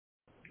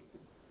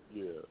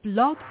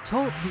Blog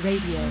Talk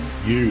Radio.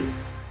 You.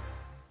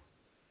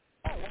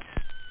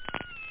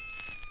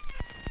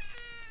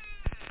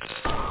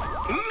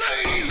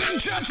 Ladies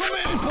and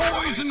gentlemen,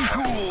 boys and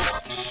ghouls,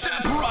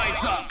 step right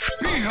up.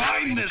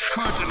 Behind this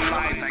curtain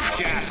lies a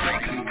ghastly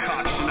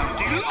concoction of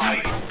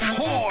delight,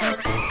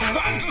 horror,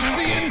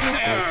 fantasy, and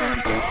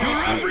terror. Your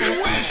every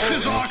wish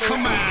is our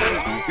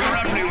command. Your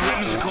every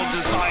whimsical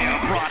desire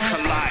brought to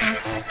life.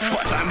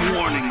 But I'm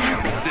warning you,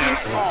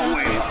 there's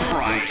always a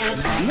price.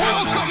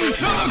 Welcome to the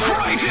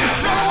greatest show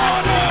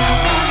on earth!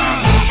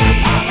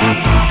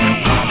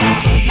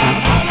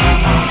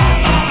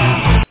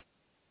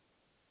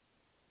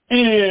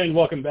 And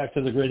welcome back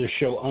to the greatest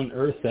show on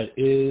earth, that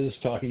is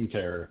Talking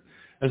Terror.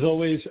 As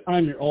always,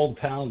 I'm your old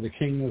pal, the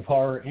king of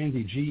horror,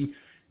 Andy G.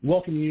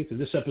 Welcoming you to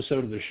this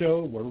episode of the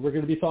show where we're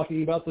going to be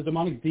talking about the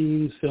Demonic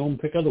Dean's film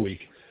pick of the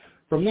week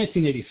from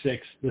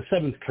 1986, The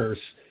Seventh Curse,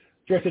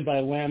 directed by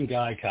Lam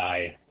Ngai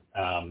Kai.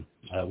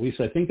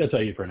 Lisa, I think that's how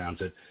you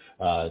pronounce it.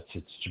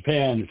 It's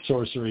Japan, it's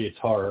sorcery, it's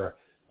horror.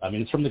 I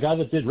mean, it's from the guy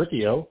that did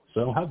Riccio,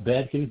 so how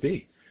bad can it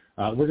be?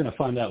 We're going to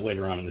find out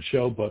later on in the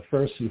show, but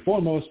first and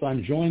foremost,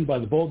 I'm joined by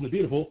the bold and the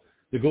beautiful,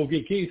 the Gold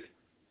Geek Keith.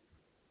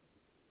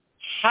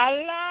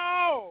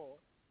 Hello!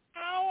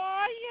 How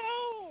are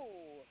you?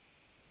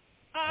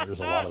 There's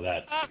a lot of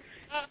that.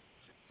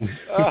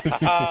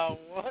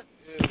 What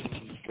is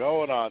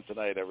going on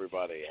tonight,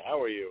 everybody?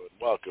 How are you?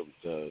 And welcome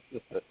to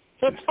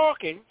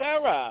Talking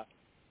Terror.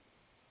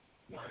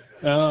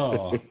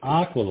 Oh,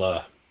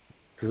 Aquila.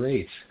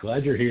 Great.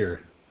 Glad you're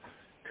here.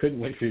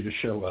 Couldn't wait for you to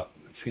show up.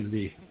 It's going to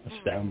be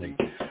astounding.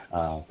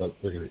 But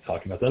we're going to be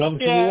talking about that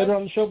obviously later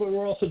on the show, but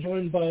we're also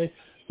joined by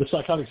the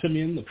Psychotic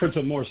Simian, the Prince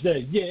of Morris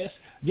Day. Yes,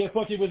 get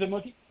funky with the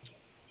monkey.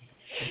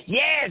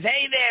 Yes,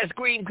 hey there,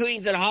 Scream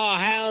Queens and Horror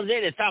Hounds.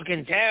 It is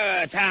Talking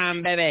Terror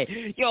time,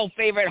 baby. Your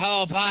favorite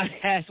horror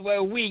podcast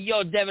where we,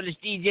 your devilish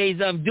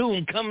DJs of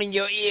doom, come in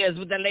your ears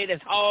with the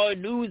latest horror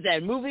news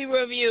and movie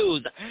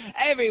reviews.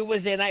 Every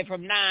Wednesday night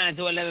from 9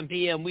 to 11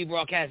 p.m., we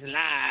broadcast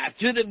live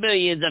to the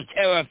millions of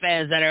terror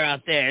fans that are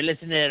out there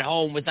listening at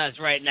home with us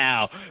right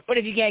now. But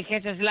if you can't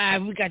catch us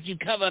live, we got you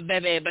covered,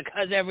 baby,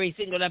 because every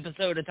single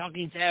episode of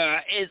Talking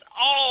Terror is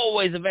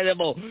always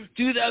available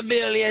to the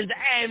millions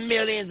and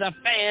millions of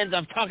fans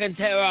of Talking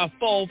Terror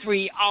for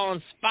free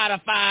on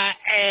Spotify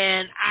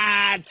and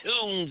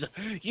iTunes.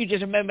 You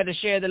just remember to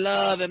share the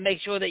love and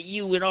make sure that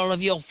you and all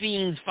of your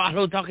fiends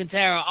follow Talking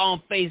Terror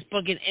on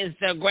Facebook and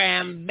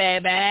Instagram,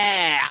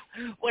 baby.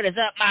 What is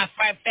up, my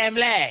friend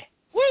family?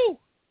 Woo!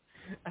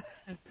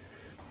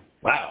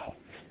 Wow.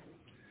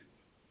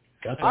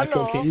 Got that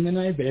cocaine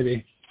tonight,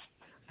 baby.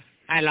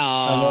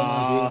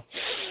 Hello.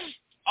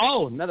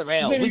 Oh, another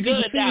rail. We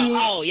good now.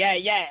 Oh, yeah.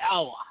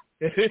 Oh,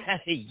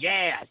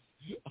 yes.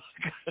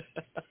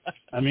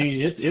 I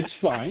mean, it's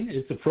fine.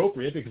 It's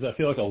appropriate because I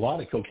feel like a lot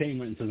of cocaine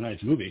went into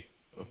tonight's movie.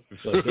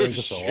 So there's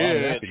just a lot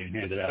of that being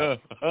handed out.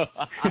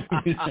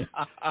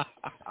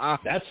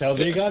 That's how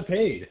they got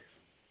paid.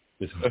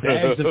 Just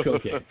bags of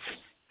cocaine.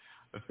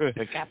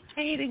 They got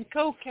paid in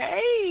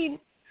cocaine.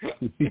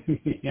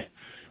 Yeah.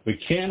 We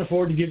can't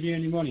afford to give you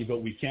any money,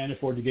 but we can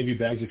afford to give you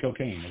bags of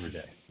cocaine every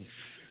day.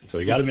 So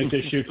we got to make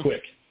this shoot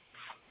quick.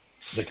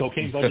 The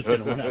cocaine budget's going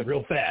to run out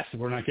real fast if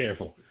we're not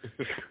careful.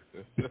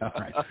 All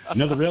right.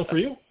 Another rail for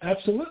you?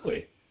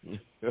 Absolutely.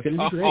 It's going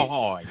to be great.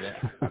 Oh,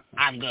 yeah.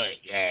 I'm good.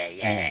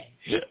 Yeah.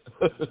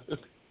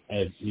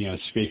 And,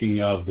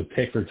 speaking of the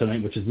pick for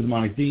tonight, which is the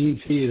Demonic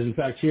Dean, he is, in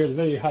fact, here, the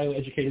very highly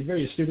educated,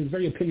 very astute,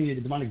 very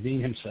opinionated Demonic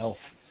Dean himself.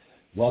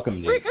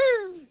 Welcome, Dean.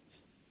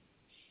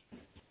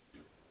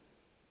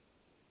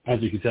 As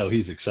you can tell,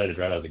 he's excited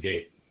right out of the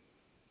gate.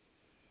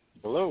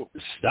 Hello.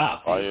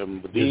 Stop. I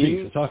am the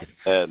Dean, talking.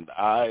 and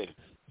I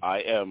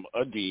am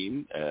a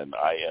Dean, and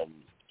I am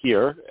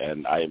here,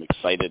 and I am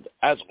excited,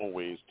 as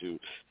always, to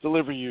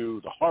deliver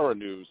you the horror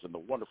news and the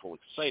wonderful,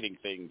 exciting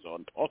things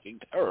on Talking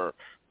Terror.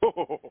 What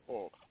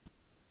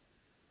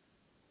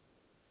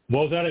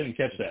was that? I didn't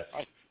catch that.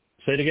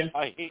 Say it again.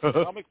 I hate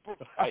comic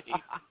books. I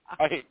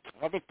hate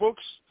comic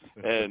books,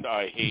 and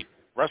I hate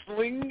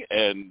wrestling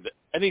and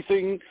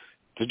anything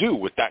to do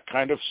with that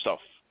kind of stuff.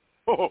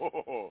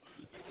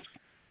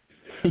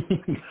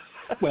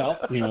 Well,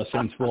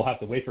 since we'll have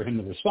to wait for him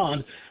to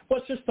respond,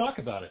 let's just talk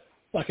about it.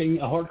 Fucking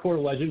a hardcore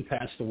legend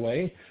passed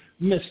away,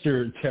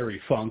 Mr.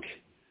 Terry Funk,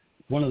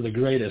 one of the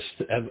greatest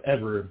I've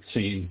ever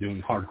seen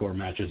doing hardcore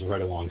matches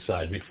right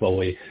alongside Mick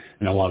Foley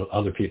and a lot of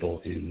other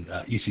people in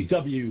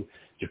ECW,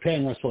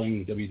 Japan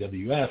Wrestling,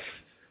 WWF,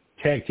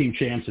 tag team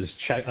champs as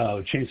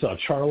Chainsaw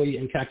Charlie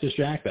and Cactus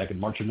Jack back in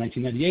March of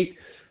 1998,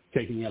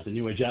 taking out the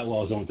New Age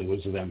Outlaws, on to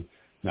lose to them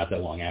not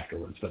that long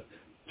afterwards. But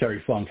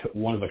Terry Funk,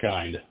 one of a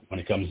kind when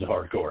it comes to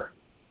hardcore.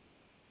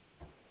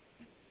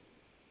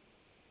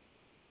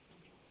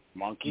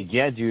 Monkey?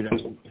 Yeah, dude.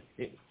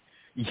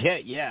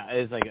 Yeah.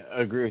 It's like,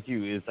 I agree with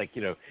you. It's like,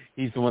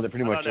 he's the one that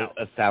pretty much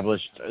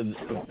established.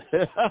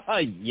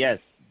 Yes,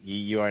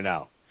 you are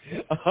now.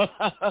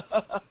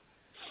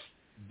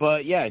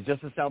 But yeah,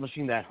 just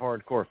establishing that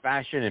hardcore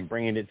fashion and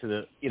bringing it to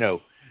the,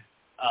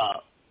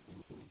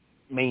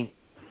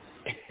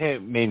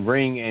 main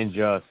ring and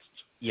just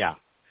Yeah.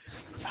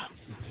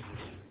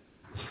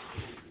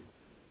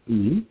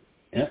 Mm-hmm.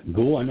 Yeah,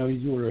 Ghoul, I know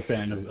you were a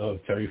fan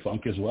of Terry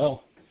Funk as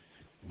well.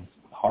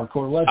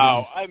 Hardcore legend.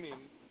 Oh, I mean,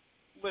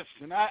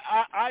 listen,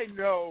 I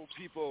know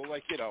people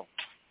like,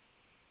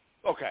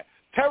 okay,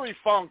 Terry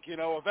Funk,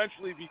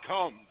 eventually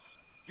becomes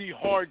the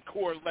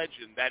hardcore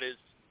legend that is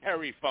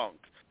Terry Funk.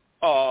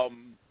 But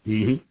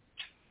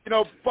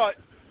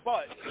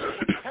what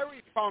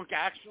Terry Funk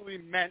actually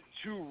meant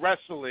to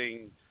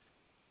wrestling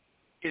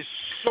is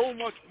so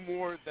much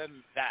more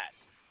than that.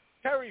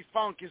 Terry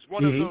Funk is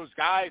one of those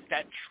guys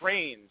that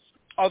trains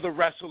other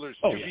wrestlers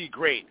to be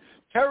great.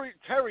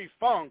 Terry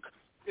Funk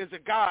is a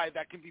guy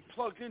that can be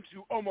plugged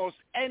into almost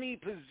any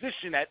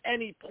position at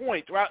any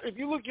point. If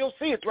you look, you'll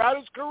see it throughout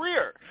his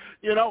career.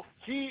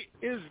 He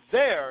is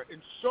there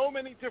in so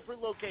many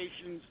different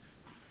locations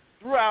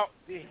throughout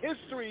the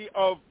history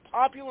of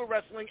popular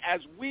wrestling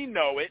as we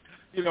know it.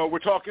 We're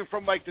talking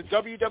from like the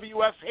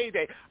WWF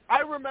heyday.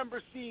 I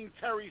remember seeing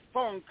Terry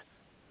Funk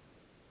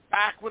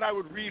back when I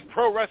would read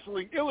Pro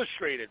Wrestling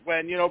Illustrated,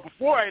 when,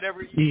 before I'd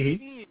ever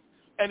seen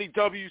any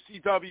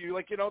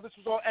WCW, this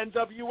was all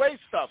NWA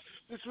stuff.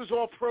 This was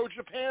all Pro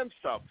Japan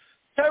stuff.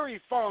 Terry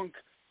Funk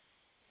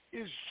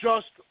is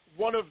just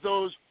one of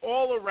those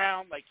all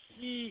around,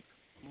 he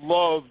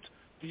loved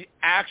the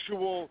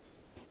actual,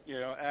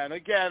 and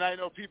again, I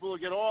know people will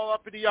get all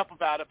uppity up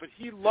about it, but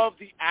he loved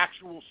the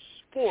actual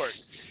sport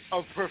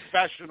of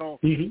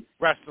professional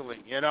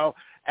wrestling,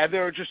 and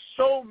there are just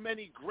so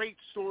many great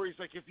stories.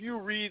 Like if you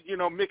read,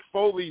 Mick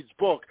Foley's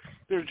book,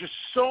 there are just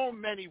so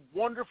many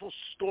wonderful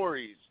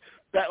stories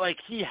that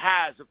he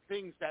has of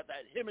things that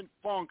him and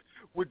Funk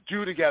would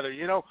do together,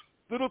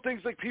 little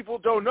things like people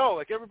don't know.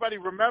 Like everybody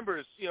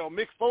remembers,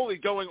 Mick Foley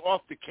going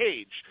off the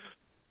cage.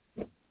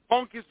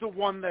 Funk is the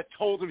one that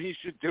told him he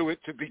should do it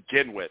to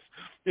begin with.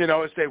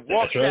 As they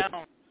walked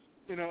down,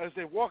 as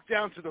they walked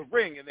down to the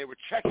ring and they were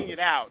checking it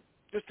out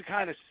just to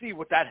kind of see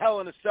what that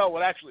Hell in a Cell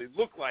would actually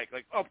look like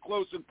up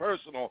close and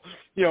personal.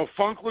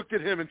 Funk looked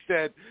at him and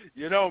said,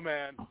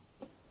 man,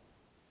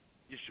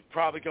 you should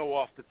probably go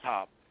off the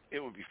top.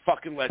 It would be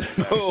fucking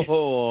legendary.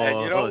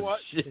 And you know what?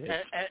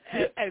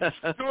 And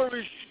sure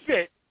as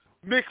shit,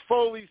 Mick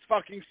Foley's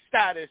fucking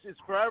status is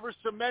forever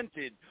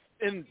cemented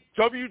in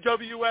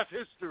WWF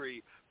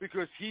history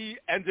because he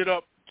ended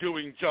up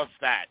doing just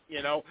that,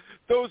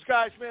 Those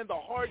guys, man, the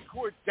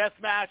hardcore death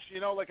match,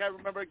 I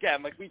remember,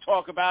 again, we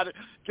talk about it,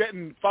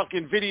 getting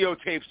fucking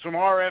videotapes from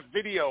RF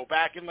Video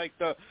back in,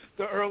 the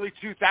early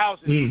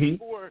 2000s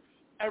before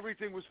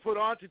everything was put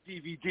onto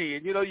DVD,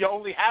 and, you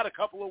only had a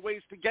couple of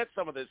ways to get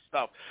some of this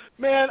stuff.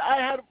 Man, I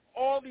had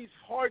all these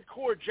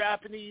hardcore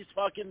Japanese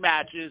fucking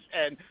matches,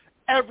 and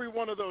every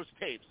one of those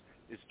tapes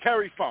is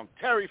Terry Funk,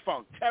 Terry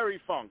Funk,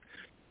 Terry Funk.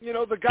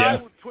 The guy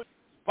would put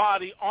his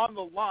body on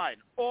the line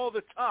all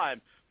the time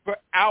for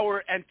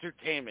our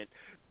entertainment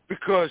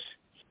because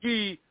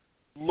he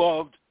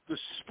loved the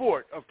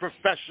sport of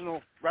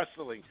professional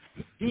wrestling.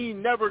 He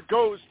never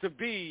goes to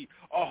be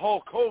a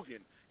Hulk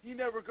Hogan. He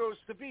never goes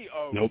to be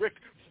a Rick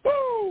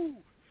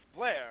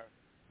Flair.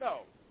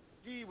 No,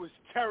 he was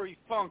Terry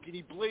Funk, and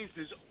he blazed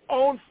his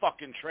own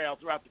fucking trail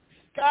throughout the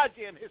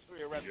goddamn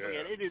history of wrestling,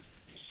 and it is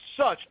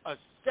such a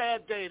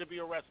sad day to be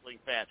a wrestling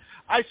fan.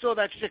 I saw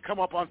that shit come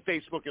up on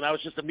Facebook, and I was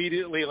just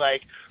immediately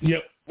like,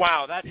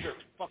 wow, that just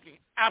fucking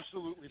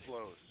absolutely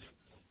blows.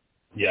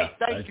 Yeah,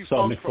 Thank you,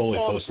 saw Funk, Mick for Foley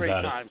all post the great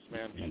about times, it.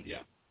 man. And,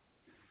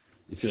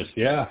 it's just,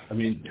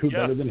 who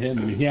better than him?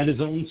 I mean, he had his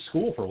own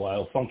school for a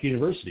while, Funk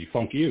University,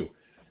 Funk U,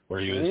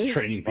 where he was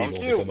training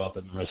people to come up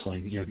in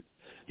wrestling.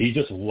 He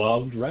just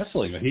loved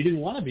wrestling. He didn't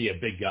want to be a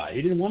big guy.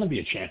 He didn't want to be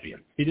a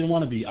champion. He didn't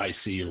want to be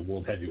IC or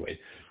World Heavyweight.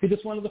 He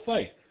just wanted to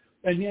fight.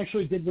 And he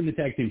actually did win the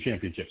tag team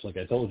championships, like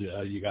I told you,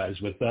 you guys,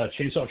 with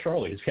Chainsaw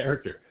Charlie, his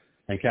character,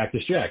 and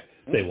Cactus Jack.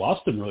 They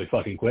lost him really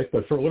fucking quick,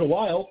 but for a little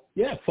while,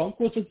 Funk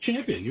was a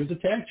champion. He was a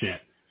tag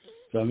champ.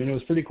 So, I mean, it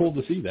was pretty cool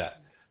to see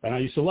that. And I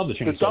used to love the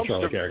Chainsaw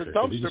Charlie character. The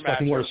dumpster he just match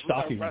fucking wore a was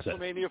stocking.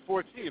 WrestleMania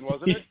 14,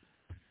 wasn't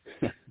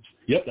it?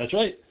 Yep, that's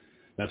right.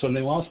 That's when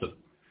they lost him.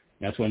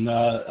 That's when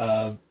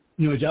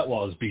New Age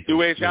Outlaws beat them.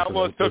 New Age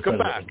Outlaws took him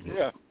back,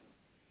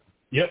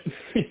 Yep.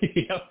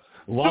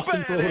 Lost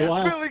him for a little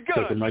while, really good.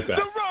 took him right back.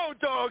 The Road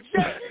Dogs,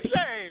 yes,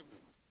 same.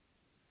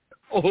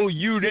 Oh,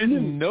 you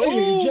didn't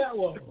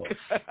know?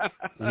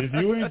 And if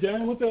you ain't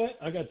down with that,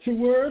 I got 2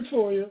 words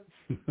for you.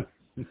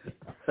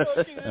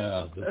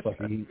 The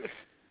fucking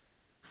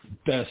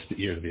best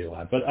year to be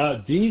alive.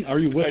 But Dean, are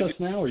you with us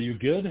now? Are you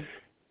good?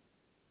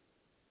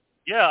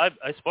 Yeah,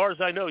 as far as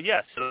I know,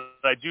 yes.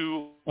 I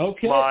do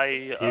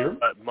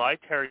my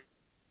Terry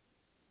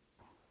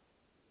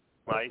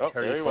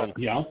Funk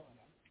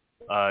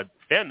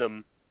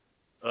fandom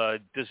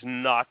does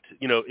not,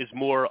 is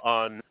more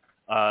on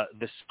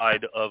the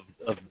side of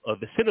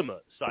the cinema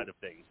side of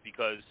things,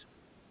 because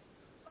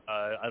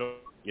I don't.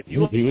 If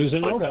you he was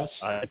in Roadhouse.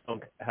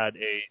 Funk had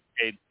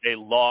a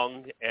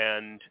long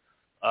and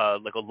a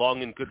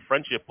long and good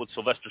friendship with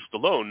Sylvester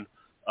Stallone.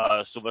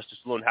 Sylvester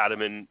Stallone had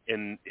him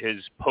in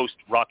his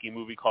post-Rocky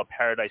movie called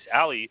Paradise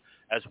Alley,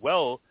 as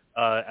well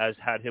as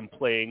had him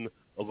playing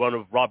one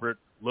of Robert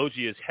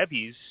Logia's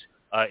heavies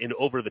in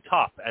Over the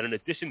Top. And in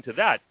addition to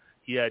that,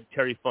 he had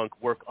Terry Funk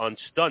work on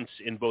stunts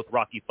in both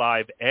Rocky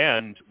V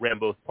and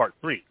Rambo Part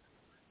 3.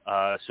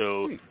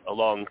 So a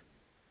long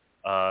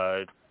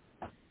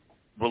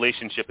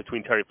relationship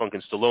between Terry Funk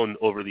and Stallone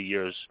over the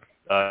years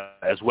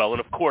as well. And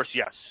of course,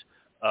 yes,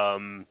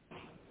 one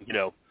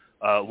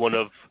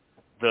of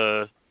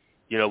the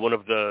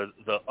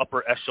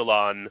upper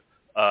echelon,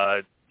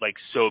 like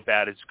so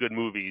bad it's good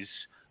movies.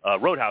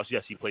 Roadhouse,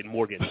 yes, he played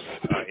Morgan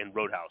in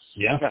Roadhouse.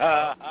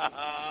 Yeah.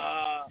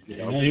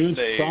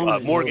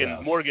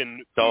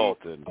 Morgan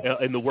Dalton.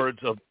 In the words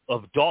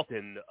of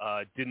Dalton,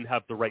 didn't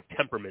have the right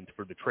temperament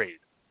for the trade.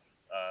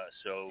 A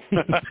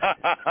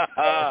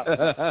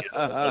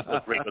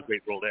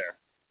great role there.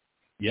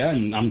 Yeah,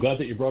 and I'm glad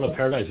that you brought up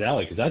Paradise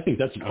Alley because I think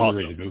that's an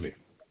underrated movie.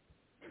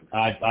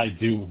 I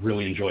do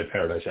really enjoy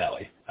Paradise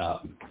Alley.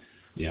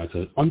 It's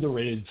an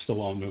underrated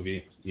Stallone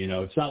movie.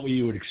 It's not what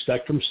you would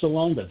expect from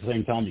Stallone, but at the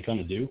same time, you kind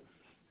of do.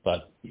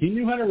 But he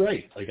knew how to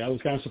write. Like, I was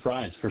kind of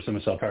surprised first time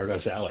I saw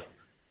Paradise Alley.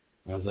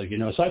 I was like,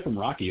 aside from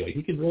Rocky,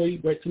 he could really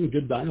write some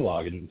good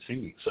dialogue and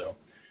singing. So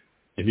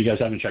if you guys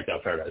haven't checked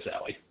out Paradise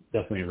Alley,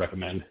 definitely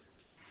recommend.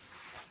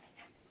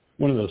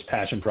 One of those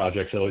passion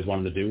projects I always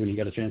wanted to do when you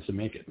got a chance to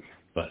make it.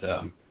 But,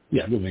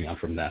 moving on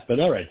from that. But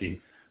all right,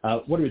 Dean,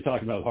 what are we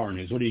talking about horror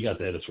news? What do you got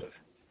to hit us with?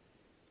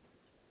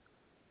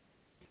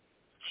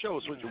 Show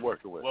us what you're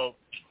working with. Well,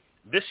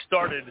 this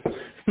started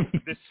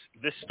this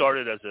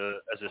started as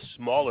a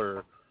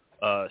smaller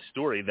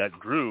story that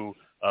grew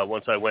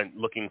once I went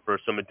looking for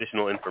some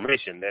additional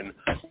information. And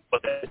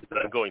what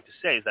I'm going to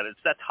say is that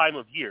it's that time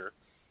of year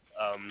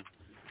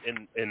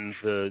in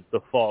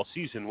the fall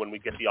season when we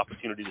get the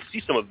opportunity to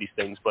see some of these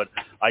things. But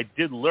I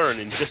did learn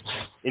in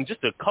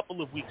just a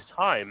couple of weeks'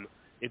 time,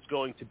 it's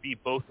going to be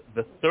both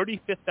the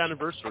 35th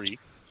anniversary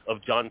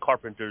of John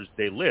Carpenter's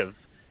They Live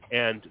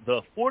and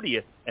the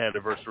 40th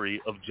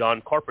anniversary of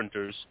John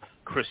Carpenter's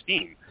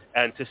Christine.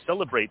 And to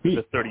celebrate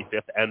the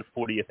 35th and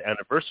 40th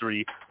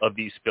anniversary of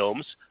these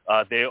films,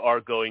 they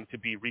are going to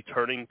be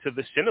returning to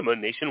the cinema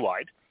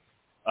nationwide.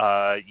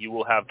 You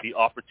will have the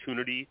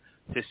opportunity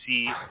to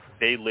see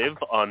They Live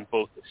on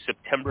both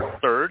September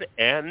 3rd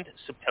and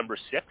September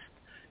 6th.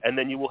 And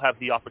then you will have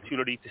the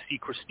opportunity to see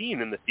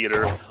Christine in the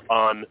theater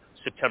on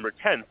September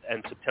 10th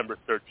and September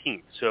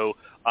 13th. So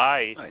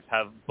I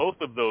have both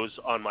of those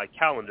on my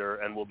calendar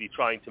and will be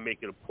trying to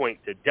make it a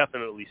point to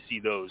definitely see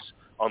those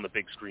on the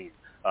big screen.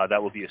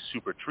 That will be a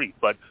super treat.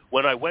 But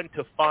when I went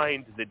to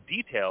find the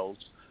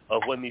details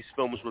of when these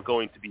films were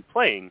going to be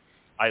playing,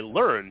 I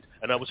learned,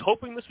 and I was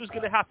hoping this was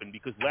going to happen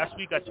because last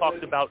week I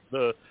talked about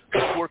the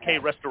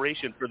 4K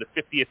restoration for the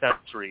 50th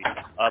anniversary,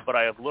 but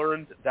I have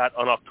learned that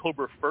on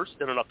October 1st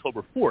and on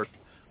October 4th,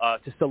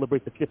 to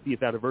celebrate the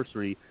 50th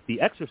anniversary,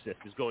 The Exorcist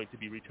is going to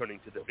be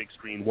returning to the big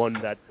screen, one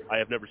that I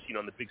have never seen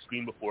on the big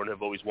screen before and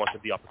have always wanted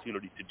the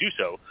opportunity to do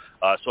so.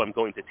 So I'm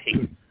going to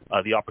take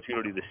the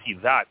opportunity to see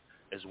that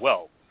as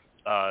well.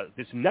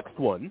 This next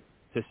one,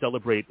 to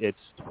celebrate its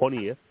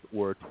 20th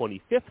or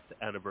 25th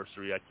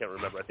anniversary, I can't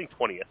remember, I think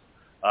 20th,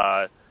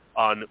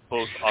 on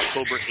both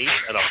October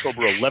 8th and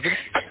October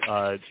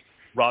 11th,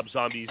 Rob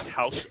Zombie's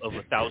House of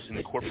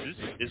 1,000 Corpses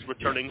is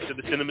returning to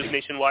the cinemas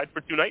nationwide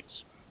for 2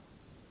 nights.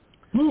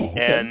 Oh,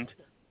 okay. And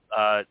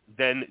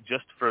then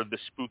just for the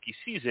spooky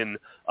season,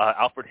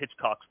 Alfred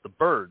Hitchcock's The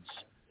Birds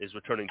is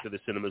returning to the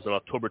cinemas on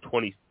October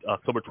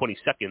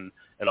 22nd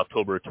and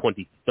October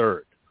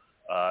 23rd.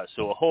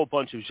 So a whole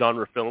bunch of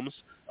genre films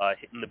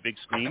hitting the big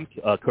screen,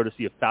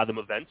 courtesy of Fathom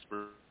Events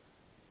for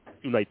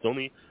 2 nights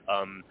only.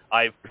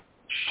 I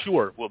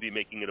sure will be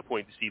making it a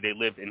point to see They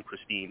Live in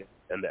Christine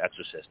and The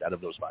Exorcist out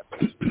of those 5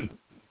 films.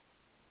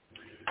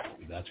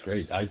 That's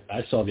great. I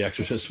saw The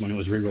Exorcist when it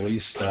was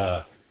re-released.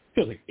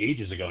 Feels like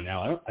ages ago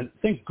now. I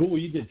think Google,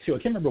 you did too. I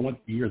can't remember what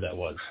year that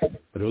was,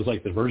 but it was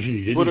like the version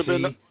you didn't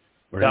see.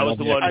 That was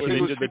the one where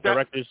they did the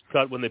director's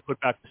cut when they put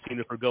back the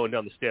scene of her going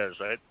down the stairs,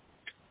 right?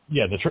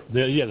 Yeah,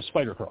 the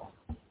spider crawl.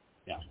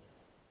 Yeah.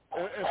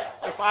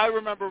 If I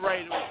remember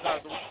right, it was the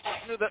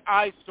version that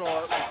I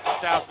saw was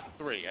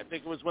 2003. I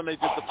think it was when they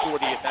did the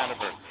 40th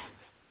anniversary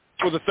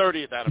or the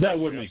 30th anniversary. That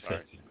would make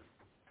sense.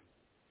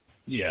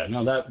 Yeah,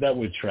 no, that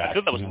would track. I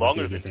think that was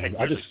longer than 10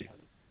 years.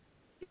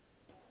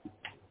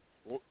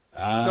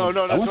 No,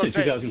 I want to say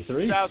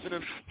 2003.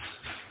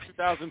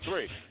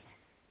 2003.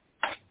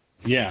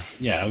 Yeah,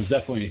 it was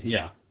definitely,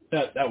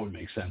 that would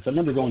make sense. I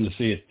remember going to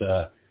see it at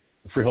the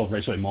Freehold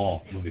Raceway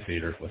Mall movie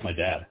theater with my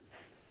dad.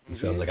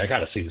 So I was like, I got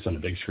to see this on the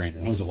big screen.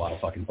 And it was a lot of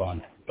fucking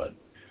fun. But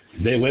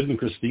They Live in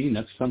Christine,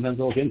 that's sometimes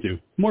I'll look into.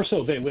 More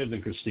so They Live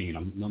than Christine.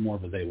 I'm more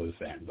of a They Live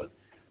fan, but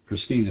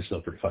Christine is still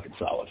pretty fucking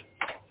solid.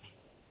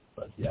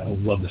 But yeah, I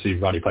would love to see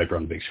Roddy Piper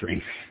on the big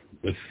screen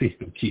with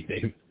Keith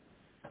David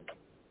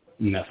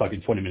in that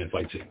fucking 20-minute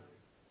fight scene.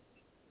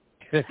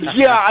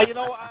 Yeah,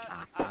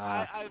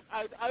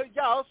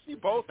 I'll see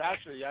both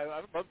actually.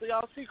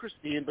 I'll see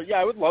Christine, but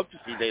I would love to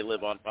see They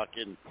Live on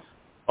fucking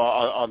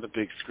on the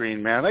big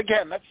screen, man.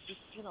 Again, that's just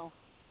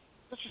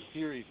such a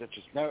series that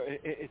just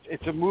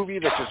it's a movie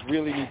that just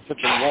really needs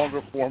such a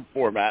longer form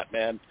format,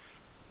 man.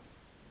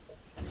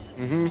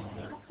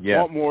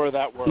 Yeah. Want more of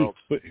that world.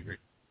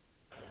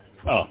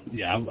 Oh,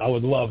 yeah, I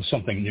would love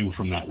something new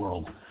from that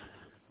world.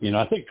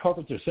 I think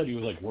Carpenter said he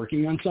was, like,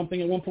 working on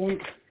something at one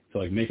point to,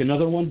 like, make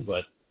another one,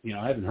 but,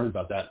 I haven't heard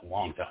about that in a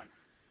long time.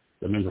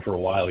 I remember for a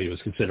while he was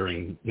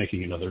considering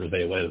making another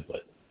They Live,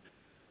 but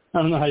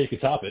I don't know how you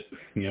could top it,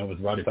 with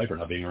Roddy Piper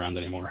not being around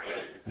anymore.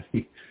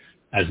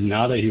 As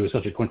Nada, he was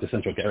such a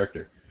quintessential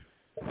character.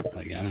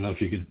 Like, I don't know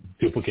if you could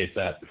duplicate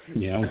that.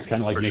 It's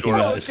kind of like making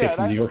Escape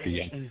from New York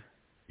again.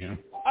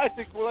 I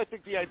think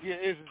the idea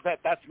is that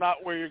that's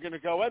not where you're going to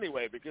go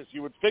anyway, because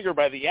you would figure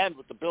by the end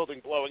with the building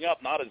blowing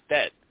up, Nada's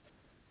dead.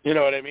 You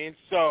know what I mean?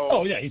 So.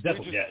 Oh yeah, he's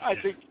definitely dead.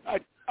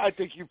 I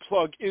think you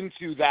plug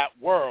into that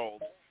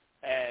world,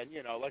 and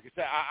like I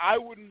said, I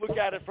wouldn't look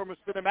at it from a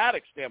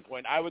cinematic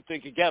standpoint. I would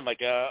think again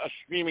like a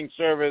streaming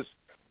service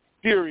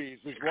series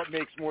is what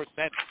makes more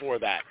sense for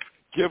that.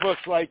 Give us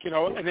like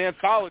an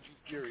anthology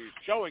series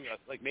showing us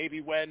like maybe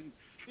when.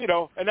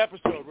 An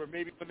episode where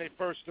maybe when they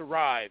first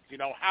arrived,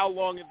 how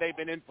long have they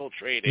been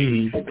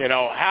infiltrating? Mm-hmm.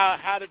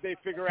 How did they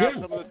figure out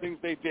some of the things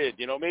they did?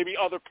 Maybe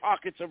other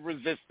pockets of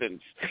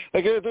resistance.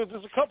 Like there's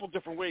a couple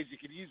different ways you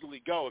could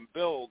easily go and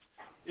build,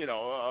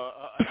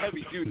 a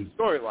heavy-duty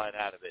storyline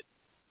out of it.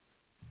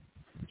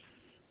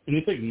 And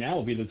you think now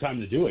would be the time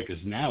to do it,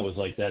 because now is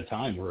like that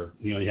time where,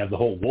 you have the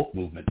whole woke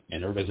movement,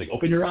 and everybody's like,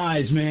 open your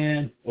eyes,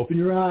 man. Open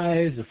your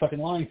eyes. They're fucking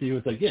lying to you.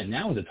 It's like, yeah,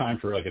 now is the time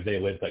for like a They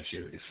Live type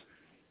series.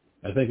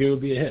 I think it would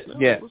be a hit.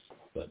 Yeah.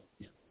 But,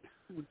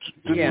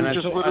 yeah, and I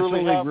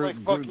totally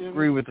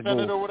agree with the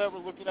Senate goal. or whatever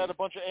looking at a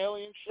bunch of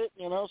alien shit,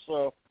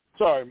 so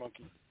sorry,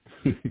 monkey.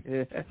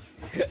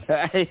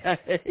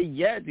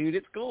 Yeah, dude,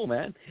 it's cool,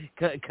 man.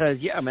 Cause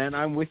yeah, man,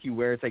 I'm with you.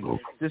 Where it's like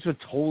this would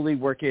totally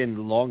work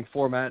in long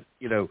format,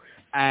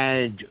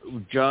 and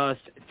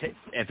just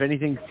if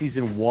anything,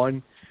 season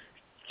 1,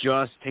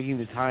 just taking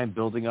the time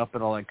building up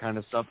and all that kind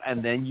of stuff,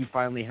 and then you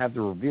finally have the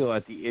reveal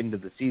at the end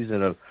of the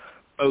season of,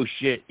 oh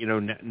shit,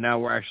 now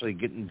we're actually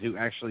getting to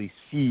actually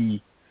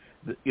see,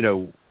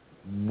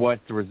 what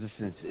the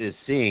resistance is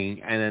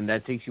seeing, and then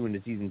that takes you into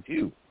season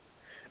 2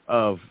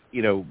 of,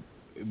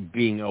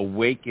 being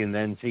awake and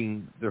then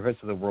seeing the rest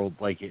of the world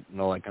like it and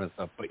all that kind of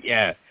stuff. But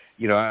yeah,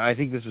 I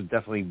think this would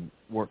definitely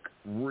work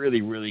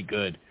really, really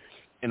good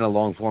in a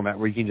long format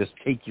where you can just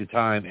take your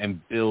time and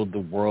build the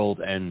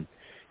world and,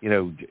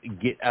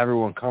 get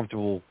everyone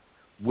comfortable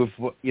with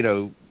what,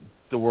 the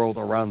world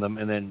around them,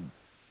 and then,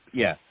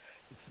 yeah,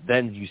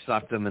 then you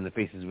slap them in the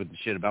faces with the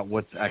shit about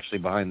what's actually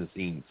behind the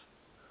scenes.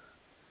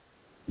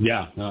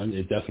 Yeah, no,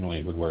 it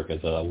definitely would work as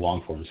a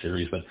long-form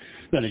series. But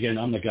then again,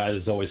 I'm the guy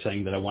that's always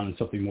saying that I wanted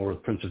something more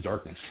with Prince of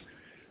Darkness.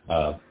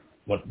 One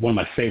of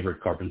my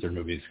favorite Carpenter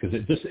movies, because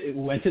it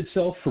lent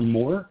itself for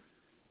more,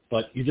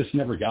 but you just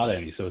never got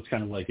any. So it's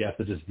kind of like you have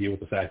to just deal with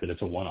the fact that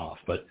it's a one-off.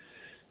 But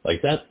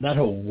like that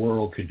whole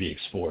world could be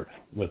explored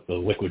with the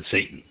liquid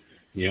Satan,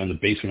 in the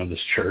basement of this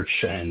church,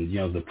 and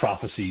the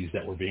prophecies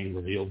that were being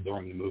revealed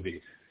during the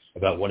movie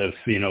about what if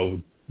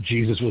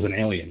Jesus was an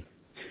alien,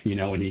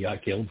 and he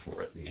got killed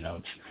for it.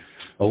 It's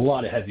a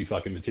lot of heavy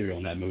fucking material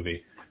in that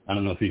movie. I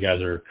don't know if you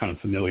guys are kind of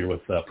familiar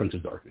with Prince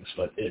of Darkness,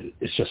 but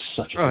it's just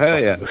such a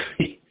good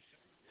movie.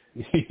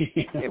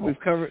 Yeah, we've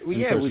covered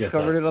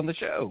it on the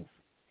show.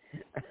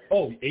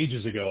 Oh,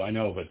 ages ago, I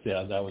know, but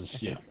yeah, that was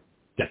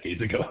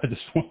decades ago at this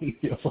point. It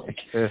feels like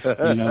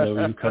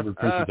that we covered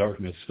Prince of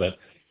Darkness, but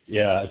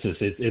yeah,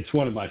 it's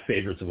one of my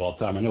favorites of all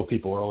time. I know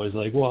people are always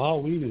like, well,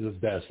 Halloween is his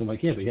best. I'm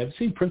like, yeah, but you haven't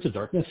seen Prince of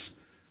Darkness?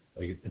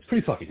 Like, it's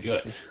pretty fucking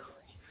good.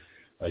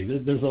 Like,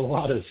 there's a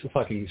lot of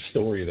fucking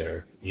story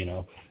there,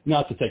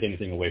 Not to take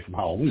anything away from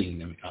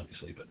Halloween, I mean,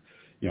 obviously, but,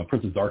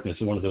 Prince of Darkness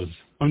is one of those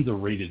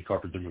underrated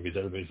Carpenter movies.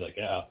 Everybody's like,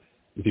 yeah,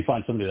 if you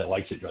find somebody that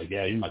likes it, you're like,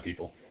 yeah, you're my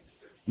people.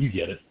 You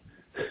get it.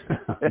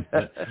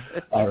 But,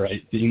 all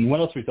right, Dean, what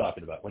else are we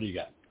talking about? What do you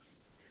got?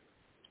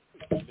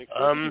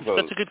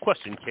 That's a good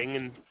question,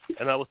 King,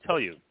 and I will tell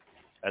you.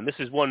 And this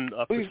is one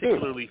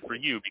particularly for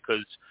you,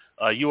 because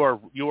you are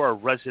a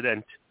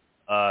resident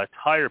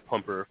tire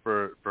pumper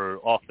for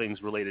all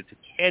things related to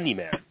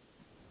Candyman.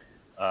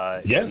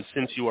 Yes. And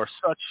since you are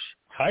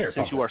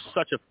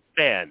such a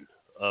fan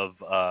of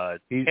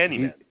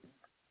Candyman,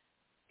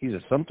 he's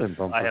a something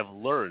pumper. I have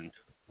learned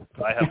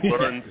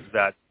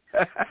that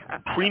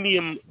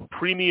premium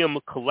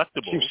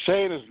collectibles. Keep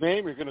saying his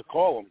name, you're going to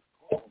call him.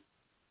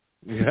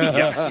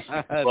 Yes.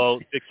 Well,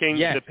 the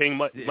King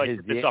might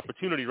get this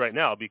opportunity right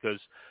now, because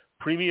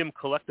Premium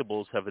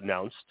Collectibles have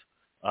announced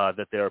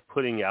that they are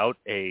putting out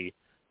a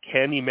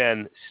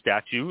Candyman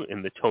statue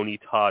in the Tony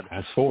Todd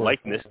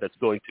likeness that's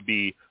going to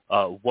be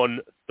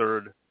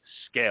 1/3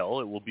 scale.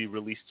 It will be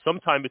released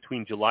sometime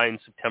between July and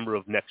September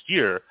of next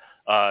year,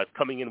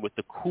 coming in with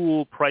the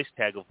cool price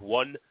tag of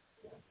 $1,000.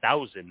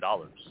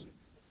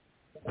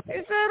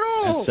 Is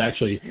that all? That's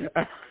actually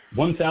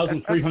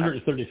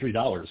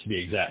 $1,333 to be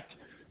exact.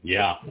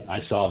 Yeah,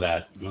 I saw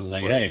that. I was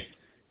like, hey,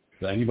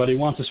 if anybody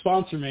wants to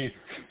sponsor me,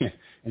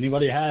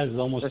 anybody has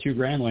almost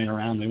 $2,000 laying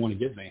around they want to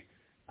give me,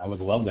 I would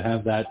love to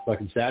have that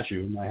fucking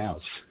statue in my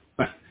house.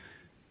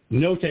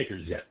 No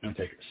takers yet. No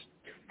takers.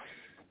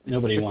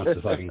 Nobody wants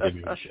to fucking give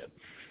me the shit.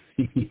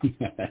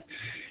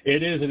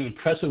 It is an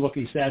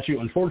impressive-looking statue.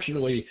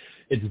 Unfortunately,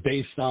 it's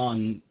based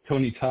on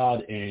Tony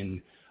Todd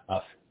in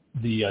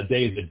the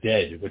Day of the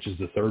Dead, which is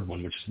the third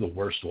one, which is the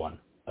worst one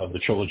of the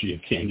trilogy of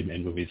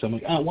Candyman movies. So I'm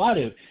like, why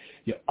do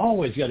you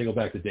always got to go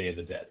back to Day of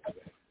the Dead?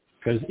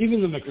 Because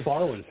even the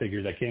McFarlane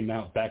figure that came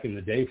out back in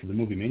the day for the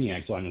movie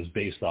Maniacs line was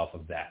based off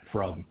of that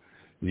from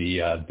the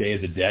Day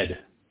of the Dead.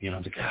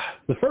 It's like,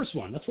 the first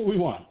one, that's what we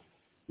want.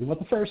 We want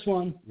the first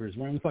one where he's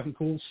wearing the fucking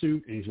cool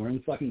suit and he's wearing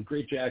the fucking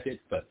great jacket,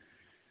 but,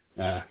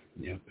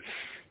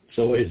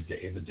 so is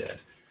Day of the Dead.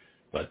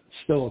 But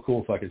still a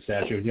cool fucking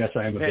statue. And yes,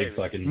 I am a big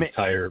fucking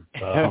tire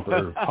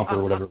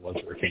humper, whatever it was,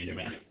 for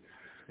Candyman.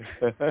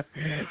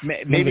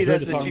 Maybe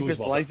that's the cheapest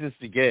license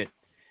to get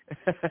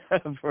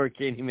for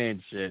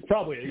Candyman shit.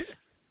 Probably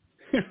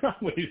is.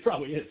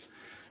 Probably is.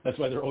 That's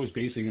why they're always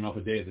basing it off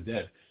of Day of the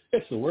Dead.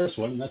 It's the worst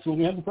one, and that's what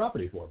we have the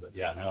property for. But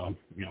yeah, no,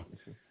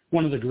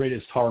 one of the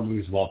greatest horror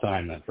movies of all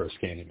time, that first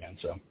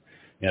Candyman. So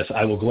yes,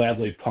 I will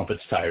gladly pump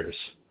its tires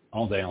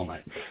all day, all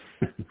night.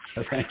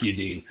 Thank you,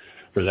 Dean,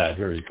 for that.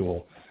 Very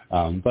cool. But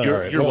all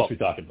right, what else are we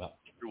talking about?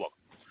 You're welcome.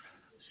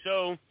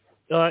 So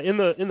in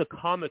the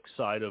comic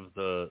side of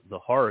the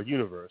horror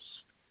universe,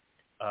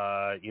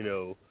 I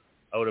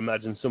would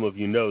imagine some of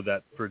you know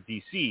that for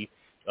DC,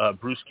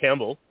 Bruce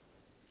Campbell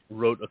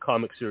wrote a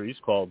comic series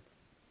called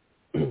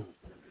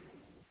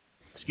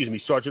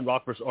Sergeant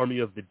Rock vs. Army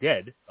of the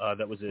Dead.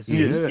 That was a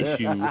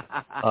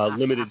 6-issue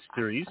limited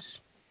series.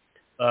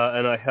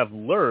 And I have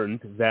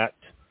learned that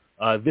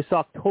this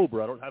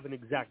October, I don't have an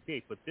exact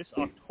date, but this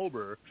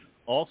October,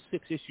 all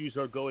 6 issues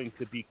are going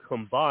to be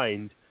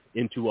combined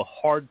into a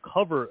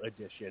hardcover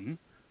edition.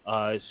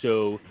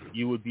 So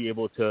you would be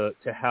able to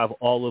have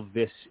all of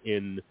this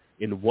in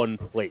one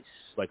place,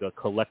 like a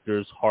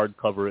collector's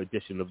hardcover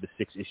edition of the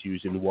 6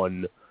 issues in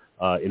one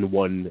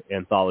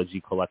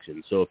anthology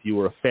collection. So if you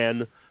were a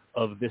fan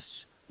of this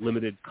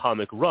limited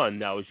comic run,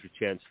 now is your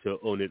chance to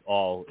own it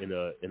all in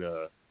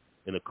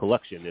a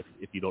collection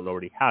if you don't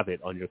already have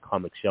it on your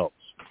comic shelves.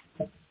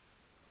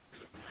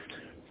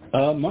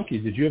 Monkey,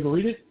 did you ever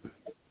read it?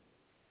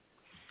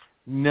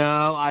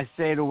 No, I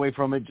stayed away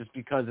from it just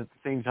because at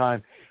the same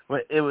time,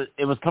 it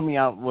was coming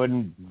out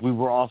when we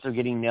were also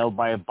getting nailed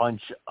by a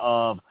bunch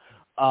of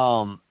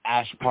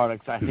Ash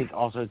products, I think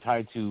also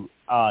tied to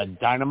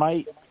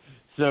Dynamite.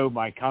 So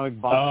my comic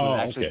box was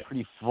actually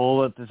pretty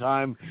full at the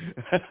time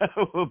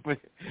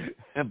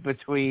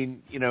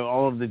between,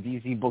 all of the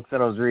DC books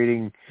that I was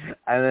reading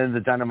and then the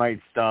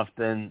Dynamite stuff,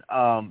 then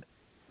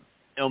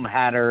Ilm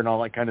Hatter and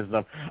all that kind of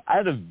stuff. I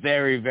had a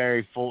very,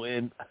 very full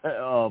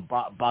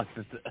box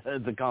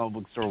at the comic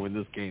book store when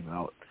this came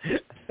out.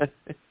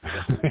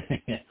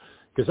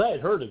 Because I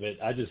had heard of it.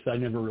 I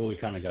never really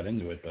kind of got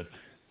into it, but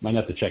might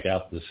have to check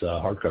out this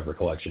hardcover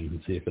collection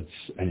and see if it's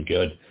any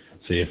good.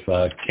 See if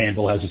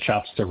Campbell has the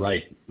chops to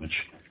write, which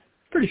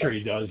pretty sure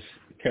he does.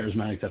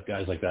 Charismatic tough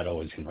guys like that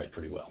always can write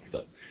pretty well.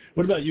 But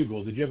what about you,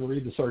 Gould? Did you ever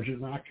read the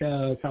Sergeant Rock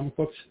comic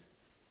books?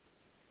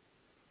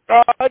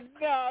 No,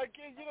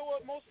 you know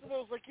what? Most of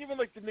those, even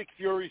the Nick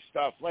Fury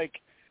stuff,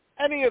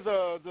 any of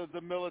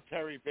the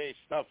military-based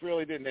stuff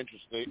really didn't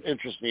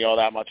interest me all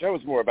that much. I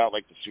was more about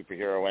the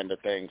superhero end of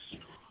things.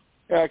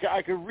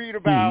 I could read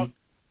about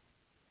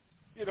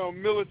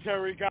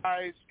military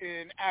guys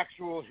in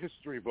actual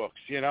history books,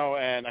 and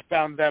I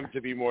found them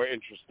to be more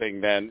interesting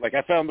than,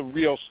 I found the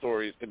real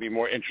stories to be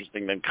more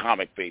interesting than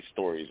comic-based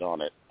stories on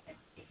it.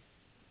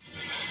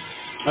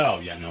 Oh,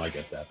 yeah, no, I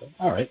get that. But,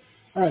 all right,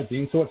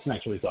 Dean, so what's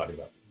next? What are we talking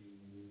about?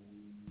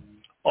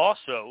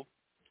 Also,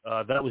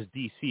 that was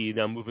DC.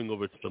 Now moving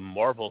over to the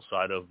Marvel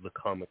side of the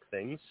comic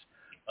things.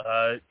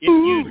 If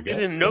you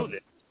didn't know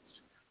this,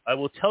 I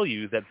will tell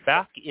you that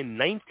back in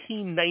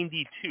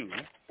 1992,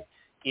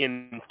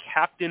 in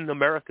Captain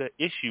America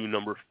issue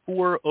number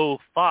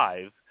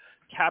 405,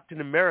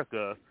 Captain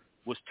America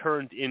was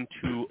turned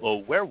into a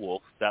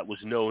werewolf that was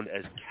known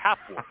as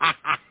Capwolf.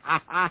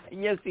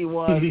 Yes, he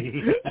was.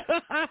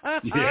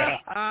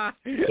 Yeah.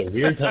 It's a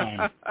weird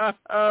time.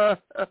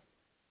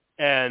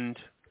 And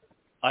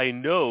I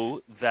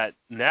know that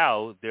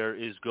now there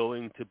is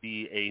going to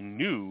be a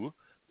new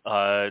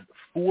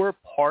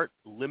 4-part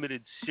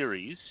limited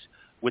series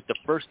with the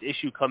first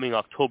issue coming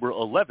October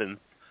 11th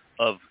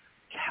of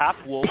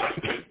Capwolf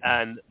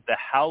and the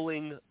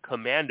Howling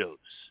Commandos.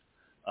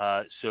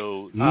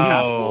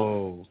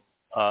 Capwolf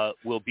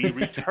will be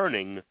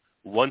returning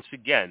once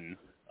again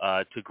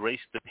to grace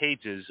the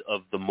pages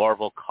of the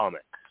Marvel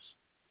Comics.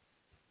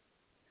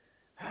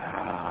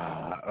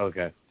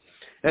 Okay.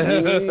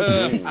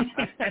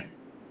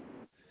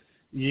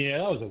 Yeah,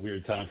 that was a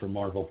weird time for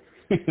Marvel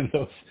in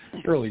those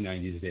early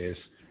 90s days.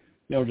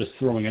 They were just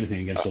throwing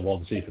anything against the wall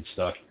to see if it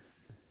stuck.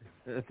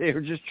 They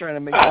were just trying to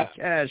make that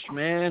cash,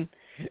 man.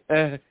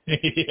 Yeah.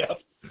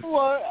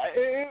 Well,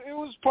 it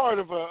was part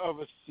of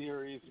a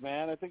series,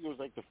 man. I think it was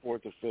the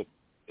 4th or 5th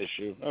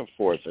issue.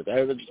 Fourth.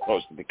 I just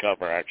posted the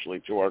cover actually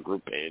to our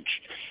group page.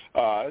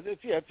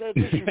 It's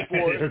issue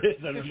 4.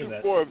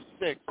 Issue 4 of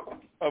 6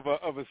 of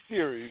a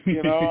series.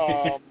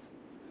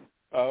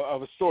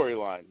 of a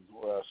storyline.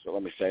 So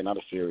let me say, not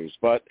a series.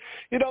 But,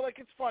 like,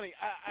 it's funny.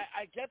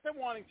 I get them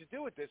wanting to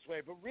do it this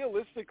way, but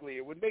realistically,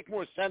 it would make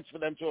more sense for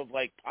them to have,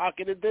 like,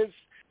 pocketed this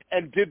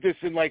and did this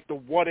in, like, the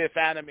What If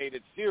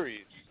animated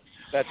series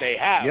that they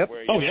have. Yep.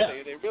 Where,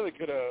 they really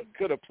could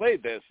have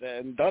played this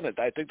and done it.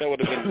 I think that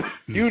would have been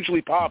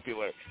hugely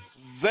popular.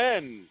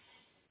 Then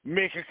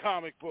make a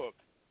comic book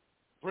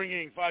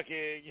bringing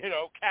fucking,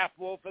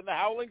 Capwolf and the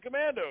Howling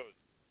Commandos.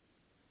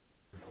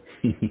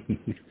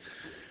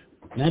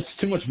 That's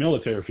too much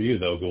military for you,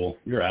 though, Ghoul.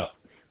 You're out.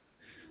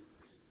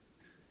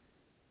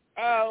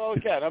 Well,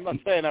 again, I'm not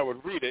saying I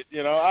would read it.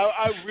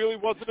 I really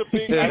wasn't a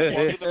big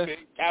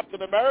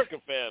Captain America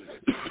fan,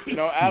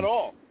 at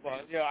all.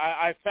 But,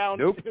 I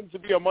found him to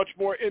be a much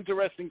more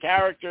interesting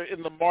character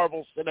in the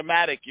Marvel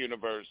Cinematic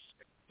Universe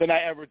than I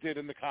ever did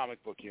in the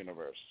comic book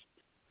universe.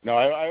 No,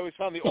 I always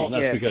found the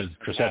that's because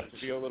Chris Evans to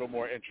be a little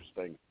more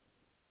interesting.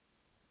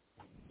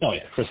 Oh,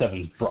 yeah, Chris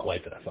Evans brought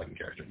life to that fucking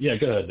character. Yeah,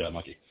 go ahead,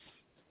 Monkey.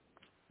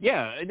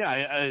 Yeah, no,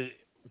 I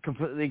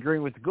completely agree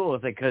with the Ghoul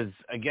because,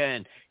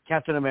 again,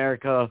 Captain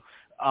America,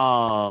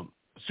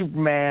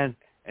 Superman,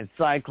 and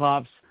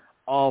Cyclops,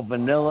 all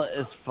vanilla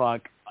as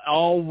fuck,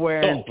 all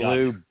wearing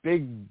blue,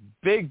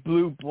 big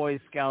blue Boy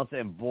Scouts,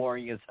 and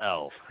boring as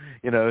hell.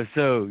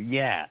 So,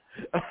 yeah.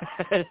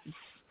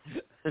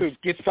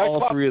 Skip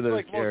all three of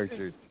those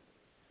characters.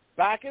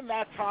 Back in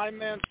that time,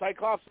 man,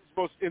 Cyclops'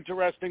 most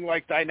interesting,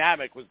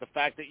 dynamic was the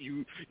fact that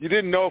you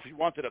didn't know if he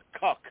wanted a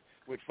cuck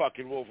with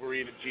fucking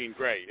Wolverine and Jean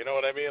Grey. You know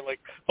what I mean?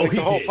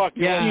 The whole did.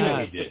 fucking...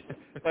 Yeah, he did.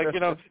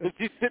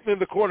 He's sitting in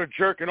the corner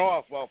jerking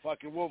off while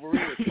fucking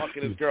Wolverine is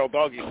fucking his girl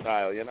doggy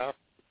style,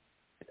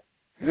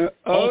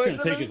 All it's going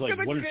to take is, 1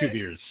 or 2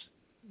 beers,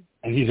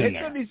 and he's in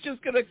there. And he's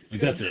just going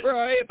to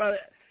cry about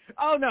it.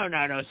 Oh, no.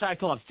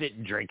 Cyclops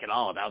didn't drink at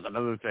all. That was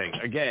another thing.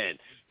 Again,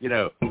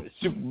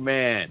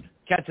 Superman,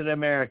 Captain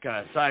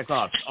America,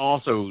 Cyclops,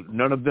 also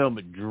none of them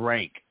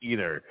drank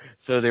either.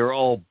 So they were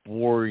all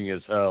boring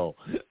as hell.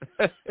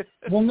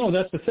 Well, no,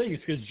 that's the thing.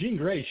 It's because Jean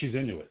Grey, she's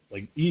into it.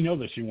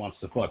 That she wants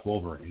to fuck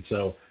Wolverine.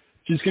 So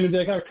she's going to be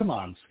like, oh, come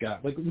on,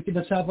 Scott. We can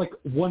just have,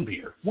 1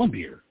 beer. 1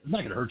 beer. It's not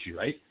going to hurt you,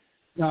 right?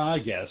 No, I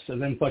guess.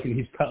 And then fucking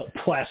he's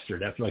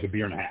plastered after, a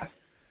beer and a half.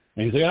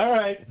 And he's like, all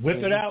right, whip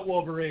it out,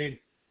 Wolverine.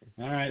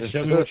 All right,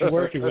 show me what you're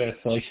working with.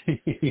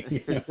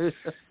 It's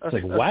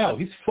like, wow,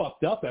 he's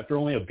fucked up after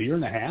only a beer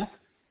and a half?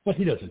 But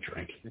he doesn't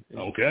drink.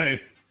 Okay.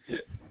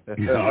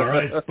 All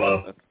right,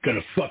 Bob.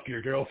 Gonna fuck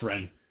your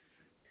girlfriend.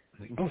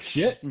 Like, oh,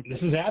 shit.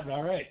 This is happening.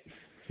 All right.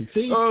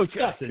 See?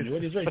 Scott's into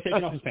it. He's already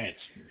taking off his pants.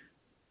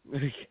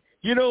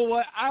 You know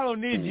what? I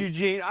don't need you,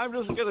 Gene. I'm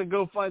just going to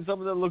go find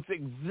someone that looks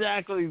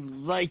exactly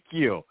like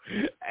you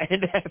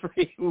in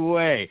every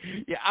way.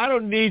 Yeah, I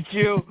don't need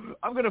you.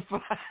 I'm going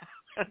to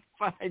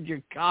find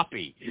your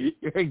copy,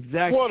 your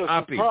exact what a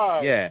copy.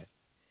 Surprise. Yeah.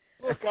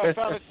 Look, I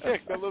found a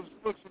chick that looks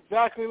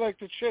exactly like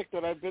the chick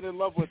that I've been in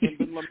love with and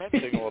been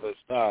lamenting all this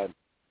time.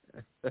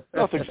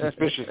 Nothing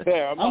suspicious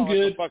there. I'm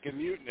good. A fucking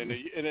mutant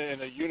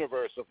in a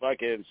universe of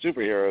fucking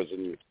superheroes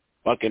and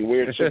fucking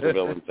weird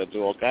supervillains that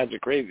do all kinds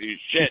of crazy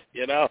shit,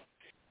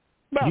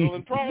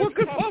 Madeline Pryor. What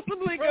could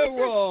possibly go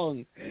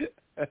wrong?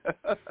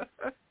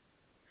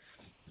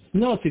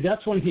 No, see,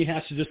 that's when he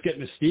has to just get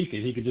Mystique,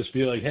 and he could just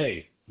be like,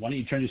 hey, why don't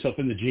you turn yourself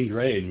into Jean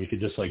Grey, and we could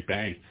just,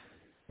 bang.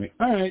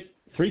 All right,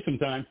 threesome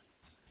time.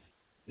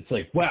 It's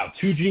like, wow,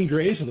 2 Jean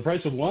Greys for the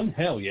price of 1?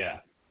 Hell yeah.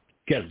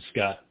 Get him,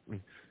 Scott.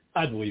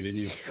 I believe in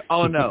you.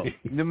 Oh, no.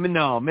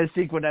 No,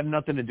 Mystique would have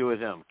nothing to do with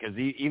him, because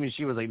even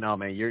she was like, no,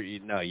 man,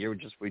 you're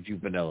just way too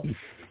vanilla.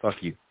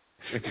 Fuck you.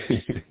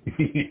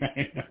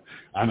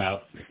 I'm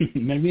out.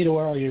 Magneto,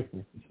 where are you?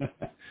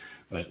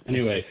 But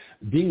anyway,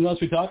 Dean, what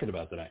else are we talking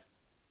about tonight?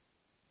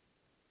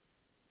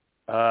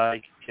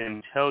 I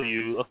can tell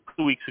you a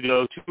few weeks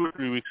ago, 2 or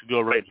 3 weeks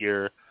ago right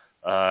here,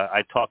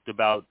 I talked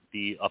about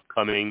the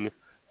upcoming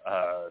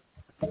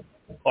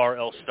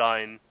R.L.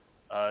 Stine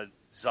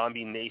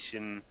Zombie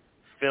Nation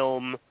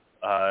film.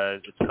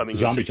 It's coming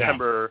in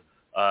September.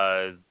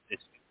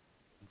 It's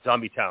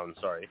Zombie Town,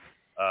 sorry.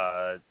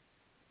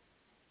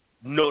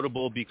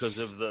 Notable because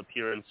of the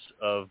appearance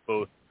of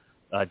both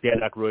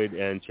Dan Aykroyd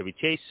and Chevy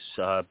Chase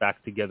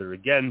back together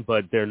again,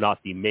 but they're not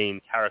the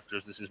main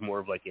characters. This is more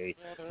of like a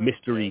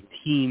mystery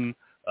teen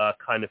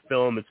kind of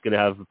film. It's going to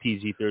have a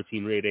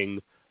PG-13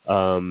 rating,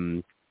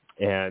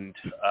 and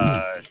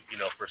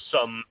for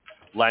some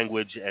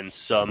language and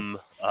some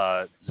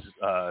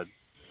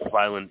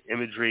violent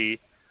imagery,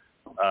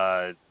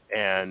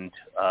 and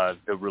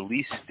the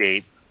release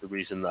date. The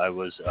reason I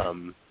was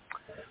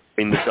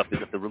bringing this up is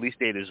that the release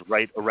date is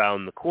right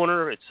around the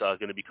corner. It's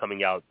going to be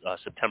coming out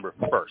September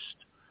 1st.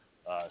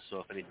 So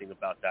if anything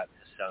about that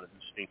has sounded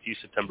interesting to you,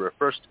 September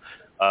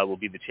 1st will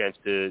be the chance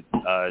to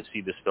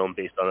see this film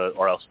based on an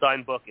R.L.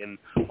 Stine book. And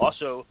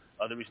also,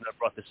 the reason I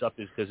brought this up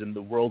is because in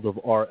the world of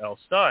R.L.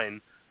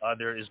 Stine,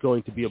 there is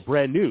going to be a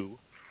brand new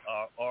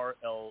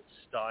R.L.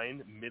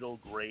 Stine middle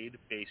grade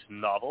based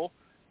novel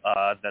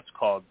that's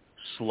called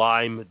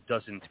Slime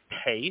Doesn't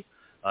Pay.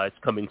 It's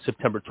coming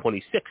September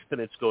 26th, and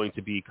it's going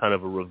to be kind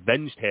of a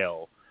revenge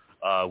tale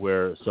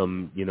where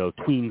some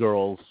tween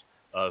girls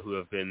who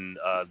have been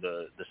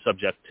the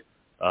subject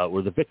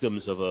or the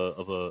victims of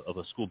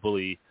a school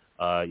bully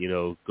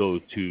go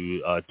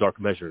to dark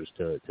measures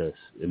to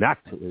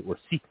enact or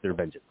seek their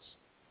vengeance.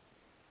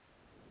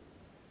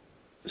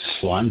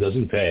 Slime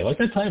Doesn't Pay. I like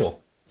that title.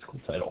 It's a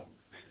cool title.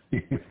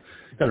 Kind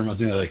of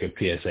reminds me of like a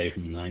PSA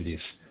from the 90s.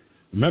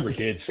 Remember,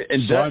 kids,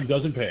 slime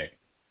doesn't pay.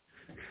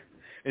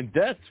 And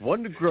that's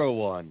one to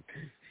grow on.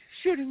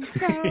 Shooting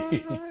star.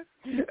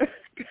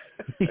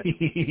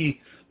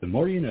 The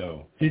more you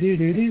know.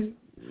 Do-do-do-do.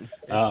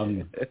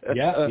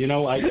 Yeah,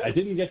 I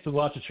didn't get to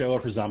watch the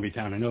trailer for Zombie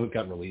Town. I know it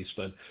got released,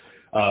 but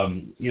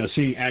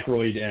seeing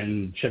Aykroyd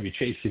and Chevy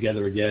Chase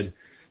together again,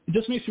 it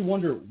just makes me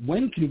wonder,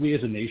 when can we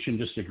as a nation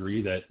just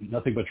agree that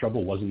Nothing But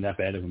Trouble wasn't that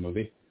bad of a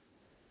movie?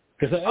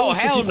 Because I always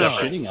hell keep no.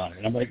 shitting on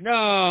it. I'm like, no.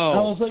 I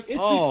was like,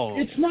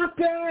 it's not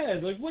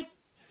bad. Like what?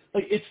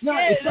 Like it's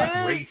not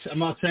great. I'm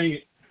not saying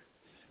it.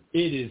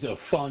 It is a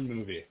fun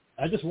movie.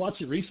 I just watched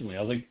it recently.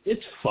 I was like,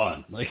 it's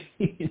fun. Like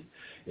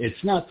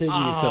it's not taking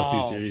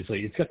itself too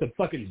seriously. It's got the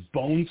fucking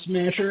Bone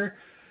Smasher.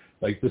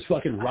 Like this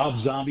fucking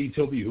Rob Zombie,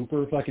 Tobe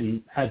Hooper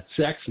fucking had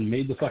sex and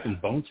made the fucking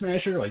Bone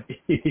Smasher. Like,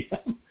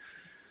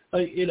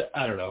 I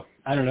don't know.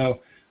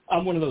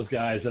 I'm one of those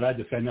guys that I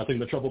defend Nothing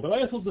But Trouble, but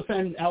I also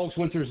defend Alex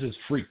Winters'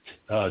 Freaked,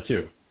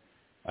 too.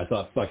 I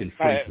thought fucking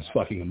Freaked was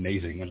fucking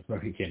amazing when it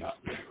fucking came out.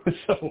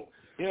 So,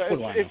 yeah,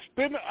 it's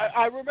been,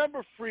 I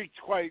remember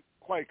Freaked quite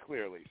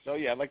clearly. So,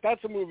 yeah, like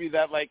that's a movie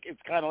that, like, it's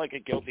kind of like a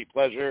guilty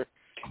pleasure.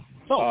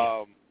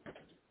 There's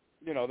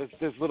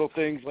little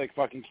things like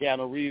fucking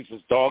Keanu Reeves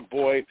as Dog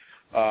Boy.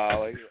 And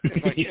I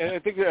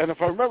think, and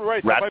if I remember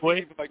right, Rat that might Boy?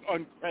 be even like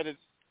uncredited.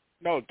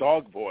 No,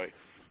 Dog Boy.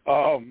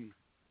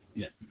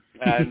 yeah.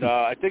 And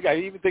I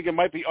even think it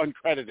might be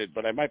uncredited,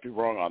 but I might be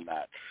wrong on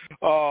that.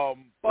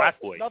 But Rat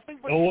Boy. Nothing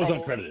But It was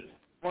Trouble uncredited. is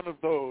one of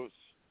those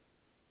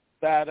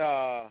that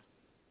I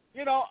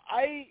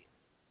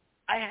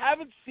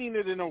haven't seen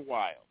it in a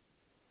while,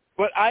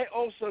 but I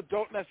also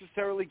don't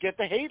necessarily get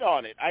the hate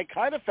on it. I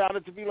kind of found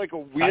it to be like a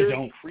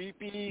weird,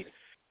 creepy,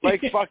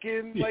 like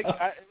fucking, like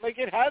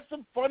it has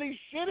some funny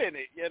shit in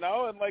it, and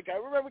like I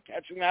remember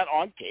catching that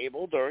on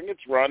cable during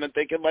its run and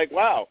thinking like,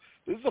 wow,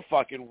 this is a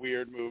fucking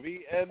weird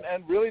movie,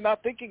 and really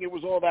not thinking it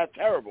was all that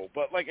terrible.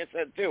 But like I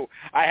said too,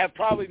 I have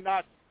probably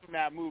not seen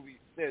that movie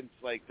since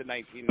like the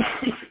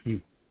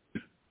 1990s.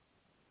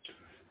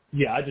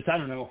 Yeah, I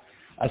don't know.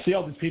 I see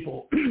all these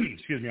people,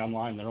 excuse me,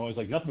 online. They're always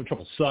like, Nothing But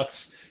Trouble sucks.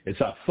 It's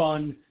not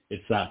fun.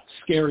 It's not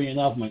scary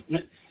enough. I'm like,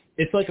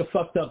 it's like a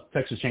fucked up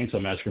Texas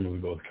Chainsaw Massacre movie,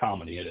 but with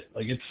comedy in it.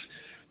 Like it's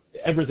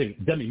everything.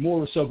 Demi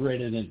Moore was so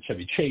great in it.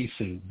 Chevy Chase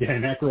and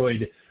Dan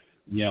Aykroyd,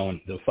 and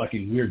the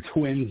fucking weird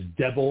twins,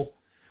 Devil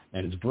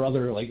and his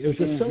brother. Like it was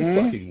just so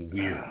fucking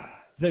weird.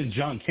 Then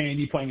John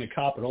Candy playing a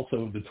cop, but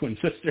also the twin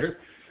sister.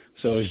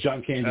 So is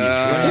John Candy?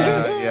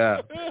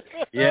 Yeah.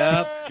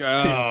 Yep.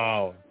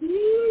 Oh.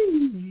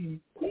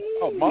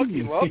 Oh,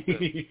 Monkey loved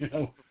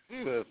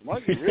it.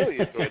 Monkey really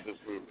enjoyed this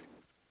movie.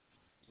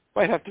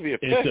 Might have to be a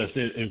pick.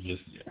 It was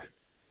just.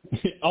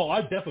 Oh,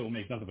 I definitely will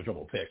make Nothing But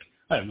Trouble a pick.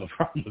 I have no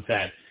problem with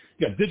that.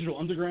 You got Digital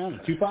Underground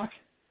and Tupac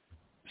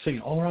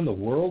singing all around the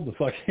world. The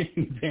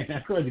fucking Dan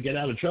Aykroyd to get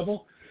out of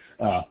trouble.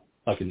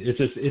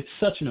 It's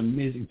such an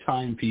amazing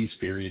timepiece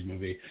period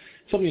movie.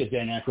 Something that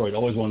Dan Aykroyd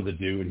always wanted to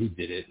do, and he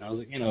did it. And I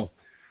was like,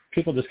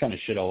 people just kind of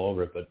shit all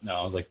over it, but no,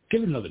 I was like,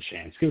 give it another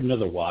chance, give it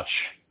another watch.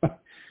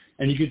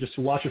 And you could just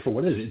watch it for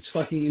what it is. It's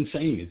fucking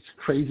insane. It's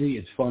crazy.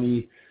 It's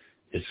funny.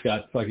 It's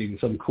got fucking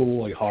some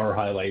cool like horror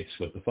highlights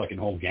with the fucking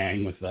whole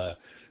gang with, I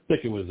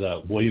think it was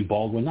William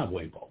Baldwin, not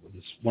William Baldwin,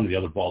 it's one of the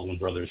other Baldwin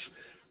brothers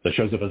that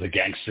shows up as a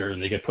gangster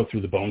and they get put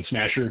through the Bone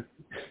Smasher.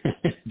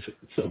 It's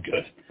so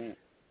good.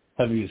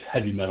 Having this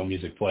heavy metal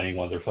music playing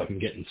while they're fucking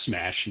getting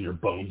smashed and their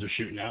bones are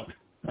shooting out.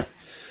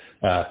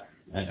 I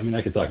mean,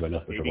 I could talk about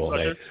Nothing But Trouble all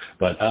day,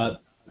 but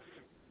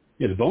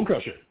the Bone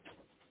Crusher.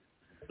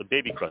 The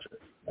Baby Crusher.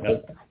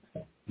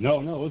 No,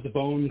 it was the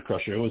Bone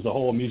Crusher. It was the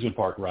whole amusement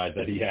park ride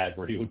that he had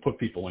where he would put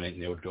people in it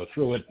and they would go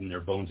through it and their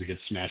bones would get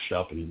smashed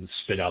up and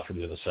spit out from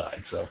the other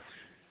side. So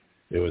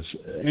it was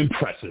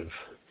impressive.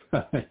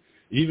 It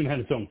even had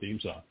its own theme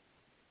song.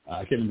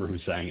 I can't remember who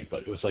sang it,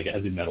 but it was like a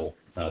heavy metal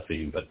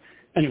theme. But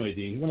anyway,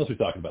 Dean, what else are we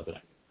talking about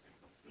today?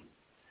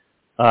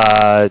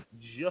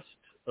 Just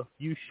a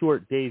few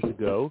short days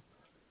ago,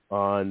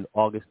 on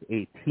August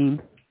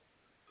 18th,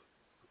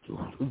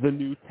 the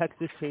new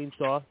Texas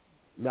Chainsaw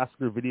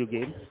Massacre video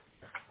game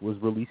was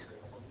released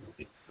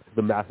to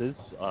the masses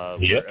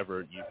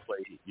wherever you play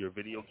your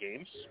video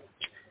games.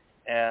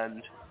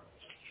 And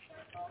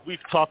we've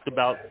talked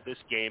about this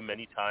game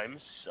many times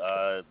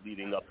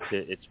leading up to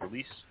its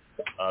release,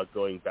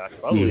 going back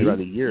probably around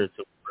a year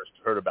until we first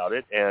heard about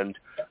it. And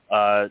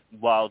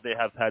while they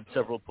have had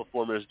several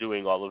performers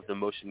doing all of the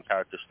motion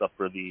character stuff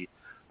for the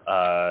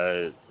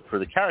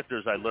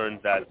characters, I learned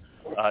that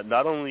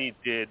not only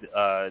did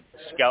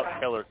Scout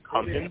Taylor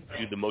Compton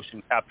do the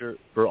motion capture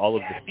for all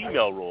of the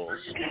female roles,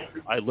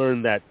 I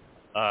learned that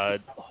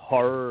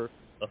horror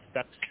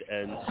effects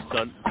and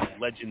stunt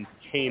legend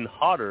Kane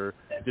Hodder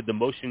did the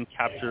motion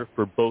capture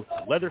for both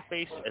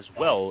Leatherface as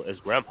well as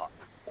Grandpa.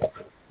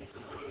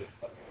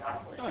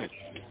 Nice.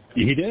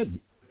 He did.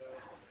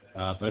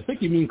 But I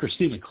think you mean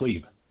Christina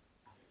Klebe.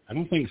 I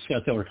don't think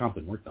Scott Taylor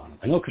Compton worked on it.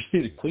 I know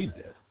Christina Klebe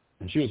did,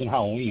 and she was in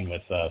Halloween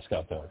with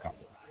Scott Taylor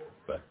Compton.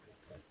 But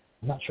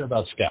I'm not sure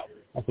about Scout.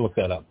 I'll have to look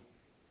that up.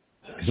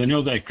 Because I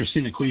know that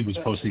Christina Klebe was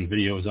posting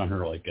videos on her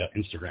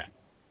Instagram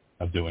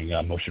of doing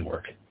motion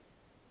work.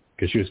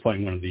 Because she was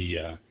playing one of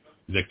the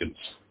victims.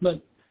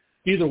 But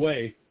either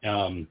way,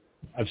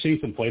 I've seen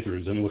some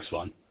playthroughs, and it looks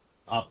fun.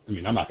 I'm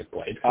not going to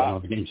play it. I don't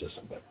have a game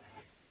system, but...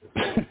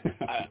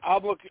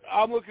 I'm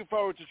looking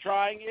forward to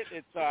trying it.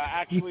 It's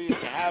actually, if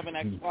you have an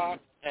Xbox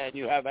and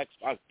you have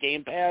Xbox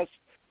Game Pass,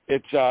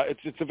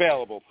 it's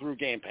available through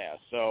Game Pass.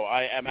 So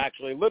I am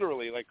actually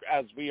literally,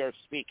 as we are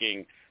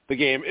speaking, the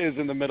game is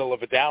in the middle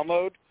of a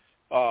download.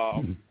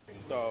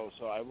 So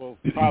I will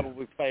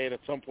probably play it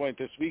at some point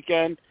this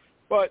weekend.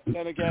 But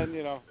then again,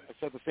 I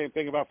said the same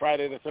thing about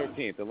Friday the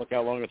 13th, and look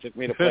how long it took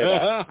me to play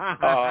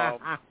that.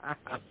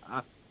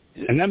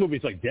 And that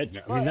movie's dead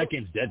now. I mean, that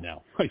game's dead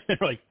now.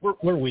 They're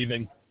we're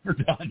leaving. We're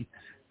done.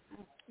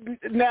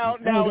 Now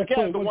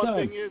again, the one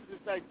thing is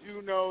I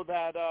do know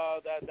that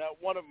that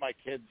one of my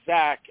kids,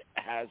 Zach,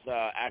 has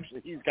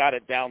he's got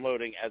it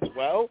downloading as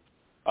well.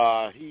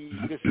 I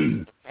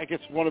guess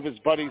one of his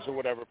buddies or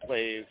whatever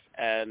plays,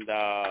 and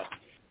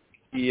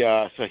he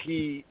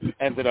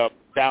ended up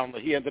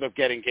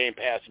getting Game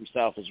Pass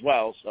himself as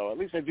well. So at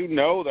least I do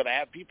know that I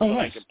have people that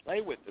I can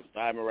play with this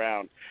time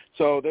around.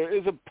 So there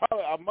is a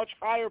much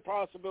higher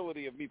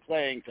possibility of me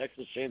playing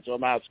Texas Chainsaw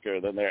Massacre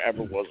than there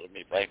ever was of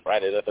me playing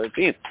Friday the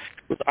 13th,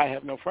 because I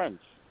have no friends.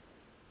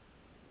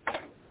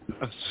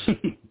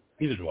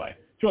 Neither do I.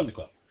 Join the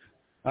club.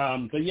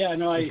 But yeah,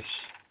 no, I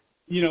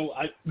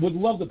would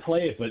love to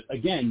play it, but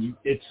again,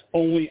 it's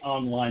only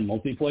online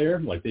multiplayer.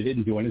 They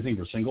didn't do anything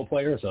for single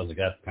player, so I was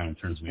that kind of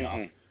turns me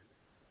off.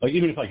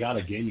 Even if I got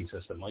a gaming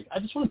system, I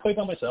just want to play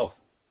by myself,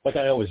 like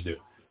I always do.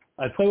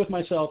 I play with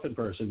myself in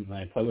person, and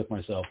I play with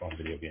myself on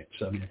video games.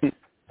 So,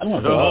 I don't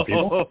want to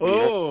play with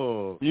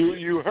people.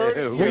 You heard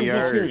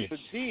it. The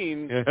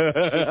Dean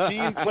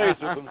plays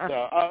with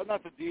himself.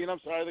 Not the Dean, I'm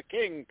sorry, the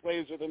King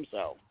plays with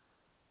himself.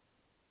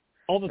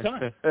 All the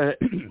time.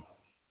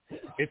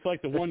 It's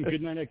the one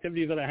good night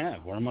activity that I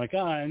have, where I'm I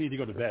need to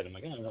go to bed. I'm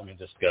let me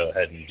just go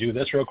ahead and do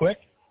this real quick,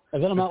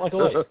 and then I'm out like a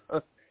light.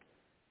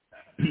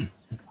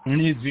 Who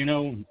needs,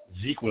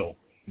 Zeke will,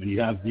 when you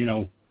have,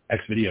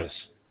 X videos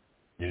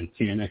and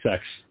TNXX.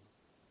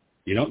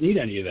 You don't need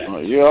any of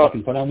that. You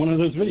can put on one of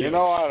those videos.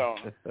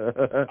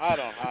 I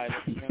don't hide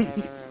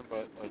it.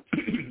 But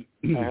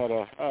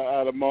I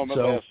had a moment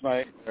last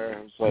night where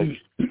it was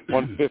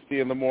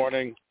 1:50 in the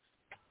morning,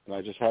 and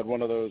I just had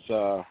one of those,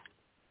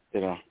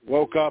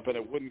 woke up and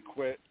it wouldn't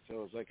quit. So I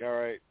was all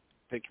right,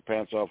 take your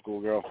pants off,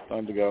 cool girl,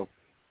 time to go.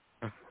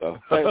 So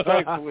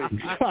thankfully,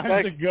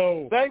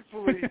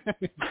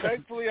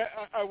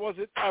 I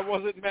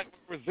wasn't met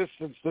with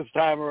resistance this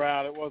time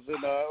around. It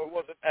wasn't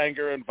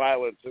anger and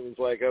violence. It was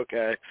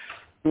okay,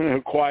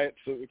 quiet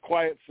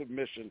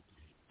submission.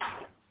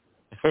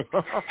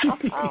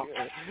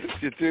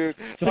 Dude,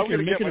 so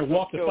you're making her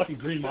walk the fucking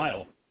Green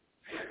Mile.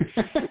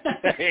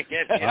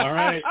 All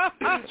right,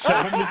 I'm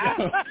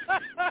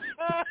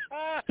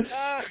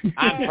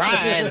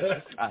frying.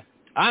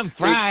 I'm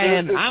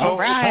frying. I'm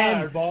frying.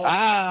 Tired, boss.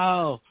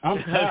 Oh, I'm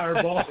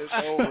tired, boss. It's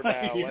over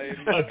now, lady.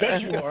 I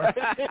bet you are.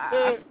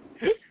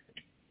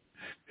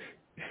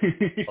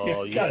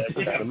 Oh, yeah,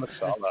 the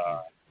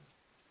masala.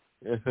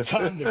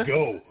 Time to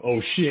go.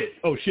 Oh,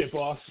 shit,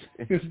 boss.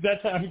 Is it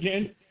that time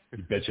again?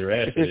 You bet your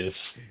ass it is.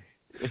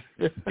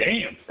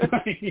 Damn.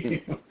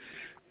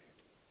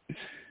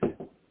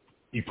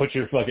 You put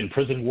your fucking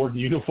prison warden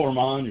uniform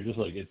on, you're just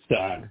it's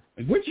time.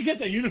 Where'd you get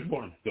that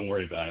uniform? Don't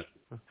worry about it.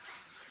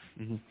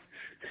 Mm-hmm.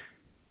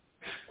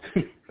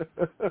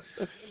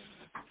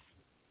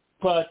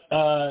 But,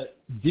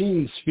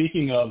 Dean,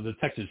 speaking of the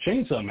Texas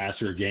Chainsaw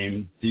Massacre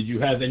game, did you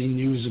have any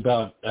news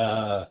about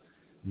the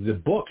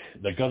book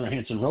that Gunnar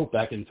Hansen wrote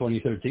back in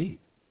 2013?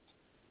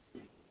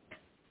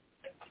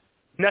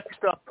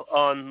 Next up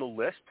on the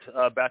list,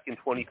 back in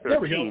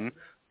 2013,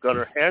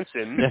 Gunnar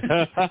Hansen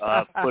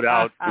put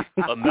out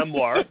a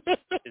memoir.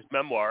 His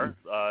memoir,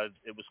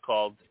 it was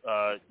called,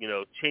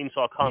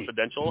 Chainsaw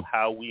Confidential: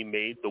 How We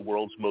Made the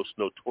World's Most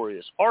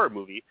Notorious Horror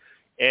Movie.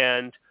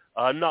 And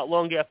not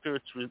long after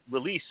its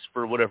release,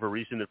 for whatever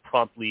reason, it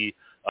promptly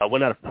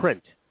went out of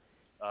print.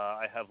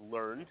 I have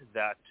learned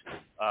that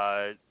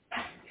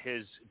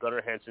his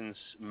Gunnar Hansen's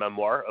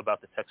memoir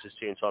about the Texas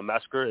Chainsaw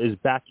Massacre is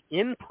back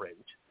in print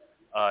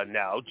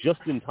now, just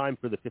in time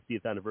for the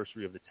 50th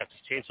anniversary of the Texas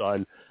Chainsaw.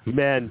 And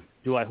man,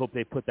 do I hope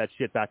they put that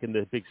shit back in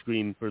the big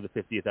screen for the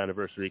 50th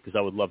anniversary, because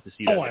I would love to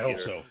see that. I hope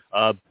so.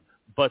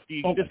 But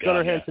this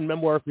Gunnar Hansen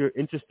memoir, if you're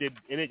interested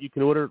in it, you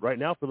can order it right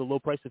now for the low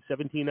price of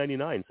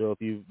 $17.99. So if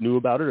you knew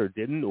about it or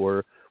didn't,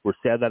 or were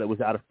sad that it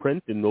was out of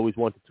print and always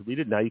wanted to read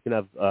it, now you can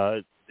have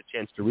the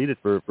chance to read it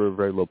for a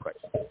very low price.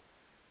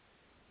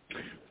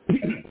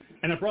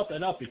 And I brought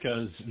that up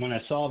because when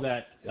I saw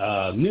that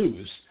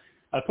news,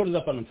 I put it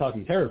up on the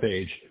Talking Terror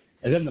page,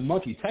 and then the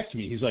monkey texted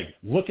me. He's like,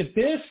 look at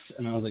this.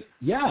 And I was like,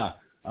 yeah.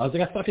 I was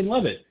like, I fucking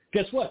love it.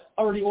 Guess what?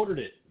 I already ordered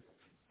it.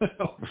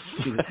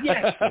 He's like,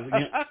 yes.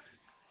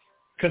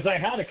 Because I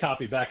had a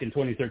copy back in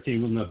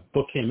 2013 when the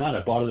book came out.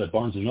 I bought it at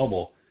Barnes &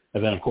 Noble.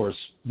 And then, of course,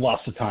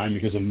 lost the time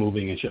because of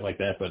moving and shit like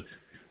that.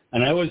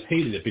 And I always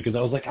hated it because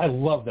I was like, I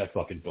love that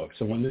fucking book.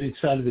 So when they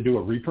decided to do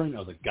a reprint, I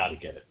was like, gotta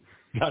get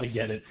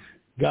it.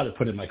 Got to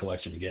put it in my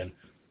collection again,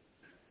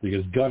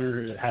 because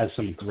Gunner has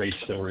some great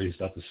stories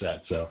off the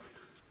set. So,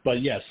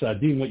 but yes,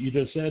 Dean, what you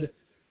just said,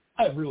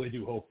 I really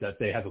do hope that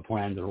they have a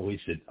plan to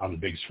release it on the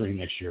big screen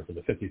next year for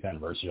the 50th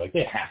anniversary. Like,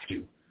 they have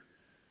to.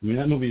 I mean,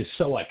 that movie is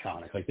so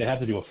iconic. Like, they have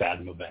to do a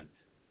Fathom event,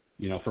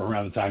 for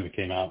around the time it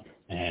came out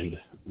and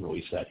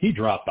release that. He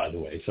dropped, by the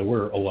way, so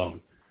we're alone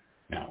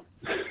now.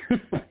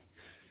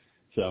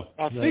 So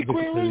I think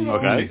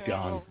he's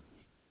gone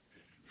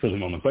for the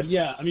moment. But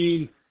yeah, I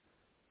mean,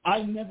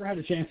 I never had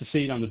a chance to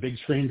see it on the big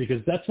screen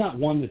because that's not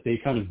one that they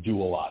kind of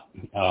do a lot.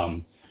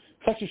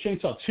 Texas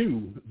Chainsaw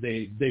 2,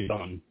 they've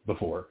done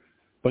before,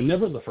 but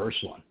never the first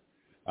one.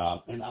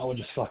 And I would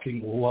just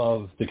fucking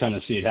love to kind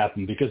of see it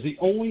happen, because the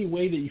only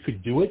way that you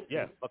could do it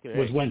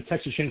was when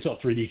Texas Chainsaw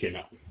 3D came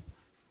out.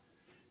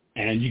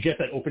 And you get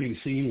that opening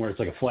scene where it's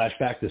like a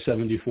flashback to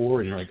 74,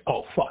 and you're like,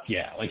 oh, fuck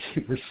yeah. Like,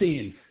 we're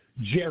seeing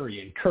Jerry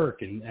and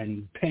Kirk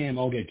and Pam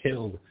all get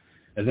killed.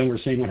 And then we're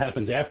seeing what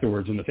happens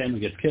afterwards when the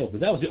family gets killed.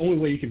 But that was the only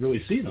way you could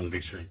really see it on the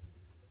big screen.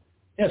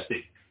 Yes,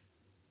 Steve.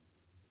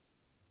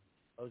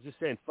 I was just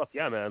saying, fuck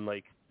yeah, man.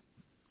 Like,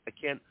 I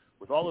can't,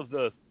 with all of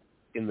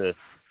in the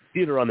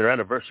theater on their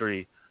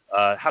anniversary,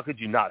 how could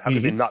you not? How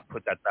could they not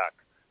put that back?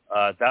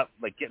 That,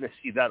 like, getting to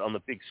see that on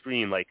the big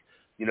screen, like,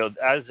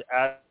 as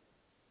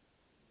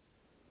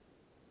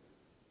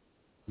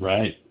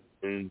right.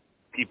 And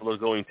people are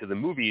going to the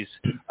movies,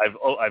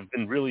 I've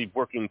been really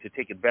working to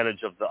take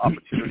advantage of the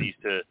opportunities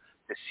to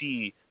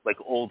see, like,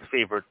 old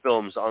favorite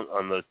films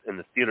in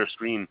the theater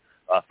screen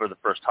for the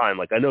first time.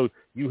 Like, I know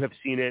you have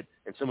seen it,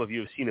 and some of you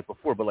have seen it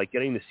before, but, like,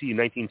 getting to see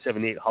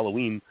 1978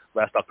 Halloween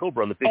last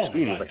October on the big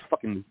screen was, like,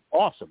 fucking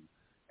awesome.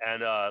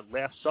 And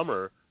last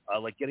summer,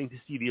 like, getting to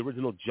see the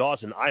original Jaws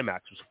in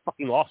IMAX was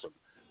fucking awesome.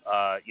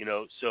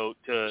 So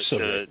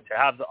to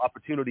have the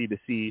opportunity to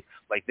see,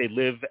 like, They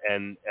Live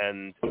and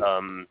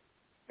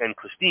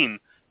Christine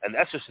and The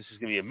Exorcist is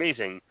going to be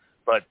amazing.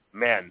 But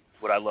man,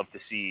 would I love to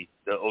see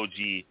the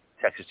OG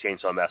Texas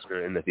Chainsaw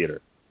Massacre in the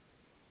theater.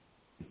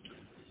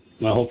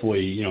 Well,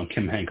 hopefully,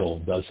 Kim Henkel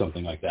does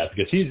something like that,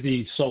 because he's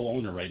the sole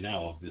owner right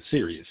now of the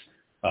series,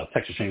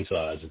 Texas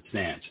Chainsaw as it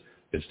stands,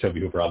 because Tobe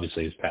Hooper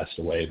obviously has passed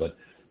away. But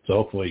so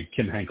hopefully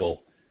Kim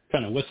Henkel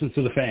kind of listens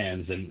to the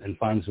fans and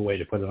finds a way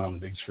to put it on the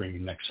big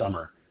screen next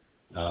summer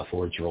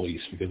for its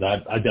release, because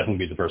I'd definitely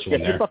be the first one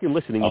there. If you're fucking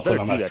listening, I'll you better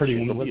put on do that that Pretty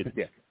shit. Woman list.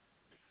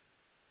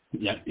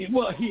 Yeah,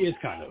 well, he is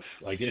kind of.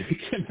 Like,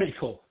 Kim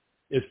Henkel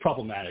is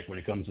problematic when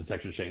it comes to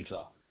Texas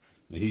Chainsaw.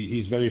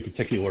 He's very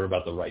particular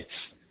about the rights,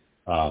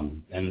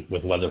 and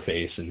with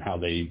Leatherface and how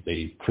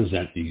they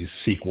present these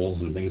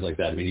sequels and things like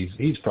that. I mean,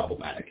 he's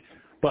problematic.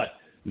 But,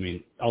 I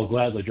mean, I'll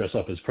gladly dress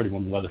up as Pretty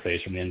Woman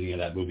Leatherface from the ending of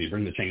that movie.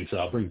 Bring the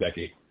chainsaw, bring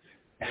Becky,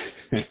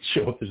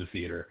 show up to the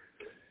theater,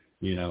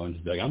 and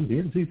just be like, I'm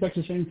here to see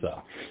Texas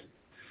Chainsaw.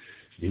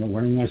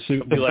 Wearing my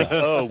suit. They'll be like,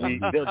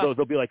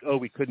 they'll be like,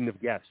 we couldn't have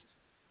guessed.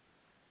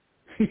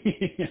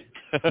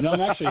 No,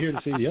 I'm actually here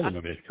to see the other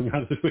movie coming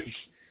out of the week.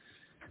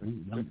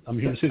 I'm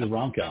here to see the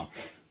rom-com.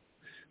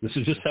 This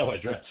is just how I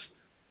dress.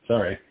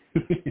 Sorry.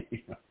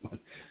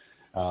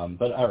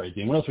 But all right,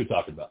 Dean, what else are we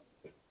talking about?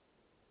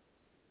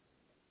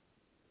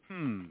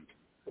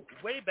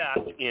 Way back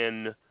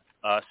in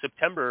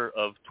September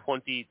of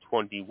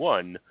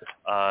 2021,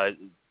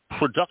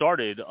 production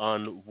started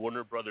on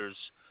Warner Brothers'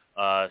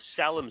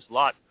 Salem's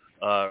Lot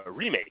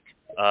remake,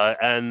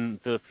 and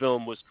the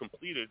film was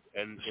completed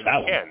in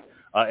Cannes.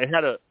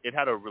 It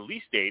had a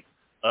release date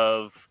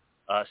of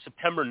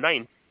September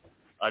 9th,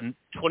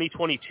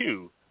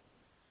 2022.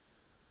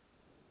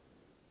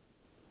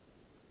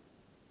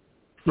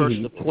 First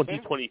of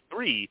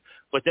 2023,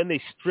 but then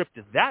they stripped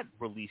that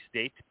release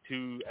date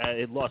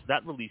it lost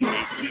that release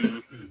date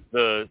to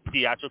the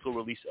theatrical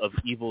release of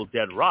Evil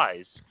Dead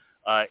Rise.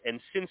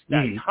 And since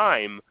that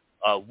time,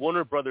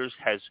 Warner Brothers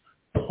has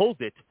pulled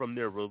it from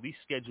their release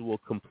schedule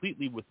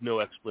completely with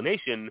no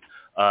explanation,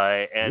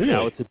 and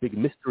now it's a big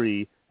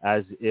mystery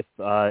as if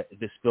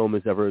this film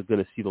is ever going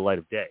to see the light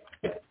of day.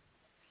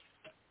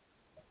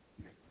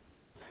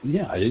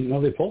 Yeah, I didn't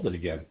know they pulled it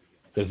again,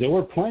 because they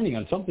were planning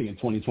on something in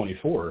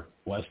 2024,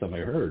 last time I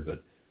heard,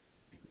 but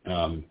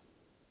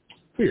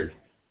weird,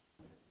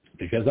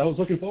 because I was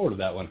looking forward to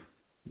that one.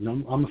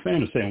 I'm a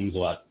fan of Salem's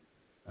Lot,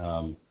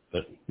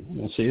 but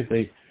we'll see if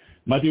they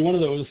might be one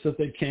of those that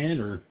they can,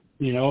 or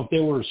if they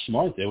were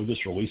smart, they would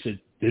just release it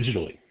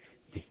digitally.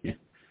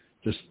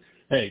 Just,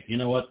 hey, you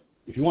know what?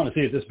 If you want to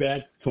see it this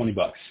bad,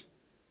 $20,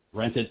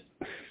 rent it.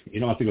 You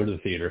don't have to go to the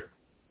theater,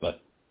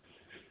 but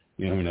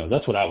who knows?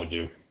 That's what I would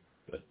do.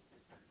 But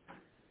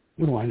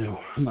what do I know?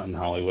 I'm not in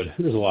Hollywood.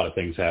 There's a lot of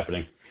things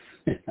happening.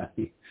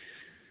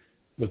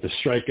 With the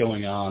strike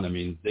going on, I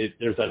mean,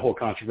 there's that whole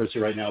controversy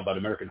right now about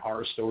American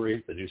Horror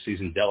Story, the new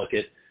season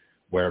Delicate,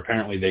 where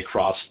apparently they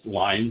crossed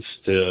lines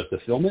to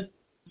film it.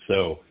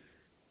 So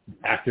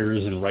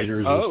actors and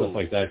writers and stuff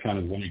like that kind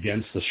of went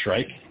against the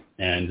strike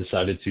and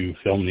decided to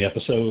film the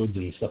episodes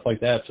and stuff like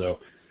that. So,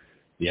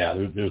 yeah,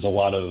 there's a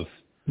lot of,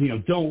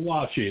 don't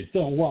watch it,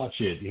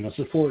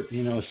 support,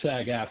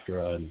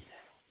 SAG-AFTRA and,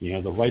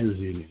 the writers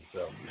union.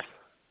 So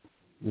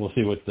we'll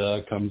see what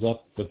comes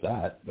up with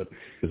that. But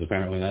because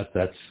apparently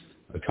that's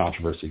a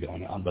controversy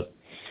going on. But,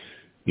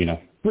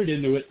 read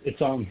into it.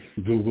 It's on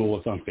Google.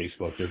 It's on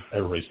Facebook.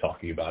 Everybody's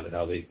talking about it,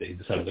 how they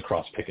decided to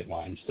cross picket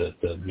lines to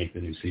make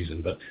the new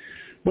season. But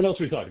what else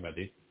are we talking about,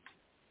 Dee?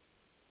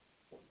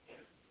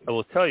 I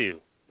will tell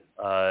you,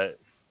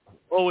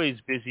 always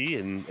busy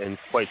and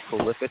quite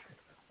prolific,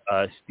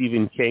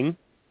 Stephen King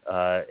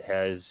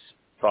has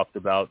talked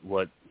about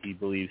what he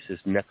believes his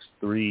next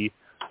 3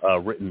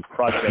 written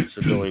projects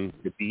are going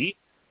to be.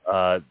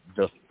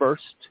 The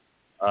first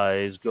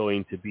is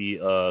going to be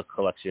a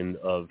collection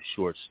of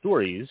short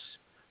stories.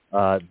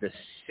 The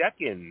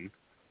second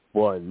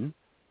one,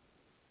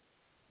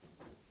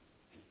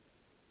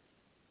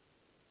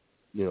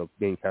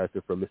 main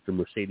character from Mr.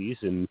 Mercedes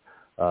and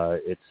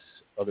its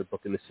other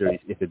book in the series,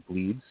 If It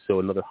Bleeds, so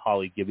another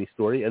Holly Gimme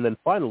story. And then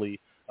finally,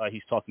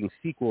 he's talking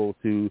sequel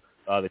to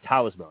The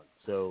Talisman.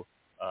 So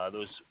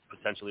those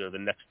potentially are the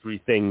next 3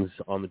 things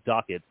on the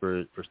docket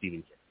for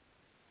Stephen King.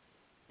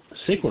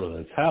 Sequel to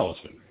The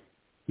Talisman?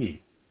 I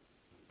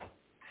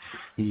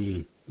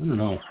don't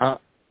know.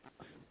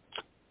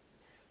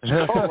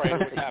 His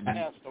co-writer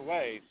passed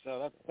away,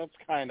 so that's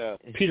kind of...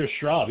 Peter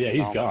Straub, yeah,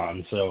 he's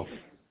gone, so...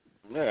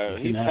 Yeah,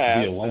 he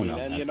passed,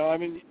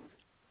 and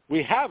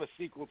we have a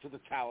sequel to The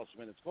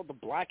Talisman. It's called The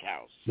Black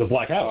House. The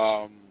Black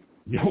House,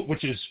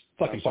 which is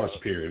fucking far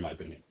superior, in my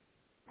opinion.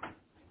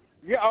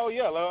 Yeah,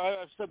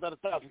 I've said that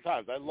 1,000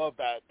 times. I love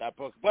that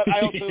book, but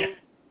I also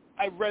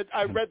I read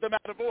them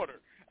out of order.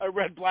 I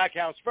read Black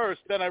House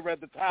first, then I read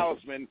The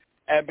Talisman,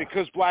 and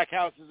because Black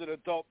House is an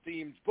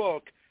adult-themed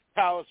book,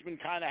 Talisman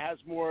kind of has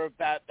more of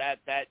that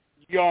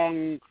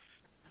young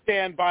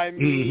Stand By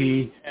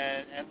Me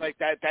and like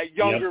that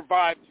younger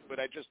vibe to it.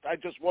 I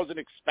just wasn't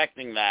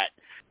expecting that,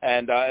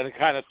 and it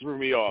kind of threw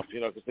me off,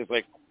 because there's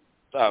like,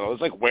 I don't know,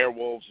 there's like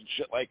werewolves and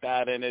shit like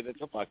that in it.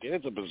 It's a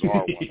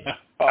bizarre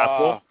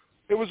one.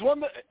 It was one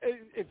that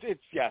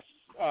it's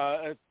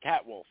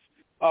Catwolf.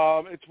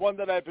 It's one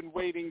that I've been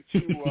waiting to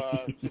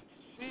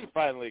see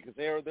finally, because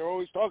they're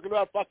always talking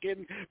about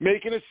fucking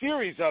making a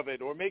series of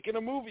it or making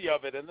a movie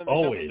of it, and then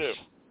they never do.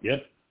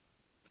 Yep.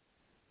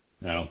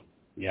 No.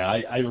 Yeah,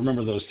 I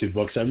remember those 2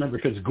 books. I remember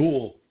because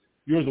Ghoul,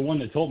 you were the one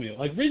that told me,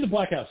 like, read The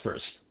Black House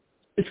first.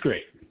 It's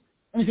great.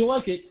 And if you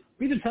like it,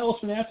 read The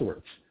Talisman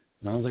afterwards.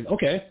 And I was like,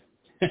 okay.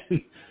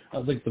 And I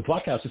was like, The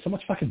Black House is so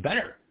much fucking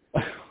better.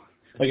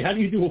 Like, how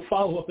do you do a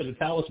follow-up to The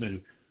Talisman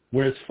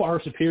where it's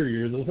far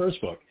superior to the first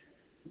book?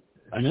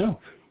 I know.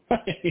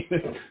 I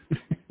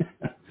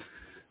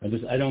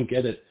don't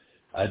get it.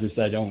 I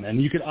don't.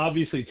 And you can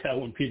obviously tell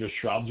when Peter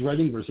Straub's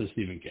writing versus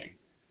Stephen King.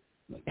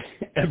 Like,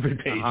 every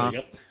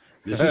page,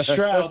 this is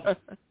Straub.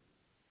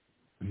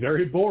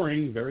 Very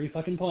boring, very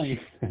fucking plain.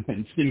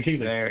 And Stephen King's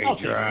like, very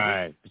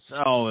dry.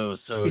 Oh, it was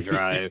so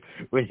dry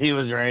when he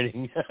was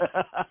writing.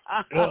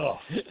 Ugh.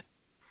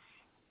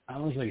 I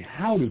was like,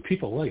 how do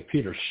people like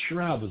Peter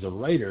Straub as a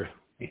writer?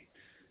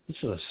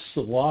 It's a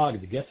slog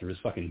to get through his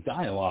fucking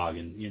dialogue,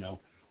 and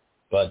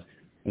But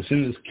as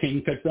soon as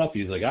King picked up,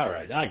 he's like, all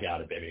right, I got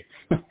it, baby.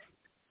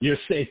 You're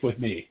safe with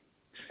me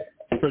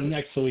for the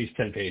next at least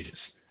 10 pages.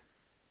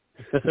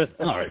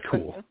 All right,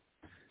 cool.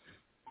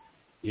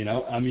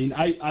 I mean,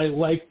 I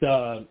liked,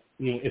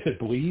 If It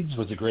Bleeds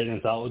was a great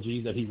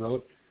anthology that he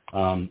wrote.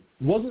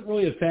 Wasn't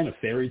really a fan of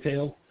fairy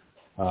tale.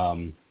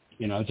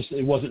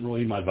 It wasn't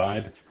really my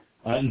vibe.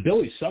 And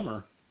Billy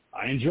Summer,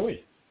 I enjoyed.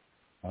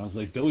 I was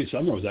like, Billy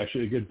Summer was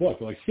actually a good book.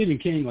 Like Stephen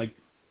King, like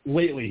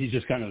lately he's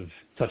just kind of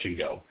touch and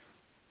go.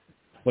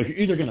 Like you're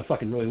either going to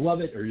fucking really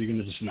love it or you're going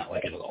to just not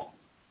like it at all.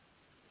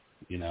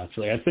 It's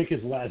like I think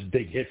his last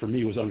big hit for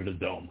me was Under the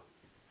Dome.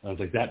 I was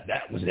like,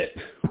 that was it.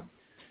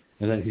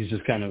 And then he's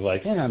just kind of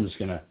like, I'm just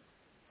going to,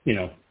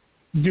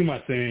 do my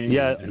thing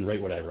and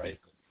write what I write.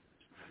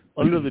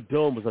 Under the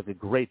Dome was like a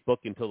great book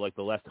until like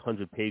the last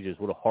 100 pages.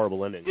 What a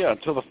horrible ending. Yeah,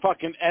 until the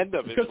fucking end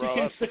of it, because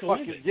bro.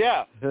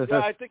 Yeah,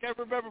 I think I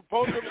remember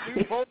both of us.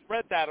 We both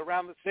read that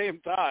around the same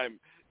time,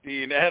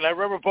 Dean, and I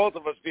remember both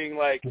of us being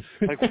like,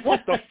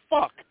 what the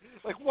fuck?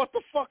 Like, what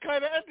the fuck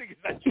kind of ending is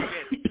that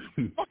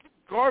shit? Fucking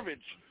garbage.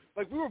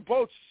 Like, we were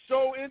both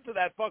so into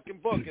that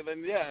fucking book, and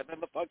then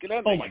the fucking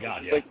ending. Oh my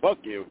God, yeah. Like, fuck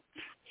you,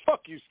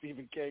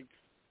 Stephen King.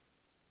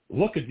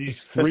 Look at these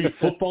 3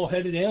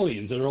 football-headed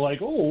aliens that are like,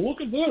 oh,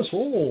 look at this.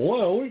 Oh,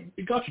 well,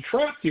 we got you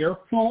trapped here.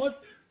 Oh,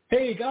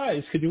 hey,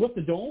 guys, could you lift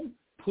the dome,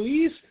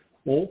 please?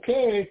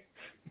 Okay.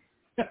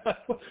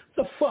 What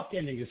the fuck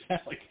ending is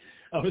that? Like,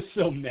 I was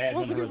so mad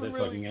when I heard that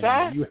fucking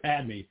ending. You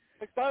had me.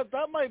 Like,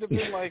 that might have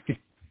been like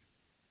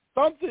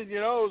something, you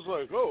know. It was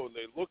like, oh,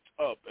 they looked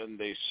up and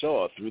they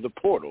saw through the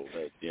portal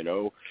that, you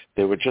know,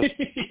 they were just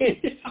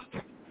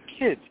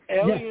kids,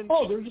 aliens. Yeah.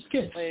 Oh, they're just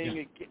kids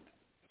playing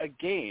a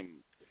game.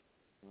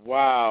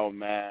 Wow,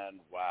 man.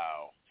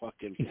 Wow.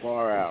 Fucking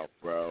far out,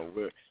 bro.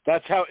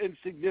 That's how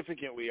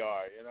insignificant we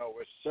are. You know,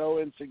 we're so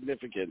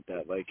insignificant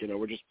that, like, you know,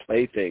 we're just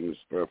playthings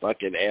for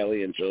fucking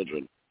alien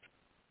children.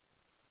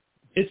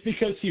 It's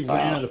because he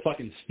ran out of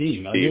fucking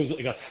steam. Like, it was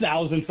like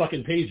 1,000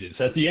 fucking pages.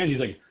 At the end,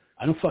 he's like,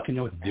 I don't fucking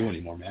know what to do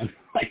anymore, man.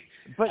 Like,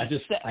 I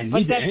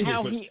need to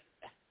end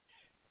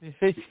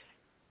it.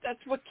 That's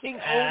what King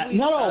always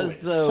always,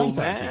 does, though,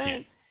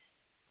 sometimes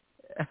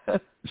man.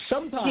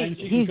 Sometimes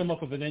he can come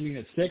up with an ending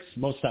that sticks.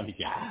 Most of the time he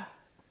can't.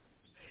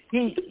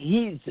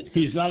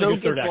 He's not so a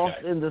good third act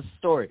lost guy. in the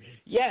story.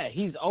 Yeah,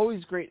 he's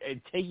always great at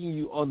taking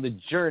you on the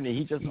journey.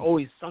 He just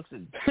always sucks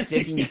at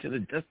taking you to the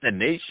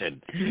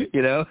destination.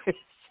 You know, it's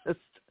just.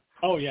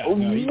 Oh yeah.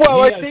 No,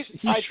 I think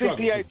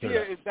the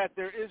idea is that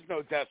there is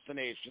no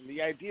destination.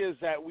 The idea is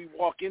that we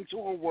walk into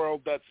a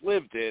world that's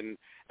lived in,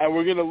 and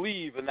we're going to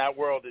leave, and that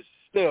world is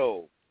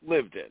still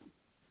lived in.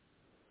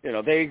 You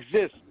know, they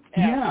exist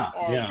after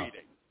our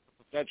reading.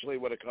 Essentially,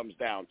 what it comes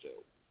down to.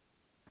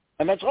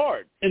 And that's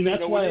hard. And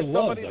that's why I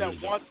love somebody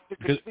that wants to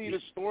complete a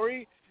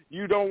story,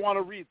 you don't want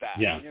to read that.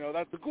 Yeah. You know,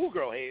 that's the cool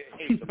girl hates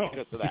him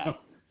because of that. No.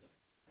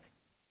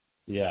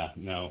 Yeah,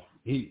 no.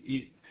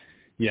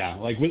 Yeah,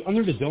 like with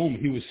Under the Dome,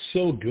 he was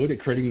so good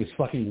at creating this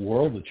fucking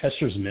world of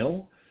Chester's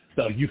Mill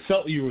that you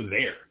felt you were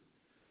there.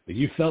 Like,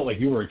 you felt like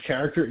you were a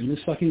character in this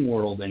fucking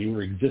world and you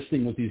were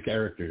existing with these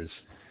characters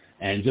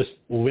and just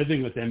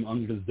living with them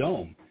under the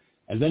dome.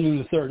 And then in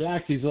the third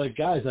act, he's like,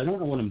 guys, I don't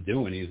know what I'm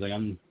doing. He's like,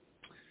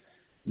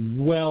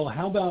 well,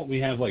 how about we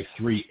have like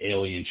 3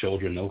 alien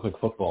children that look like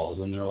footballs?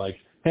 And they're like,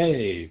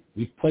 hey,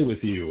 we play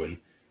with you. And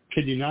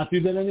can you not do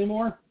that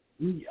anymore?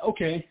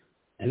 Okay.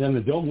 And then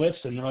the dome lifts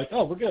and they're like,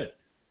 oh, we're good.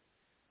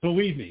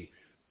 Believe me,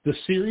 the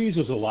series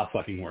was a lot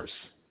fucking worse.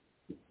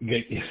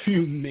 If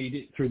you made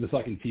it through the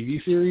fucking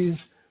TV series,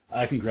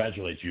 I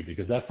congratulate you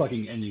because that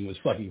fucking ending was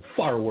fucking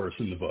far worse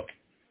in the book.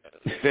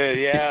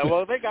 Yeah,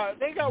 well, they got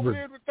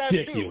weird with that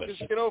too. Because,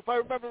 you know, if I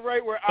remember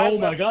right, where I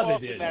left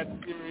off in that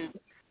series,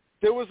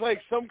 there was like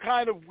some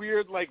kind of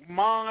weird like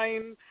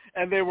mine,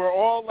 and they were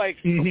all like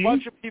a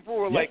bunch of people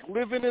were like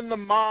living in the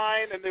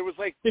mine, and there was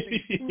like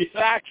these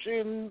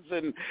factions,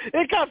 and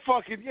it got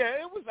fucking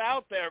it was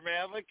out there,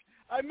 man. Like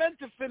I meant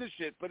to finish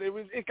it, but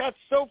it got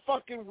so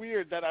fucking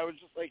weird that I was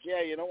just like,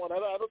 yeah, you know what? I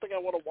don't think I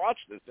want to watch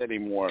this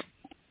anymore.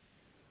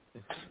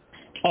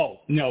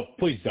 Oh no,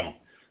 please don't.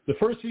 The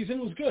first season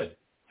was good.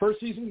 First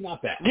season,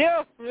 not bad.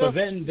 Yeah. But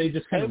then they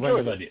just kind of run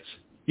with ideas.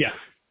 Yeah.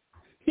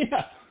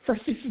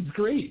 First season's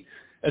great.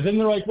 And then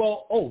they're like,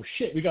 well, oh,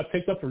 shit, we got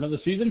picked up for another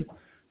season?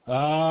 Shit.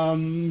 All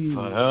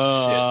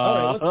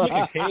right, let's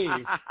make a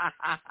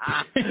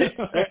cave.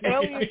 They're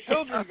alien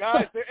children,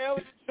 guys. They're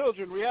alien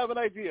children. We have an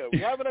idea. We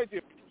can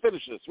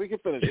finish this. We can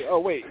finish it. Oh,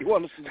 wait, you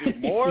want us to do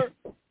more?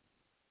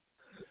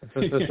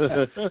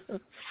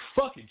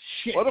 Fucking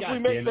shit. What if God we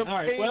make them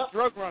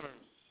drug runners?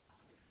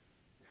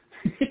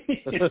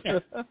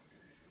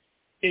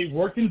 It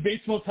worked in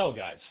Bates Motel,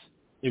 guys.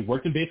 It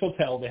worked in Bates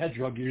Motel. They had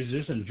drug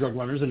users and drug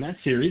runners in that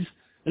series.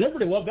 And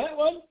everybody loved that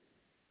one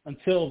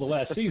until the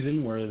last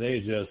season where they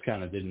just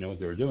kind of didn't know what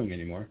they were doing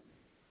anymore.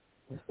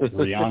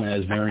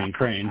 Rihanna as Marion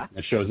Crane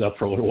that shows up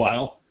for a little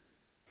while.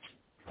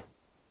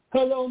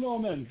 Hello,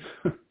 Norman.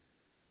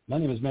 My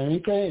name is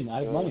Marion Crane.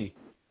 I have money.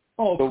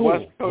 Oh,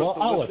 cool. Well,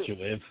 I'll let you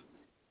live.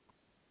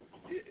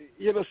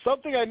 You know,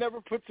 something I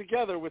never put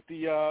together with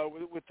the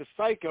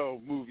Psycho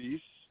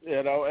movies,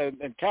 you know,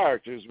 and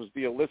characters was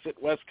the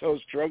illicit West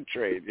Coast drug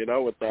trade, you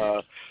know, with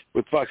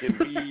fucking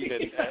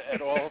weed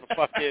and all the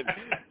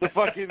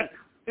fucking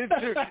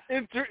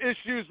inter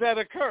issues that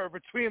occur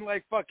between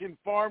like fucking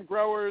farm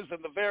growers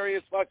and the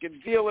various fucking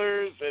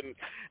dealers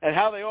and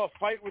how they all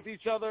fight with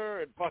each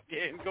other and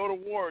fucking go to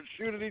war and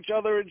shoot at each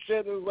other and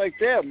shit. It was like,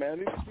 damn,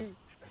 man,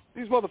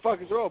 these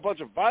motherfuckers are all a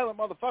bunch of violent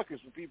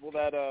motherfuckers for people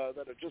that are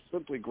just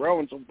simply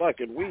growing some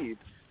fucking weed.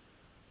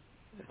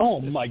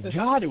 Oh my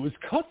God, it was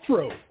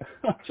cutthroat.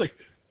 I was like,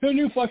 who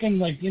knew fucking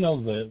like, you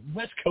know, the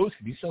West Coast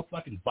could be so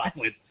fucking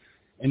violent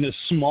in this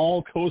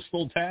small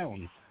coastal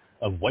town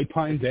of White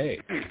Pine Bay.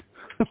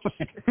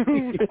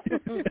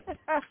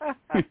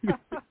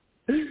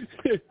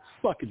 It's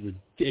fucking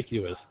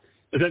ridiculous.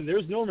 And then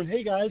there's Norman.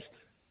 Hey guys,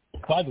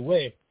 by the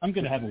way, I'm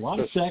going to have a lot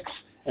of sex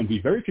and be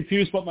very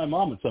confused about my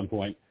mom at some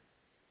point.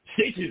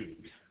 Stay tuned.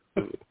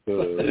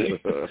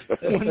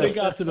 When they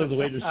got to those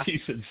later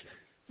seasons,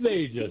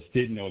 they just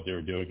didn't know what they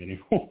were doing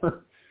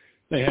anymore.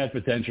 They had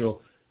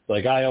potential.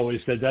 Like I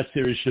always said, that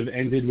series should have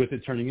ended with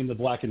it turning into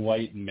black and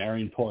white and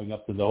Marion pulling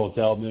up to the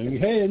hotel and being,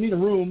 hey, I need a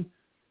room.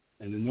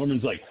 And then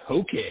Norman's like,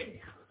 okay.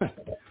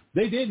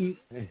 They didn't.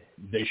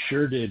 They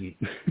sure didn't.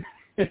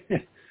 And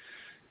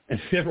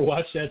if you ever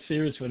watched that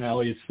series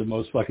finale, it's the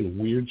most fucking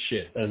weird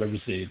shit I've ever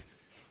seen.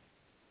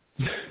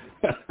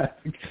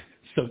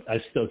 So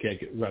I still can't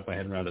wrap my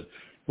head around it.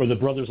 Where the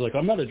brother's like,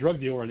 I'm not a drug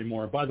dealer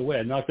anymore. By the way,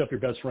 I knocked up your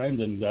best friend,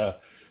 and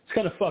it's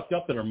kind of fucked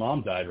up that her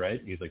mom died, right?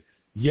 And he's like,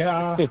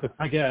 Yeah,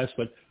 I guess,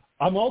 but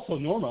I'm also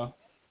Norma.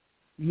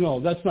 No,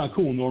 that's not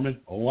cool, Norman.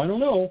 Oh, I don't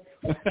know.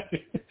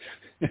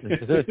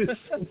 It's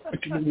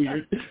fucking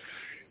weird.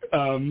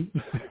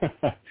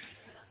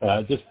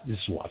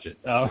 Just watch it.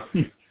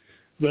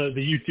 The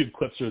YouTube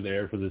clips are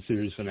there for the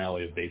series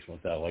finale of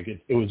Basement Out. Like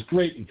it was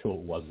great until it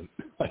wasn't,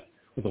 like,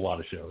 with a lot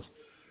of shows.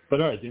 But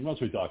all right, Dean, what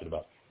else are we talking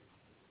about?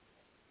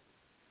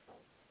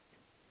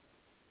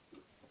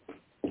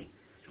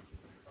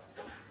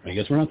 I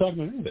guess we're not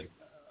talking about anything.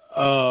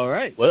 All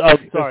right. Well,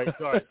 sorry.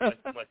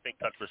 My thing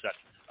cut for a sec.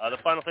 The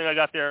final thing I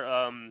got there.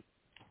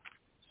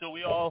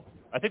 So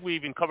I think we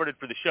even covered it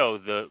for the show,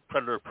 the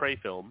Predator Prey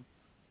film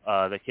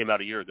that came out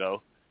a year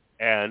ago,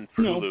 and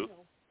for Hulu.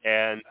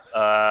 And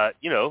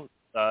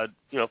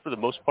for the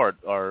most part,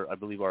 I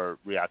believe our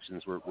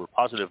reactions were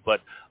positive.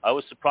 But I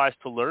was surprised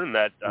to learn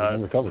that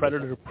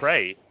Predator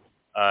Prey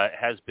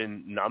has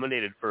been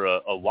nominated for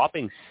a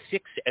whopping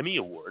 6 Emmy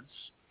Awards,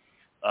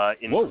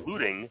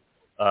 including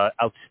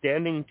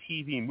Outstanding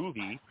TV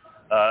Movie,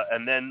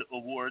 and then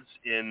awards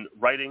in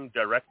writing,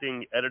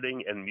 directing,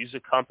 editing, and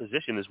music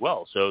composition as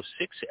well. So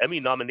 6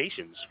 Emmy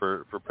nominations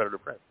for Predator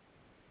Prey.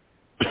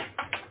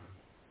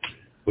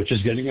 Which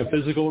is getting a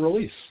physical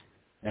release.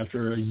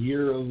 After a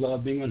year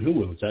of being on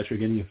Hulu, it's actually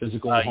getting a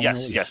physical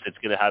release. Yes, it's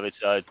going to have its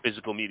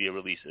physical media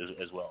release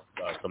as well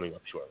coming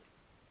up shortly.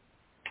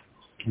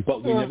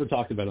 But we never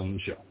talked about it on the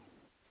show.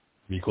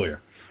 To be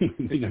clear.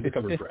 We never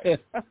covered Prey.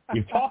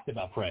 We've talked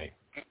about Prey,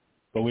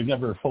 but we've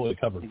never fully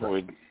covered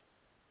Prey.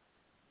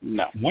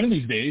 No. One of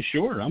these days,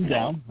 sure, I'm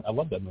down. I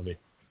love that movie.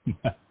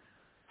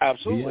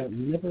 Absolutely.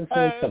 We never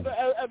fully covered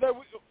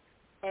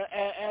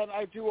and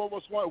I do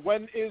almost want.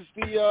 When is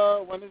the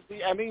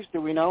Emmys?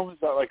 Do we know? Is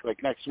that like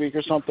next week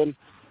or something?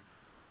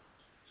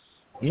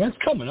 Yeah, it's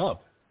coming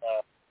up.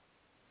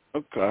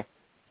 Okay.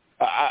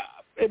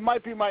 It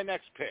might be my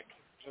next pick.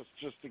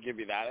 Just to give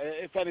you that.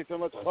 If anything,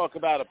 let's talk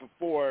about it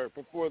before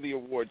the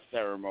awards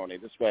ceremony.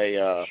 This way,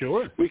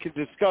 sure, we could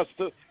discuss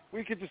the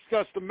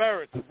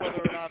merits of whether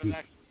or not it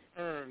actually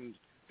earned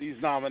these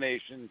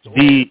nominations.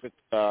 The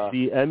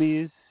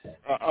Emmys,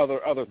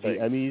 other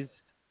things.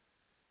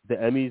 The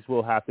Emmys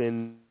will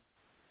happen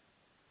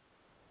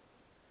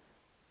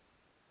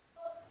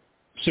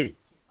soon.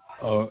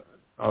 All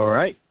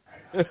right.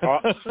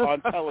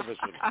 on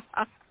television.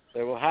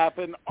 They will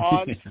happen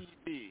on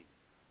TV.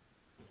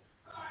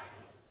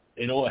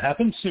 It'll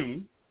happen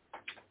soon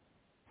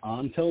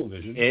on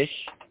television.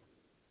 Ish.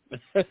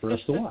 For us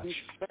to watch.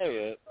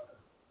 Say it.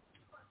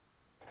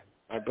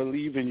 I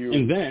believe in you.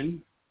 And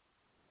then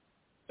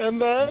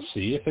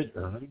see if it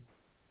earned.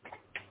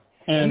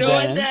 And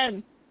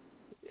then.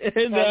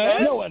 We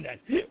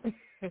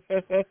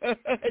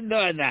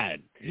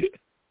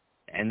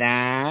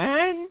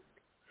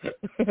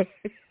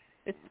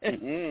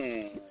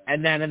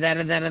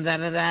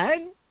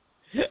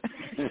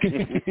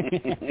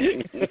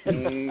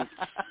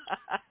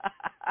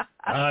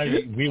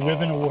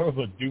live in a world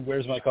where "Do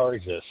Where's My Car"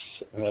 exists,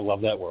 and I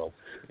love that world.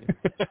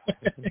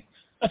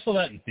 I saw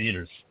that in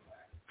theaters.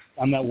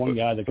 I'm that one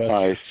guy that got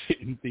to see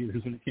it in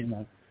theaters when it came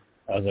out.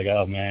 I was like,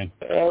 oh man,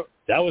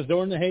 that was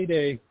during the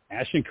heyday.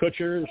 Ashton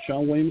Kutcher,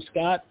 Sean William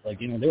Scott, they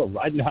were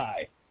riding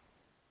high.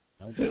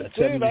 That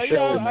 70s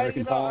show,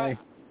 American Pie.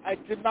 I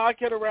did not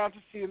get around to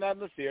seeing that in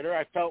the theater.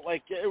 I felt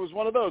like it was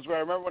one of those where I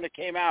remember when it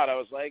came out, I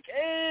was like,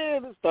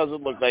 this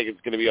doesn't look like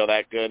it's going to be all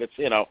that good. It's,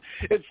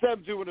 it's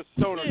them doing a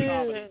stoner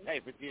comedy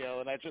type of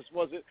deal, and I just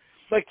wasn't,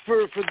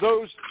 for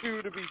those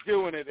two to be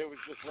doing it, it was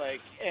just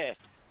like,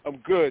 I'm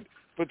good.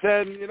 But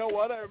then, you know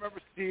what, I remember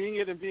seeing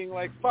it and being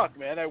like, fuck,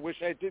 man, I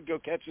wish I did go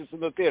catch this in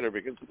the theater,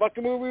 because the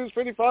fucking movie was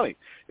pretty funny.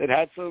 It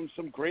had some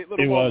great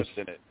little moments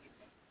in it.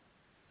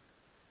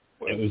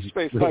 It was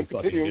Space really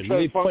fucking good.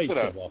 They played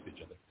so off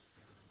each other.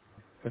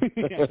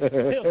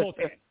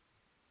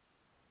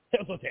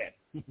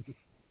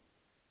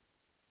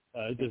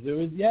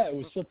 It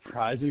was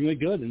surprisingly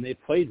good, and they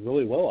played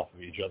really well off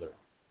of each other.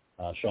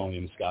 Sean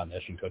William Scott and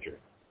Ashton Kutcher.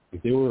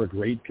 They were a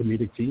great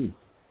comedic team.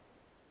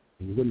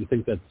 You wouldn't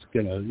think that's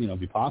gonna,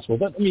 be possible,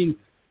 but I mean,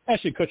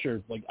 Ashton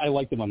Kutcher, I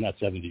liked him on That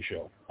 70s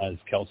Show as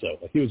Kelso.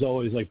 He was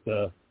always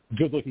the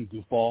good-looking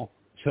goofball.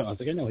 So I was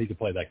like, I know he could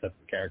play that type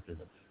of character,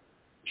 but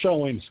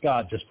Sean William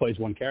Scott just plays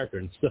one character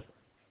and it's different.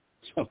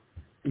 So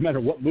no matter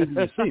what movie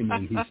you see him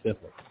in, he's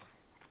different.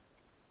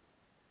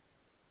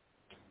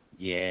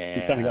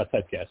 Yeah. He kind of got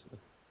typecasted.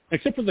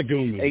 Except for the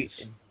Goon movies.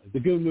 The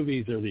Goon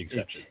movies are the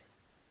exception.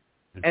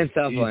 And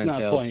Southland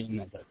Tales. He's not playing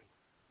that type.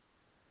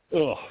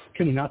 Ugh.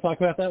 Can we not talk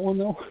about that one,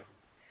 though?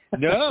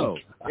 No.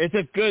 It's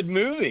a good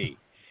movie.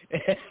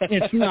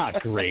 It's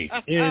not great.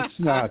 It's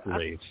not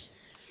great.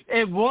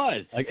 It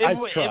was. I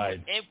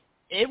tried.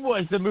 It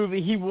was the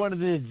movie he wanted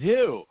to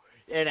do.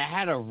 And it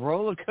had a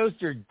roller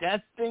coaster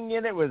death thing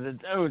in it with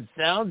its own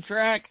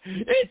soundtrack.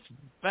 It's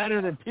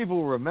better than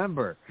people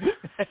remember.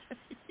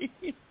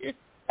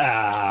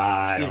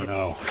 I don't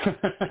know.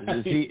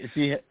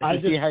 See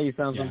how you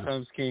sound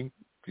sometimes, King?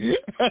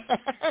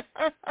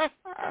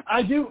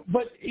 I do,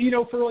 but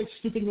for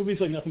stupid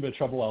movies like Nothing But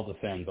Trouble, I'll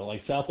defend. But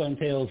Southland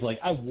Tales,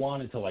 I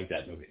wanted to like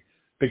that movie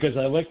because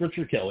I like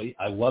Richard Kelly.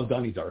 I love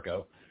Donnie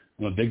Darko.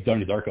 I'm a big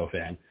Donnie Darko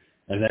fan.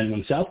 And then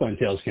when Southland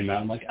Tales came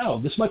out, I'm like,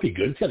 oh, this might be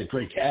good. It's got a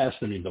great cast.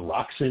 I mean, The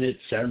Rock's in it,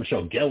 Sarah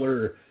Michelle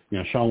Gellar,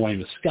 Sean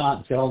William Scott.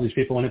 It's got all these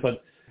people in it.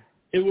 But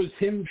it was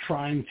him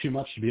trying too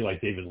much to be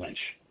like David Lynch.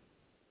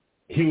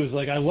 He was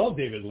like, I love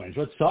David Lynch.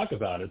 Let's talk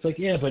about it. It's like,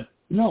 yeah, but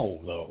no,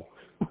 though.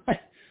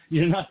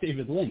 You're not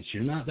David Lynch.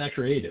 You're not that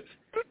creative.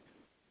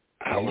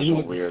 That was a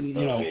weird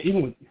movie.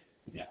 Even with,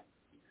 yeah.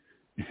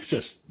 It's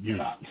just, you're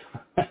not.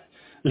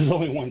 There's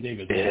only one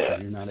David Lynch,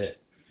 and you're not it.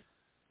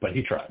 But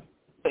he tried.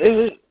 But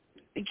it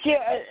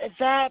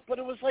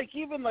was like,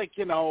 even like,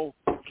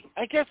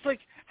 I guess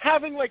like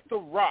having like The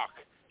Rock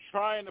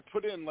trying to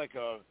put in like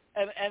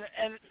and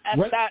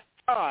at that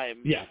time,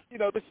 this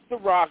is The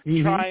Rock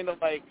trying to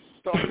like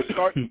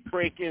start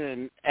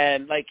breaking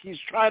and like he's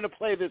trying to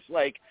play this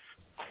like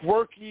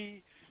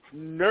quirky,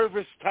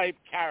 nervous type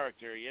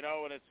character,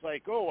 and it's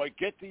like, oh, I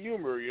get the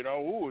humor,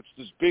 oh, it's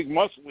this big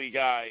muscly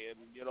guy, and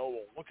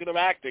look at him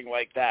acting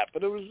like that.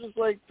 But it was just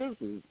like, this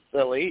is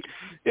silly,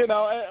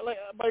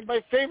 like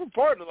my favorite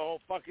part of the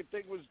whole fucking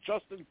thing was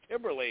Justin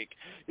Timberlake,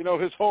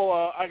 his whole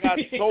I got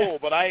soul,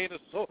 but I ain't a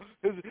soul.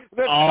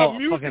 I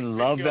fucking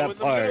love that in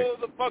part. the middle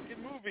of the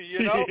fucking movie,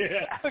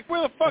 like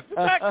where the fuck did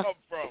that come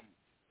from?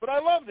 But I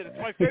loved it. It's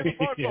my favorite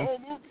part of the whole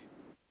movie.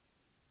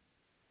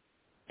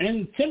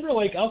 And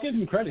Timberlake, I'll give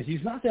him credit.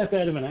 He's not that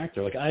bad of an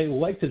actor. Like, I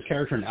liked his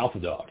character in Alpha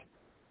Dog.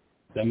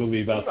 That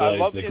movie about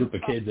the group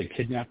of kids that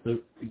kidnapped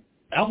the...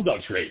 Alpha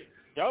Dog's great.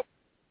 Yep.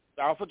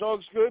 Alpha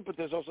Dog's good, but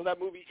there's also that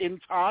movie In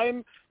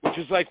Time, which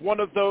is like one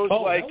of those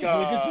high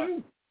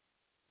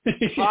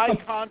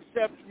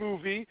concept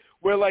movie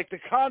where like the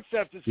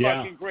concept is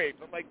fucking great,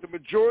 but like the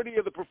majority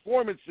of the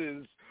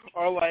performances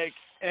are like,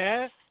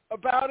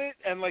 about it,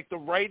 and like the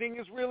writing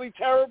is really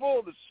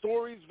terrible, the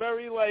story's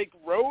very like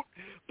rote,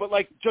 but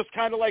like just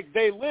kind of like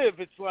They Live,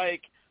 it's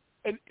like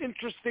an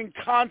interesting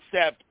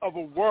concept of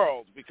a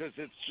world because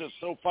it's just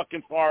so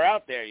fucking far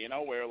out there,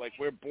 where like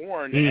we're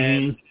born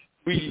and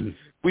we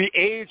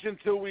age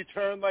until we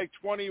turn like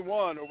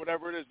 21 or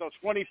whatever it is,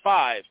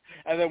 25,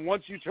 and then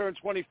once you turn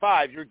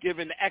 25 you're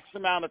given X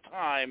amount of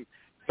time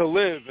to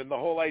live, and the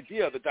whole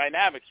idea, the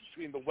dynamics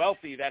between the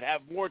wealthy that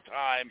have more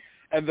time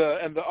and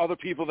the other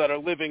people that are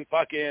living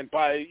fucking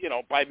by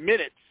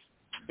minutes,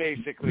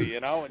 basically,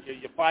 and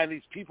you find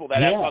these people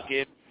that have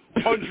fucking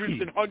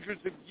hundreds and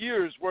hundreds of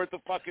years worth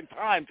of fucking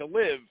time to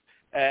live,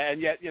 and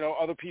yet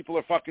other people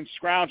are fucking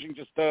scrounging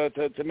just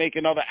to make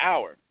another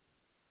hour.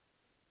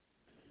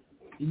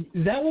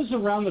 That was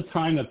around the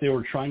time that they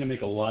were trying to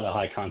make a lot of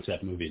high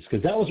concept movies,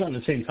 because that was around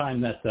the same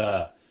time that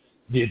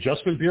the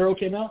Adjustment Bureau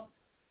came out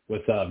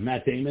with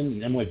Matt Damon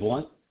and Emily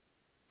Blunt,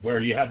 where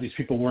you have these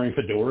people wearing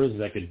fedoras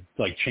that could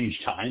like change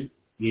time,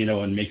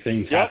 and make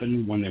things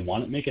happen when they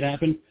want to make it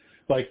happen.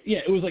 Like,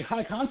 it was like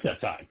high concept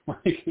time,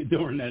 like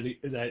during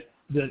that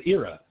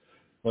era.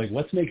 Like,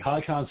 let's make high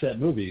concept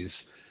movies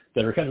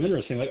that are kind of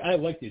interesting. Like, I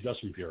like the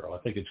Adjustment Bureau. I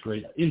think it's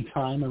great. In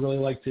Time, I really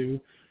like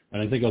too,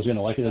 and I think I was going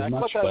to like it as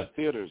much, but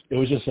theaters. It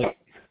was just like,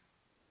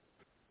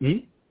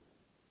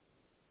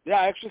 Yeah,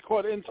 I actually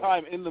caught In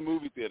Time in the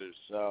movie theaters,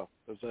 so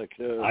it was like,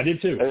 I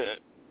did too.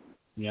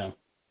 Yeah.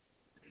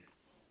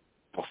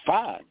 Well,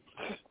 fine.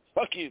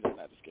 Fuck you, then.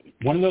 I'm just kidding.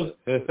 One of those.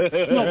 No, but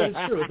it's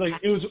true. It's like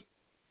it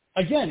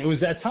was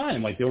that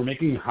time. Like they were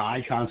making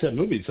high concept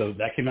movies, so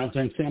that came out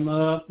during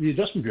the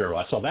Adjustment Bureau.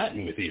 I saw that in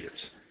movie theaters,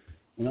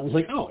 and I was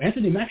like, oh,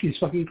 Anthony Mackie's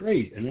fucking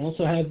great. And they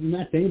also have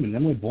Matt Damon and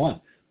Emily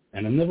Blunt.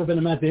 And I've never been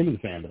a Matt Damon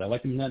fan, but I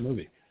liked him in that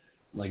movie.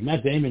 Like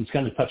Matt Damon's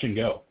kind of touch and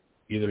go.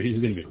 Either he's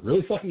going to be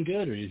really fucking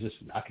good, or he's just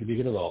not going to be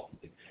good at all.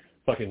 Like,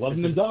 fucking love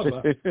him in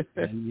Dogma,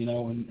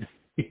 and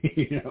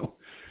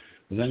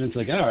and then it's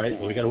like, all right,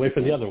 well, we got to wait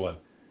for the other one,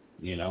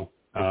 and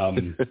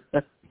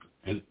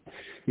and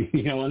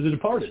The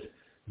Departed,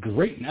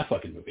 great in that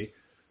fucking movie.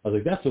 I was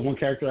like, that's the one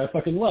character I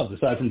fucking love,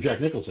 aside from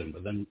Jack Nicholson.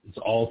 But then it's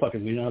all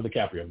fucking Leonardo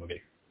DiCaprio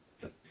movie.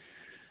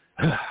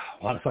 A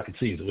lot of fucking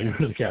scenes of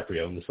Leonardo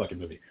DiCaprio in this fucking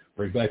movie.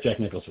 Bring back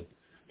Jack Nicholson,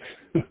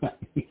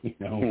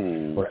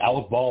 or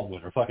Alec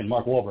Baldwin, or fucking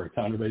Mark Wahlberg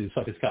telling everybody to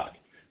suck his cock.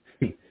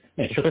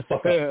 Hey, shut the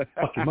fuck up,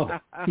 fuck your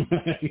mother.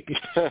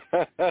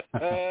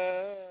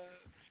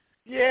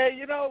 Yeah,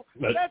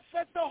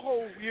 that's a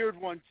whole weird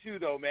one too,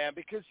 though, man.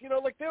 Because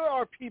like there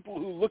are people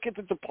who look at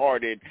The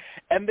Departed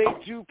and they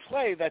do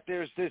play that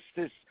there's this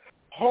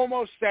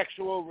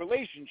homosexual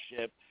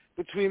relationship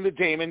between the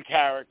Damon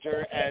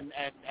character and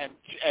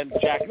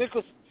Jack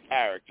Nicholson's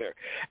character,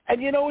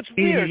 and it's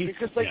weird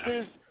because like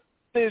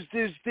there's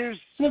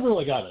never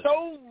really got it.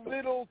 So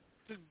little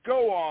to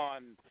go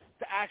on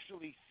to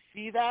actually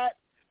see that,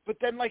 but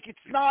then like it's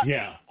not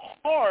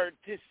hard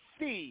to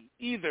see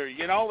either,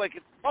 like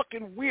it's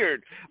fucking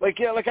weird. Like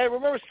I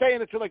remember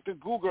saying it to like the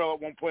Ghoul Girl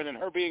at one point, and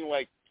her being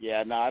like,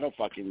 "Yeah, no, I don't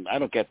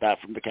get that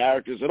from the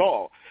characters at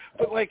all."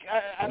 But like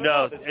I don't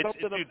know, there's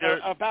something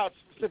about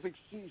specific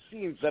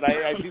scenes that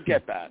I do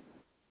get that.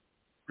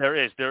 There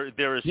is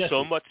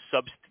so much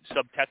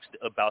subtext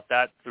about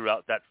that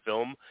throughout that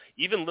film.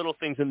 Even little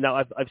things. And now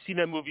I've seen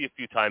that movie a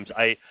few times.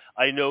 I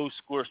know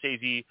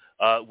Scorsese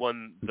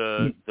won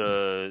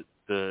the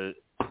the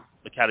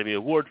Academy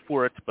Award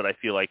for it, but I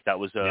feel like that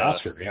was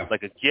Oscar,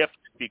 like a gift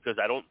because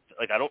I don't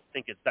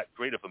think it's that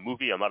great of a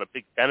movie. I'm not a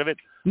big fan of it.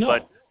 No.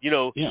 But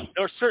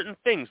there are certain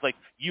things like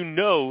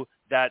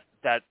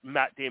that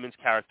Matt Damon's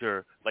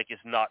character is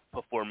not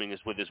performing as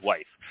with his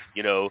wife,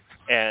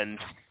 and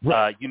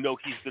right.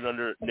 He's been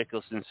under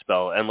Nicholson's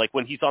spell, and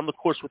when he's on the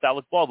course with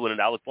Alec Baldwin, and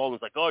Alec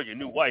Baldwin's like, oh, your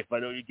new wife, I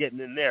know you're getting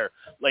in there,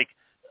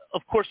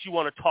 of course you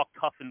want to talk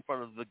tough in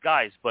front of the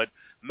guys, but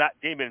Matt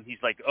Damon, he's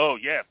like, oh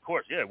yeah, of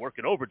course, yeah,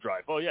 working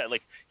overdrive. Oh yeah,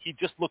 he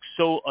just looks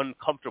so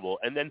uncomfortable.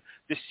 And then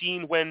the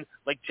scene when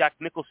Jack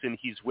Nicholson,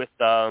 he's with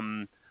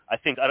I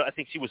think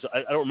she was,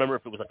 I don't remember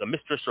if it was a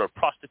mistress or a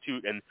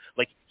prostitute, and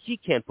he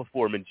can't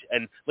perform, and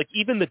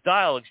even the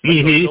dialogue,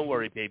 oh, don't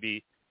worry,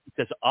 baby, he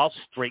says, I'll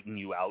straighten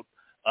you out.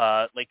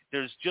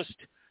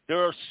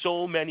 There are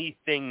so many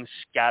things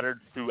scattered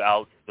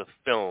throughout the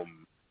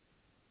film.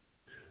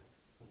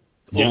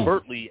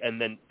 Overtly and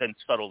then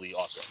subtly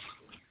also.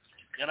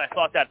 And I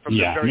thought that from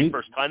the very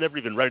first time. I never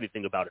even read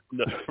anything about it.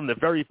 From the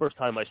very first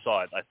time I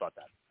saw it, I thought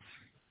that.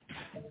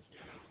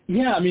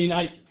 Yeah, I mean,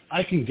 I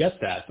can get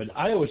that, but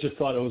I always just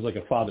thought it was like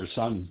a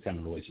father-son kind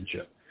of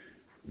relationship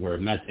where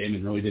Matt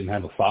Damon really didn't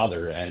have a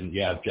father, and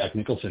you have Jack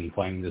Nicholson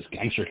playing this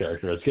gangster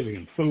character that's giving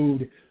him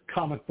food,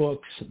 comic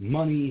books,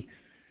 money,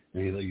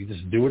 and he's like, you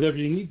just do whatever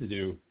you need to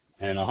do,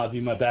 and I'll have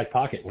you in my back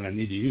pocket when I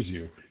need to use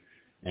you.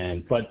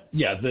 But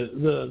yeah,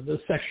 the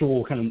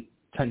sexual kind of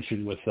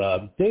tension with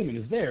Damon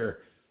is there,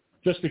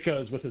 just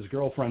because with his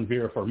girlfriend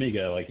Vera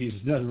Farmiga, he's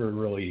never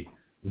really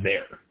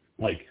there.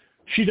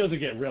 She doesn't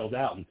get railed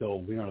out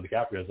until Leonardo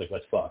DiCaprio is like,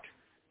 let's fuck.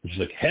 And she's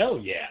like, hell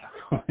yeah,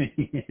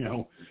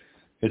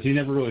 because you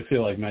never really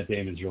feel like Matt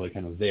Damon's really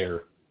kind of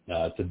there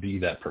to be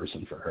that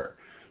person for her.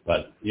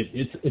 But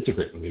it's a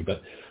great movie.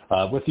 But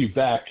with you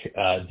back,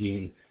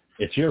 Dean.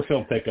 It's your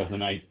film pick of the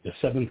night, The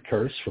Seventh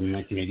Curse from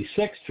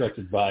 1986,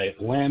 directed by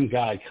Lam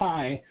Ngai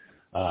Kai.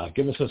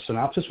 Give us a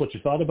synopsis, what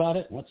you thought about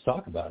it, and let's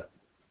talk about it.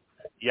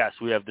 Yes,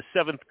 we have The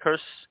Seventh Curse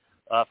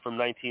from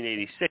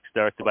 1986,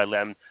 directed by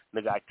Lam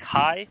Ngai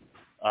Kai,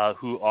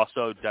 who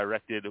also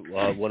directed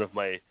one of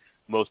my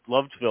most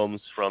loved films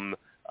from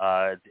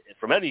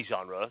any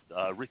genre,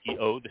 Ricky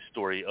O, The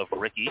Story of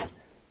Ricky.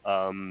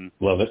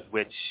 Love it.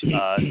 Which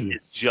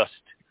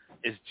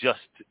is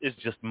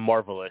just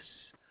marvelous.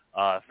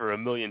 For a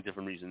million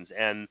different reasons.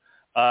 And,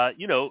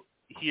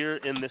 here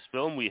in this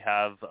film, we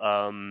have,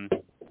 a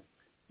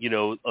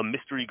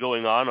mystery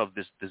going on of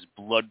this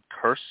blood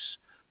curse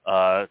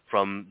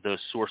from the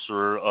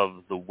sorcerer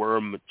of the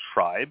Worm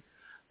tribe.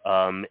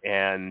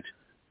 And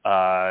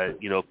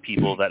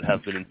people that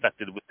have been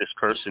infected with this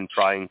curse and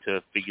trying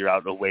to figure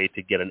out a way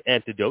to get an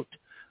antidote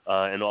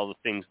and all the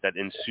things that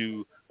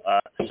ensue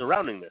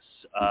surrounding this.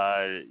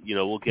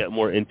 We'll get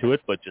more into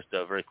it, but just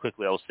very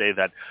quickly, I will say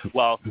that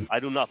while I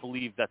do not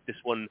believe that this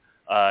one,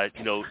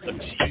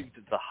 achieved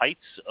the heights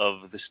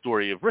of the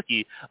story of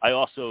Ricky, I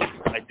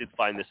did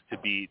find this to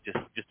be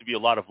just to be a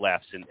lot of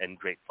laughs and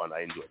great fun.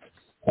 I enjoyed this.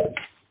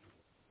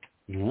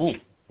 All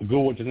right. Go.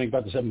 What do you think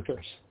about The Seventh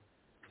Curse?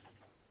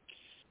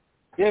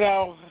 When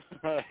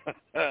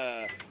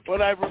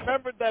I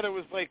remembered that it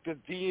was the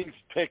Dean's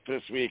pick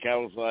this week, I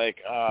was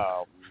like,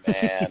 oh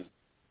man.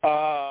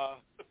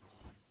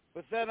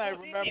 But then I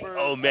remember.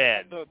 Oh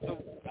man.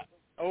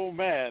 Oh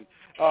man.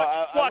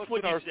 I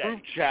looked in our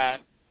group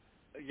chat.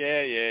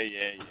 Yeah.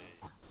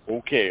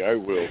 Okay, I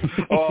will.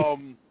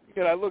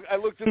 I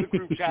looked in the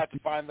group chat to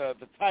find the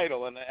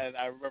title, and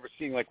I remember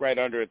seeing right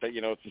under it that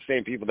it's the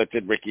same people that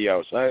did Ricky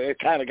O. So it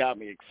kind of got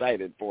me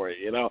excited for it,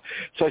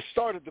 So I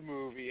started the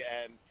movie,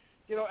 and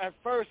at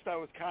first I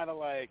was kind of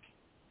like,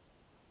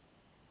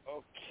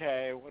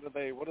 okay, what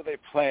are they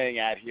playing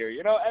at here?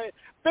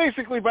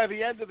 Basically by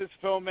the end of this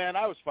film, man,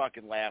 I was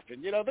fucking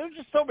laughing. There's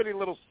just so many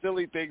little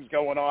silly things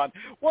going on.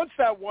 Once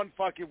that one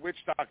fucking witch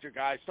doctor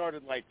guy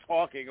started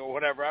talking or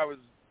whatever, I was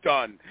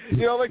done. This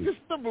is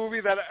the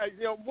movie that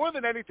more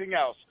than anything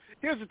else.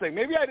 Here's the thing.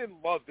 Maybe I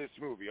didn't love this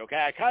movie,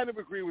 okay? I kind of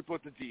agree with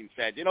what the Dean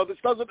said. This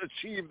doesn't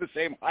achieve the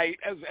same height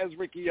as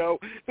Ricky O.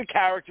 The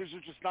characters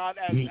are just not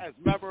as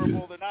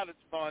memorable. They're not as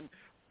fun.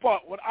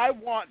 But what I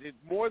wanted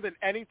more than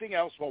anything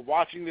else while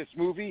watching this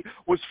movie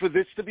was for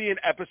this to be an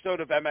episode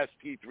of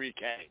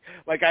MST3K.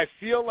 I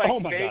feel like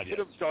they could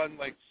have done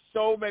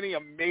so many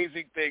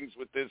amazing things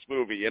with this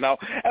movie, And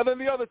then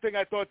the other thing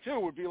I thought too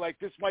would be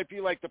this might be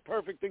the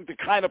perfect thing to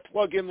kind of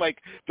plug in the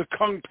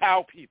Kung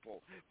Pao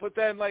people. But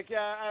then I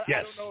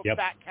don't know if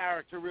that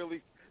character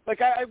really. The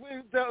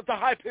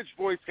high-pitched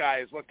voice guy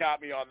is what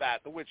got me on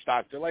that, the witch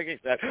doctor. Like I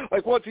said,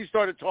 once he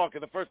started talking,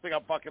 the first thing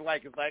I'm fucking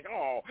is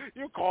oh,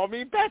 you call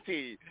me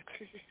Betty.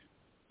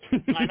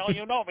 I know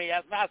you know me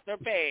as Master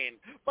Bane,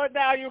 but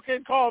now you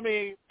can call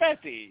me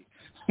Betty.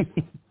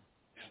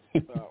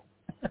 So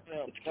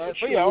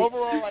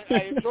overall,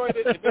 I enjoyed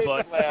it. It made me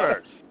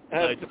laugh.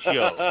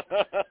 Joe.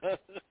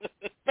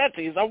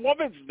 Betty's a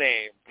woman's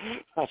name.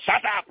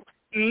 Shut up.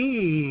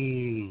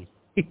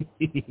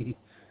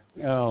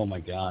 Oh my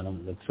God,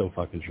 that's so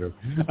fucking true.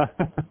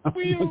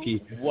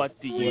 Monkey. What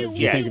do you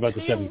think about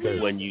The Seventh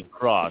Curse when you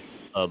cross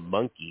a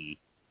monkey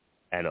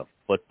and a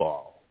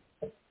football?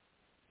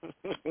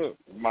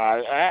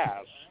 My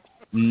ass.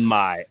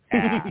 My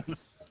ass.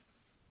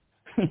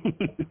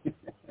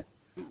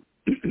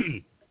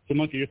 So,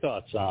 Monkey, your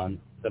thoughts on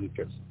Seventh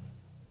Curse?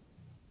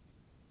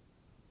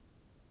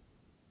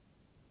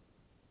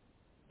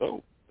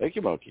 Oh, thank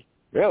you, Monkey.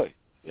 Really?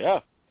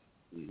 Yeah.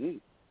 Mm-hmm.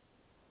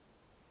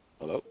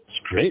 Hello? It's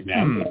great,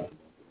 man.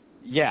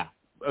 Yeah.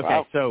 Okay,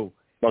 Wow. So,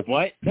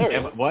 Monkey.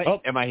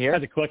 what? Am I here?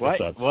 Had to collect the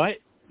thoughts. What?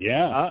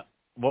 Yeah.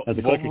 What Had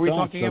to were collect we your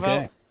thoughts. talking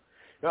about?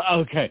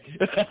 Okay.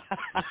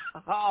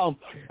 All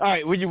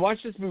right. When you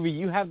watch this movie,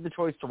 you have the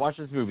choice to watch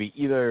this movie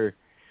either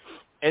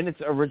in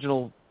its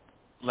original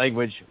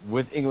language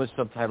with English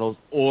subtitles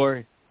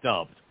or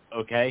dubbed.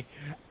 Okay,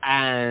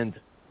 and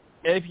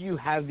if you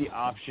have the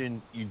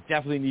option, you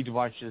definitely need to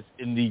watch this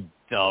in the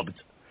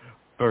dubbed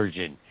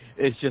version.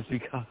 It's just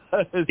because,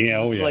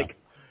 like,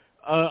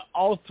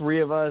 all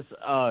three of us,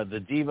 the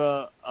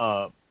Diva,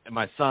 and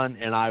my son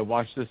and I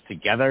watched this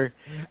together,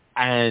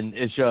 and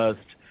it's just.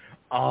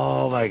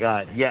 Oh my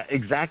God! Yeah,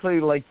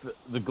 exactly like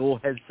the Ghoul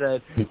had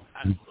said.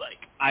 Like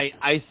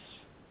I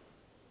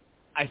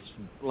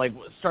like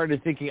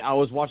started thinking I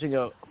was watching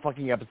a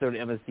fucking episode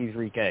of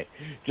MST3K,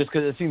 just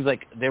because it seems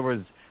like there was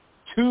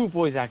two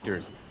voice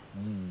actors,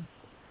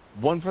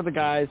 one for the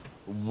guys,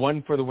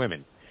 one for the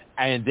women,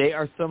 and they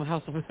are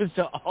somehow supposed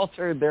to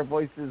alter their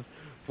voices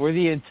for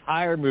the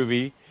entire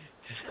movie.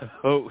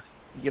 So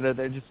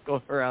they're just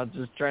going around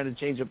just trying to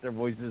change up their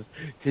voices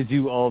to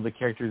do all the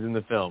characters in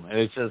the film, and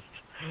it's just.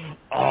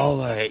 Oh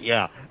my,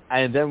 yeah.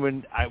 And then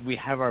when we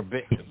have our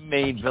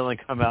main villain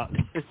come out,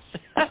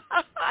 and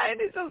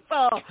he's just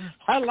so,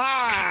 hello,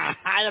 I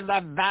am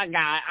the bad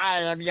guy.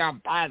 I am your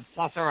bad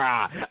sorcerer.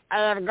 I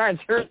am going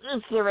to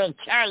eat you and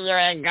kill you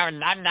and go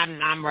nom nom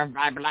nom with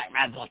my black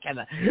magic.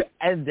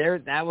 And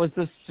that was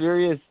the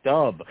serious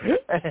dub.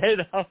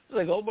 And I was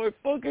like, oh my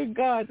fucking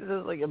God, this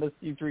is like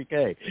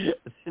MST3K.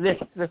 There's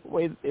no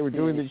way that they were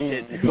doing this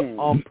shit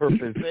on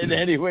purpose in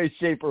any way,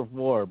 shape, or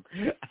form.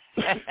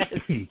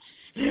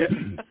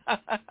 And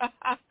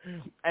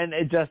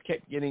it just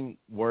kept getting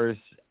worse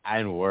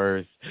and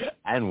worse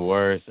and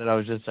worse, and I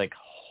was just like,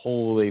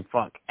 holy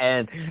fuck.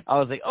 And I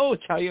was like, oh,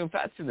 Chow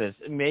Yun-fat's in this.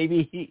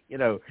 Maybe,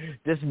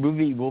 this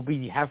movie will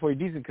be halfway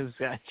decent because it's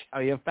got Chow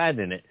Yun-fat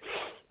in it.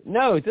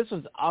 No, this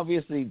was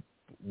obviously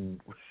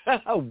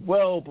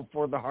well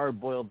before the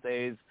hard-boiled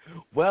days,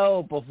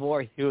 well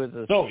before he was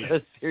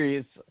a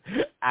serious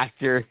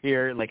actor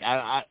here. Like,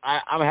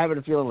 I'm having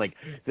a feeling like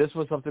this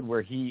was something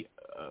where he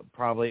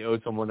probably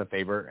owed someone a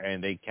favor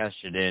and they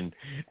cashed it in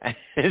and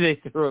they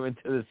threw him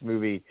into this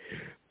movie.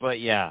 But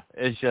yeah,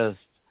 it's just,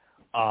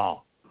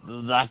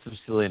 lots of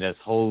silliness.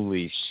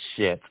 Holy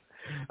shit.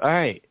 All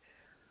right.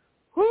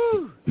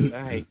 Woo. All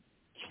right.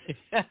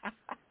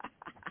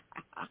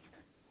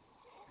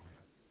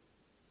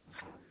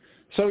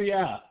 So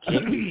yeah,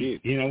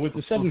 with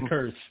the Seventh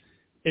Curse,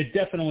 it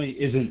definitely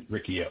isn't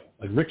Riki-Oh.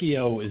 Like,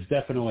 Riki-Oh is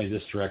definitely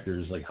this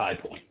director's like high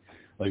point.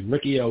 Like,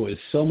 Riki-Oh is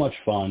so much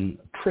fun,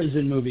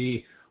 prison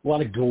movie, a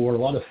lot of gore, a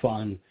lot of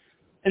fun.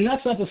 And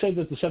that's not to say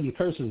that the Seventh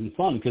Curse isn't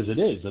fun, because it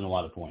is in a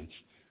lot of points.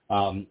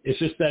 It's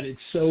just that it's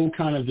so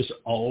kind of just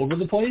all over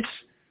the place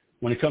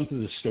when it comes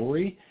to the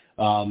story.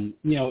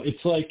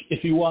 It's like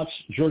if you watch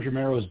George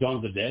Romero's Dawn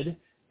of the Dead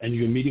and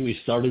you immediately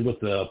started with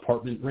the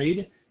apartment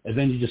raid and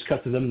then you just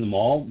cut to them in the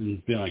mall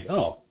and being like,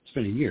 oh, it's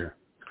been a year.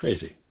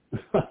 Crazy.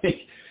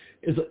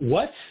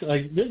 What?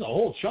 Like, there's a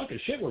whole chunk of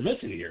shit we're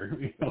missing here.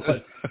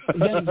 But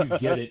then you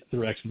get it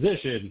through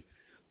exposition,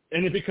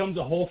 and it becomes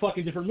a whole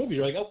fucking different movie.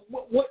 You're like, oh,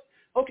 what?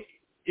 Okay,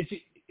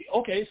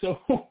 so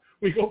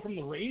we go from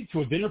the raid to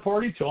a dinner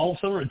party to all of a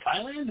sudden we're in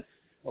Thailand?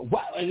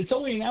 Wow, and it's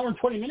only an hour and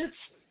 20 minutes?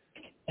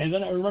 And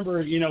then I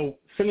remember,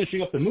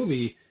 finishing up the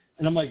movie,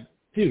 and I'm like,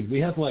 dude, we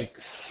have like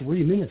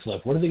 3 minutes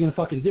left. What are they going to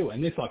fucking do?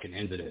 And they fucking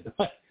ended it.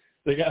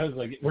 The guy was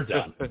like, we're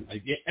done.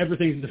 Like,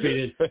 everything's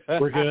defeated.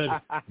 We're good.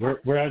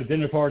 We're at a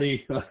dinner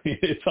party.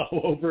 It's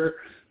all over.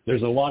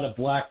 There's a lot of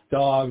black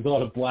dogs, a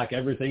lot of black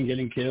everything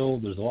getting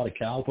killed. There's a lot of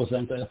cow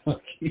placenta.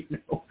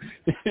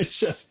 It's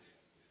just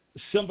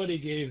somebody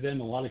gave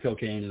them a lot of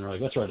cocaine, and they're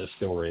like, let's write a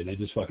story. And they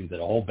just fucking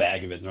did a whole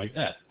bag of it. And they're like,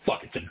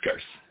 fuck, it's a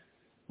curse.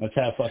 Let's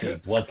have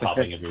fucking blood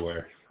popping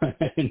everywhere.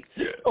 And,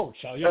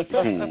 Chow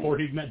Yun-fat, before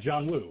he met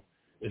John Woo,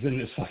 is in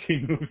this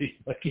fucking movie,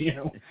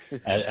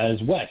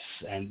 as Wes,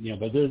 and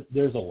but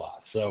there's a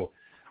lot. So,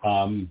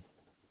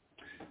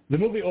 the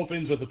movie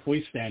opens with a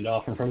police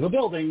standoff in front of the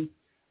building.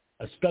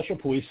 A special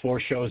police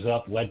force shows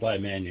up, led by a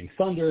man named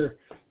Thunder.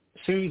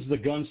 As soon as the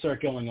guns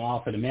start going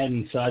off, and a man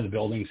inside the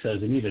building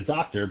says they need a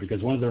doctor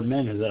because one of their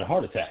men has had a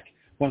heart attack.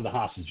 One of the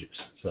hostages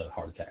has had a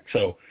heart attack.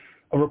 So,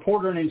 a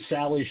reporter named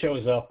Sally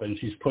shows up, and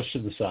she's pushed to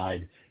the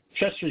side.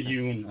 Chester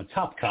Yoon, a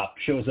top cop,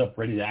 shows up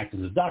ready to act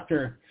as a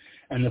doctor.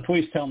 And the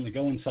police tell him to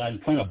go inside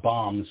and plant a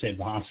bomb to save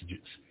the hostages.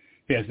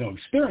 He has no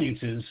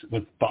experiences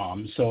with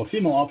bombs, so a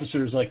female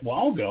officer is like, well,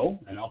 I'll go,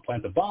 and I'll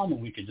plant the bomb,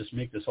 and we can just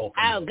make this whole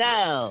thing. I'll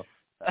go.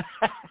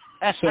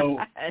 So,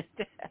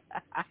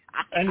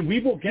 and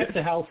we will get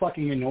to how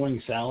fucking annoying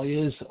Sally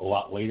is a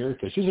lot later,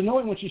 because she's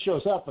annoying when she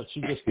shows up, but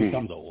she just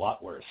becomes a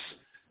lot worse.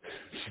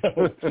 So,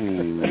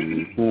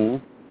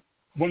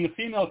 When the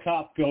female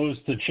cop goes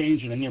to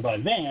change in a nearby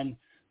van,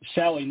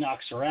 Sally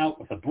knocks her out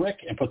with a brick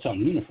and puts on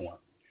the uniform.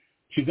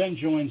 She then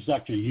joins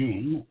Dr.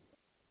 Yoon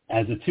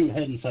as the two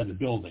head inside the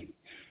building.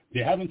 They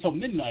have until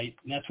midnight,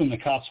 and that's when the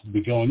cops will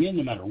be going in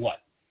no matter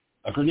what.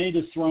 A grenade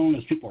is thrown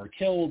as people are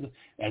killed,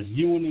 as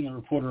Yoon and the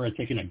reporter are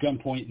taken at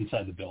gunpoint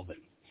inside the building.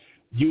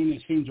 Yoon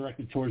is soon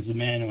directed towards the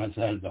man who has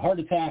had the heart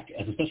attack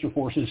as the special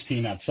forces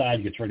team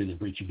outside gets ready to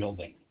breach the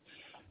building.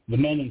 The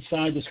men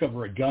inside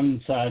discover a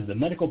gun inside the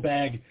medical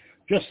bag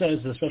just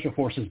as the special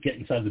forces get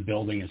inside the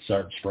building and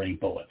start spraying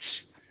bullets.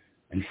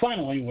 And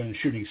finally, when the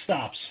shooting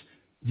stops,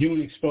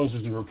 Yoon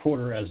exposes the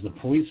reporter as the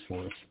police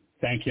force,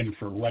 thank him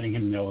for letting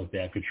him know that they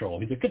have control.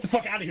 He's like, get the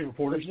fuck out of here,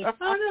 reporter. She's like,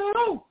 oh,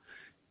 no.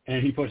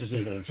 And he pushes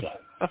her to the side.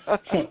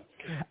 So,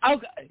 I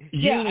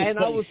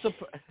was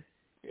surprised.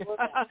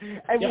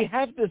 And we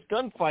have this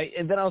gunfight,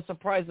 and then I was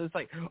surprised. It's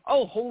like,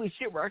 oh, holy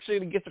shit, we're actually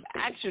going to get some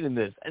action in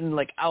this. And,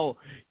 like, I'll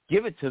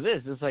give it to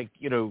this. It's like,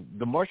 you know,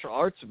 the martial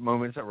arts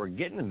moments that we're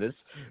getting in this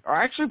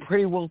are actually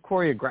pretty well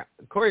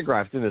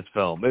choreographed in this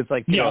film. It's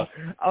like, you know,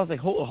 I was like,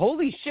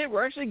 holy shit,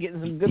 we're actually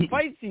getting some good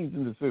fight scenes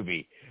in this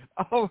movie.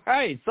 All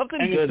right, something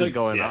good is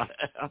going on.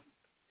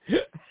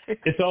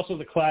 It's also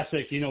the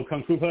classic, you know,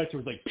 kung fu fights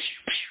where it's like,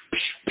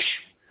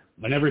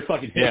 when every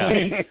fucking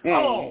hit,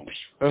 oh,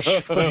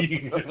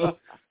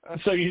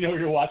 so you know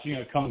you're watching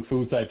a kung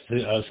fu type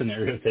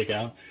scenario take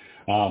out.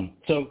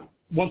 So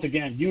once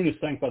again, Yoon is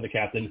thanked by the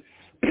captain.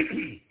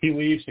 He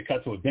leaves to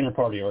cut to a dinner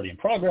party already in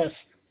progress.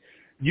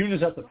 Yoon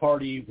is at the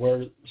party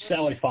where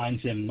Sally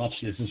finds him, much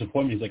to his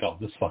disappointment. He's like, oh,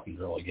 this fucking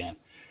girl again.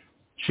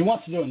 She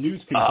wants to do a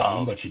news piece on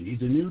him, but she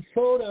needs a nude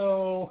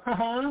photo.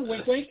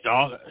 Wink, wink.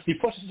 He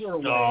pushes her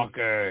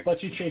away,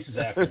 but she chases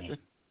after him.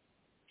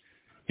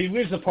 He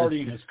leaves the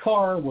party in his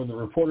car where the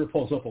reporter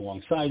pulls up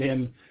alongside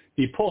him.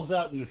 He pulls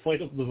out an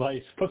inflatable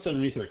device, puts it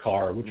underneath her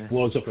car, which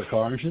blows up her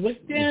car, and she's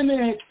like, damn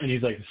it. And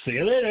he's like, see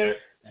you later.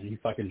 And he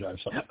fucking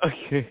drives off.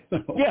 Okay.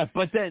 Yeah,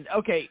 but then,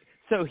 okay,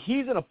 so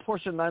he's in a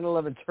Porsche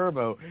 911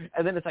 Turbo,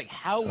 and then it's like,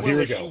 how well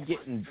is she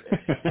getting...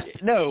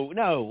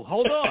 No,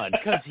 hold on,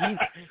 because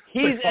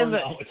he is in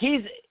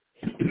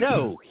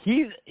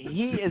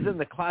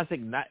the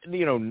classic,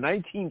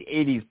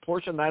 1980s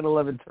Porsche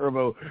 911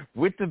 Turbo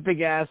with the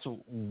big ass,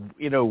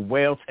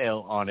 whale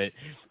tail on it.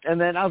 And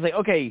then I was like,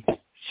 okay,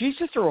 she's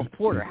just a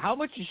reporter. How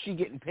much is she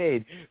getting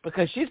paid?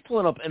 Because she's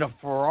pulling up in a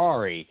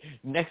Ferrari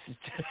next to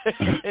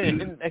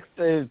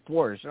his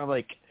Porsche. And I'm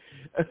like,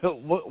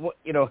 what?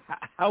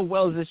 How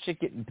well is this shit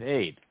getting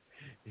paid?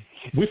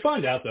 We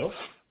find out though.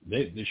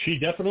 She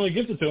definitely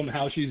gives it to him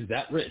how she's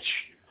that rich.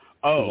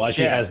 Oh, why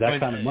she has that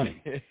kind of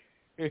money.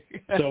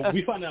 So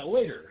we find out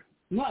later,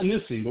 not in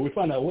this scene, but we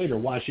find out later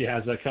why she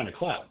has that kind of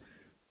clout.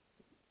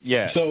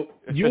 Yeah. So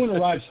Ewan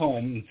arrives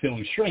home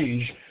feeling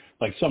strange,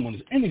 like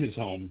someone's in his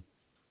home.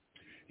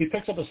 He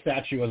picks up a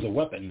statue as a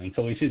weapon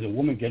until he sees a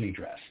woman getting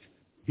dressed.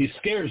 He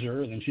scares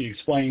her, and then she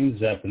explains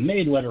that the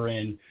maid let her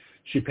in.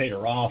 She paid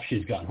her off.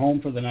 She's gone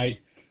home for the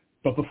night.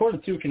 But before the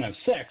two can have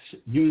sex,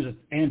 Ewan is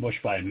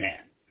ambushed by a man.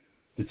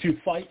 The two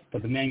fight,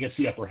 but the man gets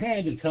the upper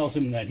hand and tells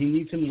him that he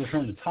needs him to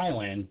return to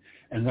Thailand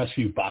and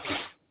rescue Baku.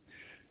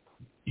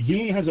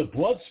 Yoon has a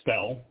blood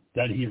spell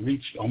that he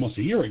reached almost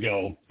a year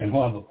ago, and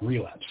he'll have a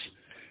relapse.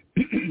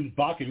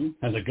 Baku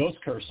has a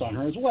ghost curse on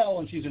her as well,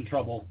 and she's in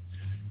trouble.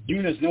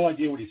 Yoon has no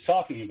idea what he's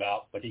talking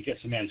about, but he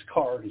gets a man's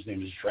card whose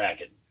name is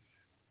Dragon.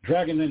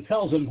 Dragon then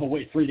tells him he'll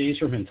wait 3 days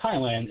for him in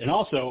Thailand, and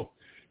also,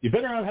 you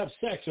better not have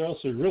sex or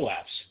else you'll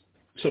relapse.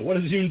 So what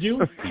does Yoon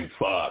do? He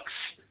fucks.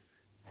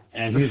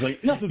 And he's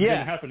like, nothing's going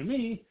to happen to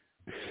me.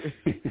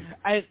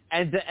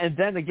 and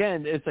then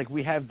again, it's like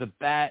we have the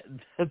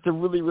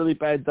really, really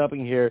bad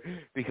dubbing here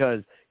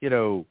because,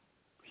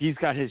 he's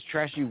got his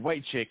trashy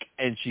white chick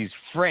and she's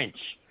French.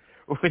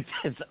 Which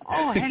is,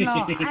 oh,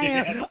 hello,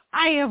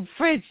 I am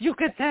French. You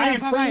can tell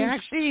by my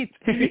accent.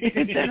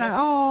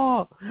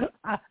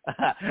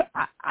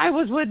 I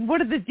was with one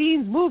of the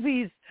Dean's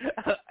movies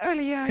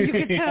earlier. You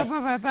can tell by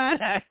my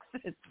bad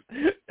accent.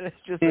 It's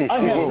just I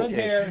have red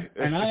hair,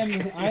 and I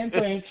am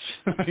French.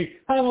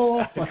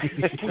 Hello.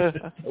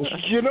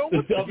 You know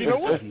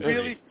what's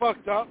really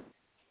fucked up?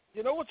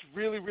 You know what's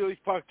really, really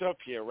fucked up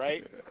here,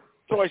 right?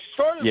 So I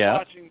started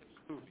watching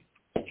this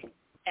movie,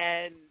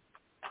 and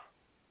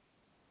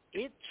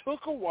it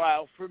took a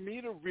while for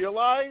me to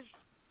realize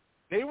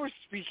they were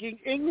speaking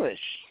English.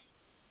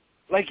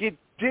 Like, it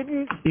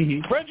didn't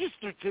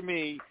register to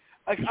me.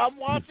 Like, I'm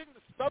watching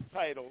the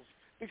subtitles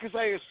because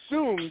I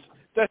assumed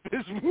that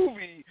this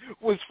movie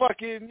was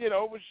fucking,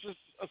 was just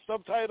a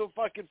subtitled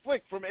fucking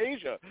flick from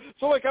Asia.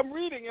 So, like, I'm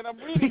reading, and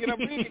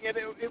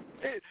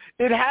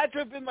it had to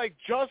have been, like,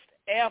 just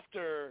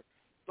after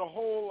the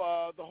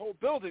whole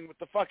building with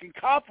the fucking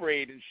cop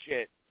raid and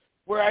shit,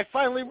 where I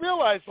finally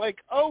realized, like,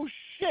 oh,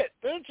 shit,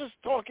 they're just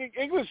talking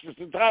English this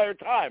entire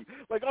time.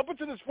 Like, up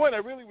until this point, I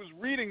really was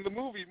reading the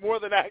movie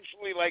more than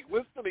actually, like,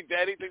 listening to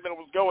anything that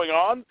was going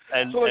on.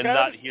 And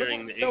not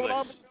hearing the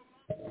English.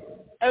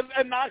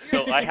 And not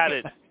hearing so I had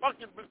it.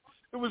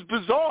 It was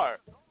bizarre.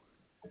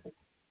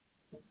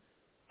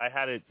 I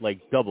had it,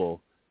 like,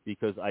 double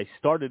because I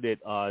started it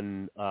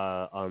on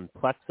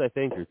Plex, I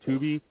think, or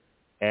Tubi,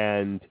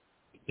 and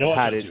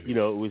had it. You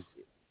know,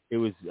 it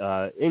was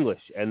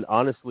English. And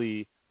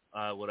honestly,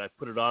 when I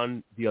put it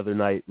on the other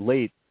night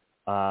late,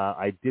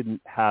 I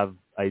didn't have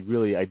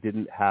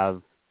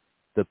the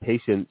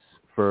patience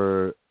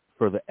for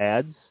the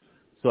ads.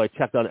 So I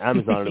checked on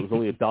Amazon, and it was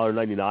only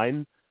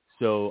 $1.99.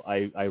 So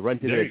I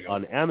rented it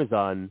on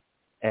Amazon,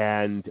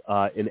 and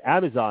in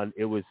Amazon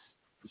it was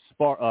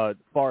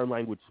foreign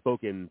language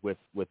spoken with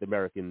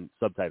American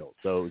subtitles.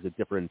 So it was a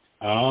different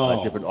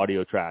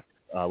audio track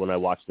when I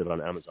watched it on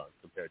Amazon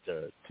compared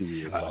to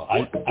Tubi. So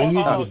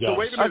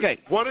wait a minute. Okay.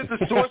 What did the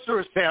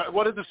sorcerer sound?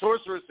 What did the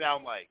sorcerer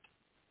sound like?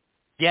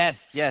 Yes,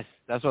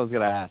 that's what I was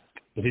gonna ask.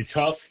 Was he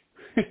tough?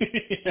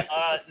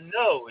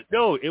 No,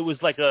 it was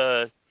like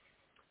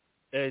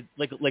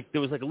like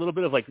there was like a little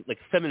bit of like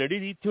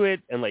femininity to it,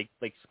 and like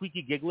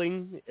squeaky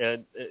giggling,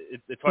 and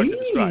it's hard to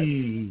describe.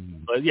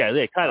 But yeah,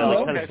 they kind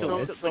of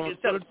silly.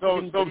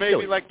 So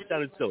maybe like it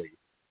sounded silly.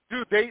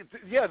 Dude, they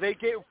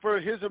gave for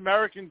his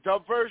American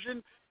dub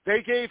version,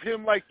 they gave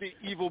him like the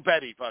Evil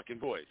Betty fucking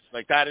voice.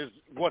 Like that is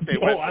what they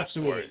went for. Oh,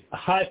 absolutely. A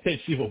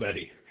high-pitched Evil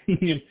Betty.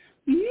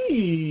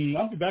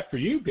 I'll be back for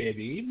you,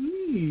 baby.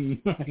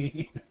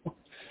 It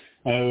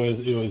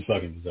was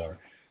fucking bizarre.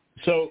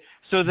 So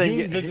then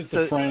you visit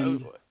the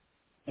friend.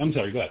 I'm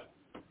sorry, go ahead.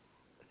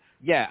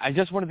 Yeah, I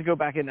just wanted to go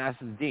back and ask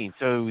the Dean.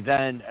 So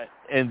then,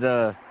 in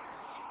the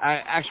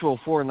actual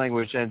foreign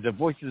language, and the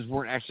voices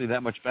weren't actually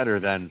that much better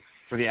than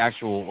for the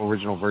actual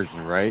original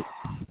version, right?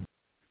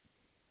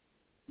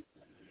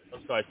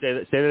 I'm sorry.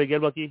 Say that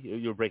again, Bucky.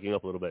 You were breaking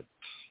up a little bit.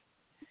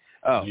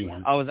 Oh,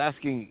 I was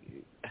asking.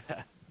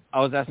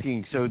 So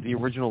the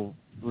original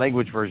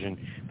language version,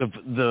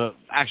 the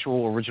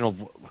actual original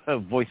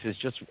voices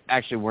just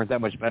actually weren't that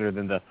much better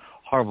than the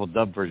horrible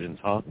dub versions,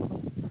 huh?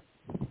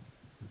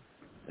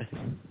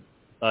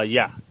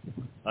 Yeah.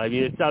 I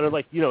mean, it sounded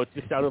like, it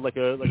just sounded like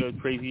a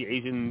crazy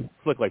Asian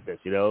flick like this.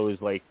 It was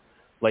like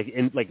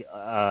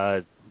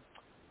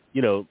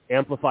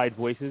amplified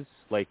voices,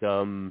 like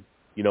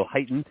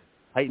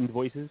heightened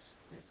voices.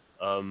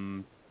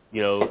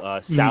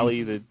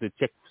 Sally, the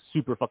chick,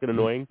 super fucking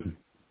annoying.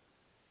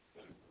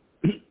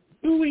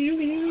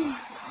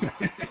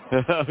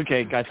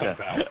 Okay, gotcha.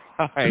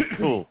 All right,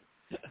 cool.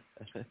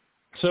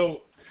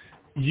 So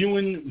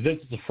Ewan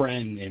visits a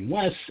friend named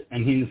Wes,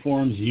 and he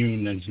informs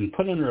Ewan that he's been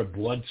put under a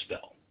blood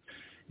spell.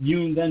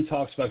 Ewan then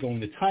talks about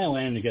going to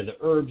Thailand to get the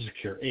herbs to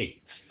cure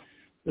AIDS.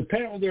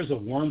 Apparently there's a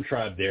worm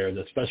tribe there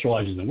that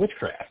specializes in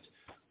witchcraft.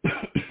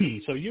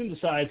 So Ewan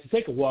decides to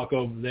take a walk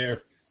over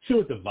there, see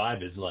what the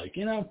vibe is like.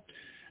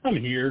 I'm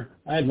here.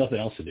 I have nothing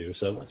else to do,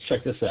 so let's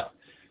check this out.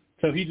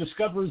 So he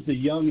discovers the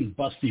young and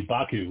busty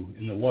Baku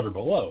in the water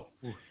below.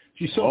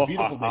 She's so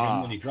beautiful to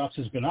him that he drops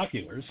his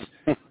binoculars,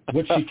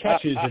 which she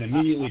catches and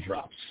immediately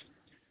drops.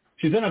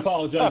 She then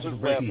apologizes for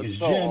breaking his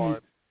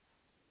gin.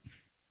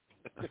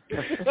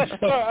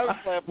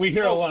 So we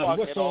hear a lot of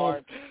whistles,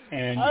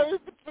 and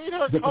between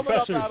her the coming up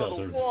professor out tells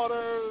of the her,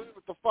 water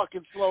with the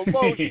fucking slow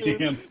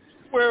motion,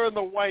 wearing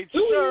the white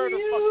shirt, her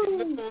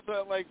fucking nipples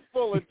at like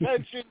full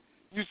attention.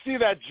 You see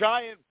that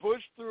giant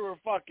bush through her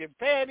fucking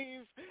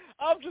panties.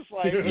 I'm just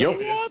like,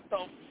 what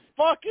the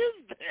fuck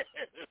is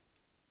this?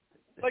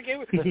 Like, it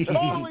was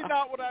totally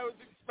not what I was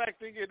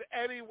expecting in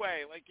any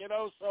way. Like, so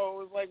it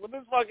was like, when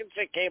this fucking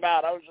chick came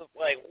out, I was just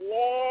like,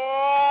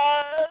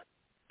 what?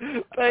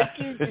 Thank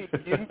you,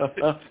 Dean.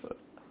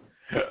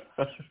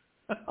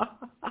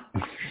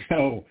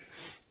 So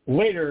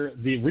later,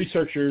 the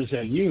researchers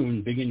and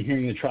Yoon begin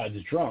hearing the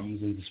tribe's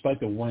drums, and despite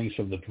the warnings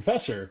from the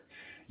professor,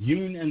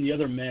 Yoon and the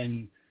other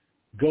men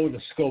go to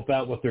scope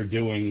out what they're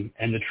doing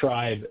and the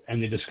tribe,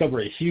 and they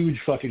discover a huge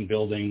fucking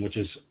building, which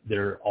is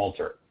their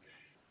altar.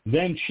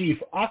 Then Chief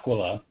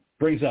Aquila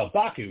brings out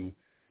Baku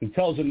and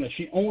tells him that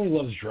she only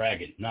loves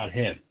Dragon, not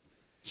him.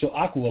 So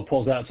Aquila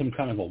pulls out some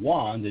kind of a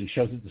wand and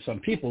shows it to some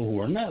people who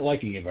are not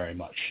liking it very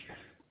much.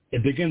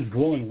 It begins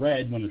glowing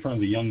red when in front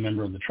of a young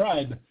member of the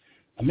tribe.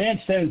 A man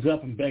stands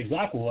up and begs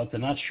Aquila to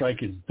not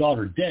strike his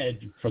daughter dead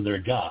for their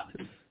god.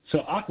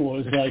 So Aquila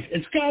is like,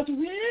 it's God's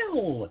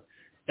will!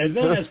 And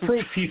then as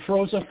proof, he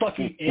throws a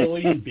fucking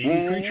alien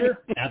baby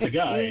creature at the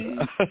guy.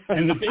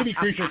 And the baby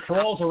creature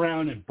crawls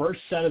around and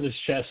bursts out of his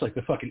chest like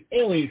the fucking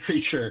alien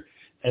creature,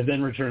 and then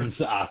returns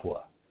to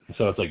Aqua.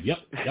 So it's like, yep,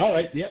 all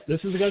right, yep,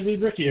 this is going to be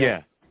Riccio.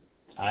 Yeah.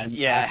 I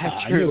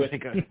true. knew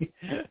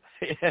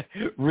it.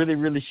 Really,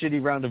 really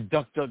shitty round of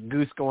duck, duck,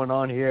 goose going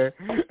on here.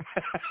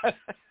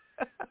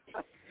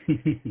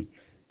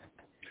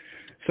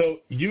 So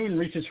Yoon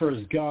reaches for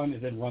his gun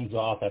and then runs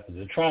off after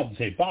the tribe to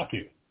save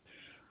Baku.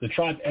 The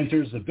tribe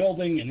enters the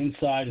building, and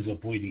inside is a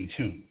bleeding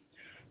tomb.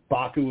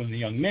 Baku and the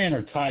young man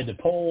are tied to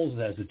poles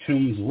as the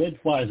tomb's lid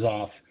flies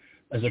off,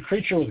 as a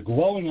creature with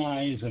glowing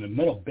eyes and a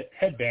metal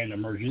headband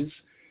emerges,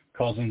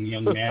 causing the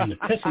young man to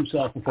piss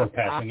himself before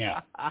passing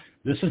out.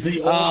 This is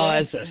the old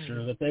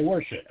ancestor that they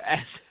worship.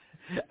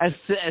 as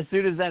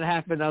soon as that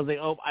happened, I was like,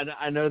 oh,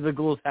 I know the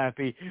ghoul's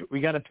happy. We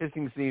got a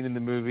pissing scene in the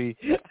movie.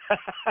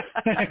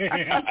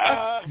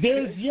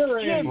 There's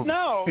urine. Yeah,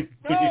 no,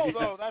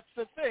 that's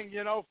the thing.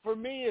 For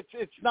me,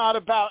 it's not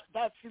about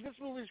that. See, this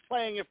movie's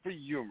playing it for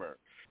humor.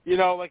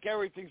 Like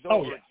everything's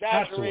over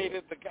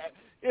exaggerated. The guy,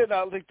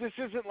 like this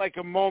isn't like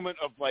a moment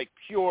of like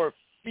pure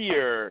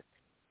fear.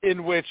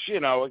 In which,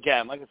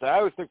 again, like I said, I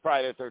always think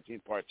Friday the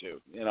 13th Part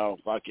 2.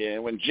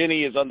 Fucking when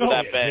Ginny is under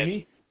that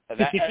bed, and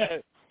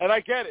I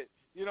get it.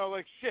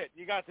 Like shit,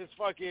 you got this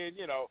fucking,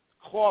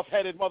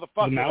 cloth-headed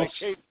motherfucker like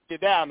chasing you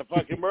down to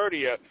fucking murder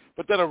you,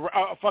 but then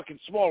a fucking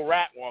small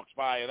rat walks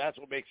by, and that's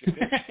what makes you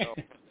think.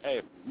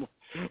 Hey,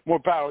 more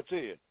power to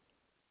you.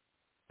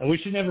 And we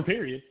should never,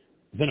 period.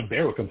 Then a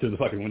bear would come through the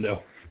fucking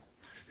window.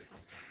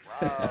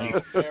 Could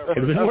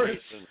have been worse.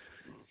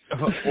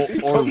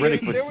 Or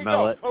Riddick would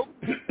smell it.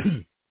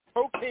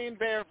 Cocaine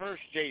Bear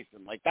versus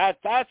Jason. Like that's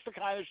the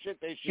kind of shit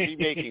they should be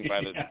making by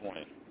this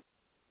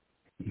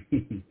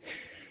point.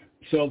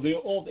 So the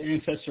old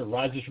ancestor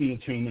rises from the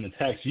tomb and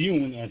attacks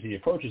Yoon as he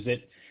approaches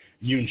it.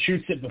 Yoon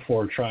shoots it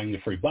before trying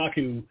to free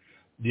Baku.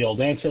 The old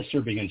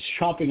ancestor begins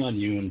chomping on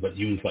Yoon, but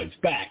Yoon fights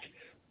back.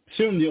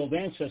 Soon the old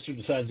ancestor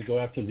decides to go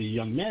after the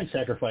young man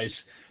sacrifice,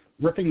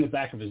 ripping the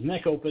back of his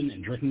neck open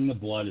and drinking the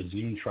blood as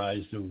Yoon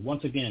tries to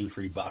once again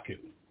free Baku.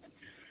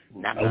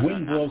 A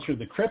wind blows through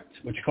the crypt,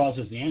 which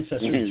causes the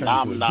ancestor to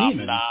turn into a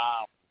demon.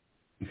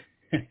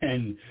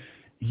 And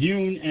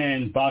Yoon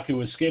and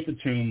Baku escape the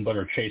tomb but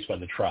are chased by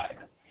the tribe.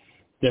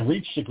 They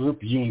reach the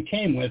group Yoon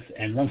came with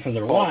and run for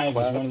their lives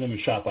as one of them is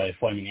shot by a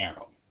flaming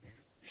arrow.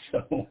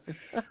 So,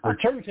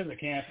 returning to the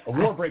camp, a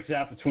war breaks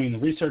out between the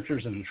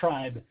researchers and the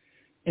tribe.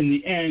 In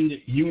the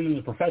end, Yoon and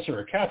the professor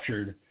are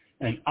captured,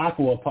 and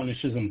Aqua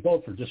punishes them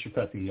both for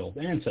disrespecting the old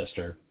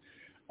ancestor.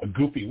 A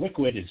goopy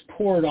liquid is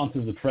poured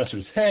onto the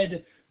professor's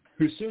head,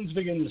 who soon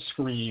begins to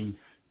scream,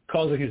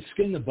 causing his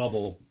skin to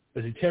bubble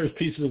as he tears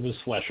pieces of his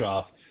flesh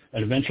off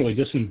and eventually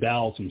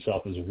disembowels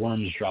himself as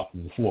worms drop to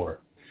the floor.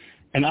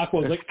 And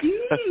Aqua's like,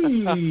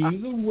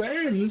 the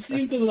worms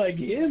seem to like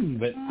him,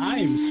 but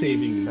I'm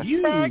saving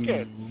you.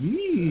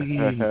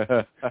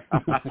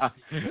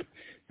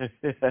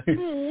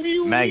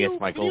 Maggots,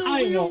 Michael.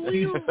 I won't.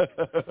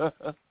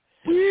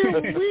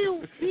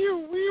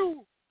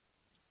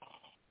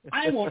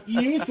 I won't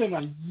use them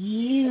on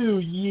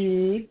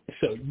you.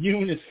 So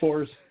Yoon is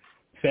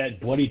force-fed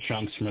bloody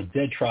chunks from a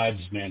dead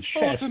tribesman's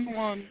chest,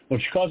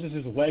 which causes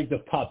his leg to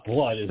pop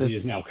blood as he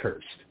is now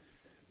cursed.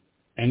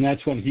 And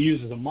that's when he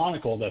uses a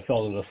monocle that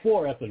fell to the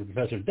floor after the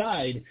professor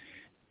died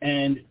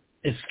and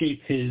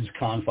escaped his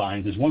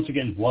confines as once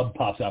again blood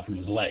pops out from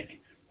his leg.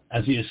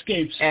 As he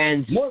escapes,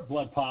 and more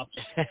blood pops.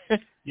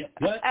 Yeah,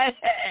 what?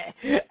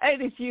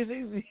 And he's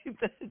using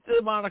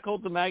the monocle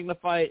to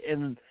magnify it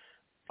in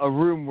a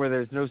room where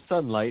there's no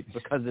sunlight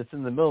because it's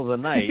in the middle of the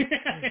night,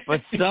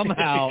 but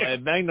somehow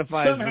it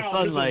magnifies the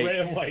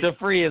sunlight to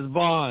free his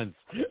bonds.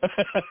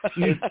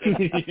 Get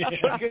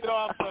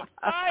off the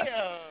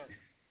fire.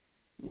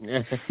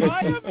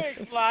 Fire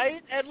makes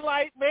light, and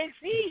light makes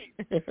heat.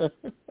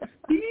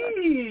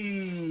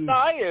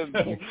 Science,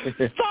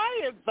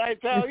 I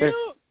tell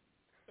you.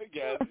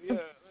 Again, yeah.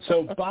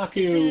 So Baku,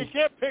 you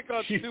can't pick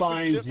on she stupid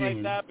finds shit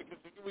like that because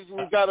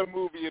we've got a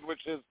movie in which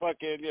there's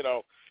fucking,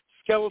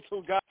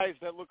 skeletal guys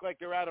that look like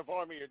they're out of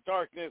Army of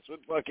Darkness with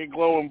fucking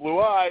glowing blue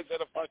eyes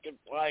and a fucking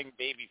flying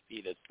baby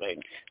fetus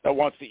thing that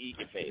wants to eat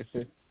your face.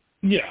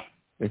 Yeah.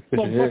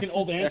 Well, fucking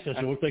old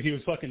ancestor looked like he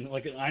was fucking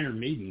like an Iron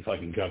Maiden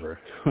fucking cover.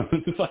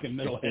 The fucking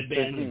metal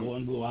headband and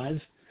glowing blue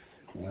eyes.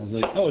 And I was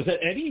like, oh, is that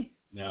Eddie?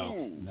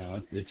 No,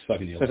 it's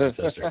fucking the old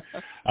ancestor.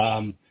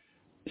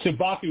 So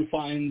Baku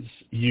finds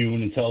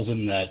Yoon and tells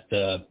him that,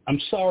 I'm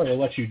sorry I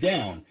let you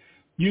down.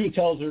 Yoon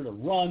tells her to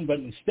run, but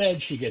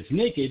instead she gets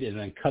naked and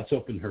then cuts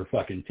open her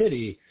fucking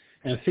titty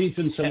and feeds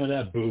him some of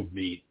that boob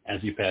meat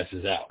as he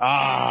passes out.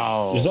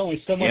 Oh. There's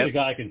only so much a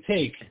guy can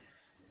take.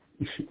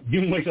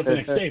 Yoon wakes up the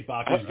next day,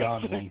 Baku's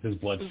gone along with his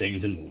blood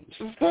stains and wounds.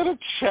 Is that a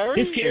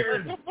cherry? He's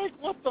scared. Like,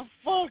 what the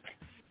fuck?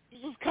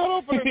 She just cut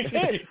open her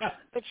tit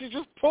and she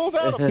just pulled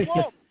out a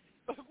plum.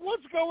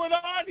 What's going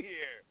on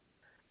here?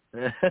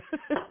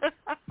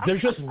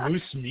 There's just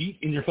loose meat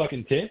in your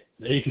fucking tit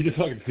that you can just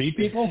fucking feed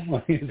people?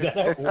 Is that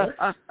how it works?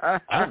 I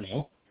don't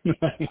know.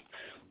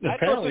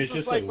 Apparently it's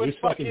just like loose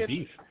fucking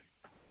beef.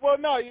 Well,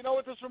 no, you know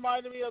what this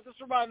reminded me of? This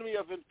reminded me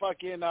of in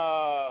fucking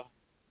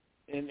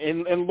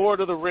in Lord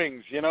of the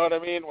Rings. You know what I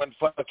mean? When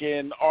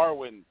fucking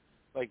Arwen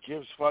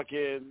gives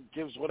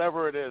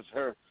whatever it is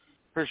her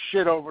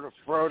shit over to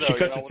Frodo. She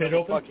cuts the tit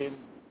open?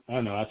 Oh,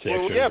 no, that's it.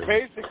 Well, yeah,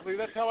 basically,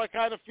 that's how I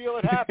kind of feel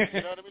it happens.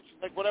 You know what I mean?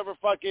 She's like, whatever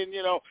fucking,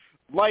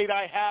 light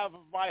I have of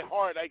my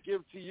heart, I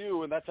give to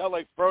you. And that's how,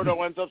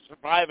 Frodo ends up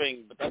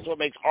surviving. But that's what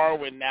makes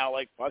Arwen now,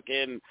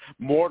 fucking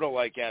mortal,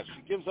 I guess.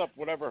 She gives up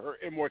whatever her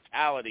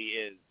immortality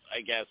is,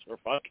 I guess, for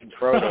fucking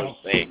Frodo's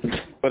sake.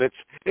 But it's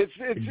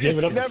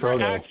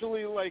never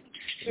actually,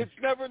 it's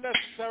never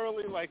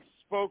necessarily,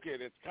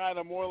 spoken. It's kind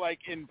of more,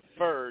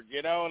 inferred,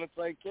 And it's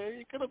like, yeah,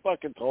 you could have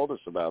fucking told us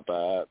about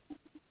that.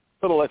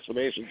 Little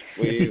explanations,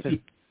 please.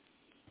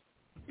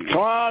 Come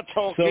on,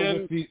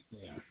 Tolkien.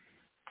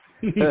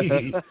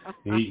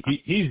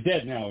 He's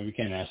dead now. We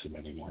can't ask him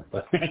anymore.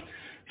 But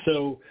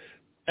so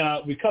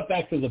we cut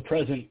back to the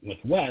present with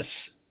Wes,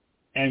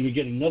 and we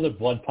get another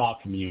blood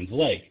pop from Ewan's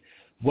leg.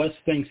 Wes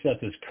thinks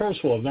that this curse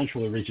will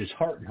eventually reach his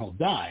heart and he'll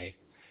die.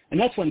 And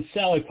that's when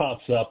Sally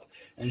pops up,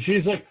 and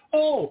she's like,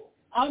 "Oh,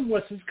 I'm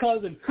Wes's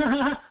cousin.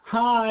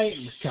 Hi."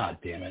 God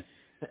damn it.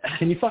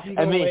 Can you fucking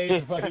go away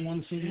for fucking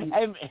one scene?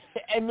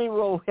 And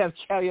meanwhile, we have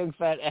Chow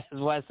Yun-fat as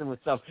Wes and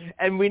stuff.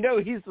 And we know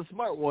he's the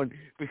smart one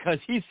because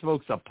he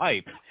smokes a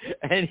pipe.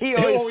 And he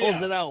always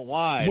holds it out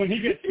wide. When he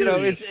gets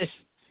serious.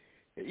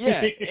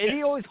 Yeah, and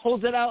he always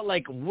holds it out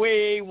like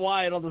way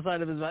wide on the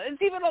side of his mouth.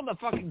 It's even on the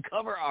fucking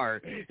cover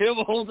art.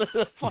 He'll hold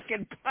the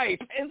fucking pipe.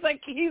 It's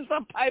like he's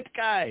a pipe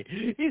guy.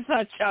 He's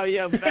not Chow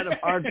Yun-fat of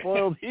hard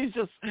boiled. He's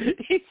just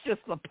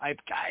the pipe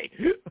guy.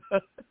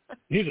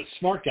 He's a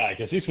smart guy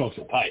because he smokes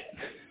a pipe.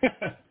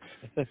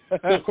 So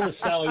of course,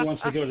 Sally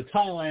wants to go to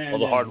Thailand. Well,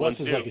 the hard and Wes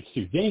is like, "It's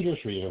too dangerous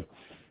for you.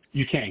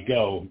 You can't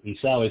go." And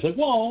Sally's like,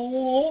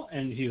 "Whoa,"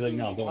 and he's like,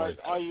 "No, don't worry."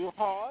 Are you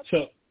hard?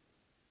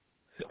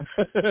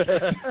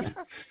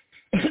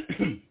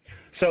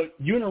 So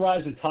Ewan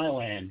arrives in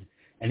Thailand,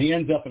 and he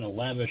ends up in a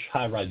lavish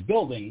high-rise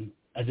building.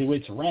 As he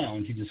waits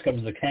around, he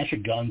discovers a cache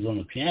of guns on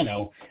the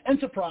piano, and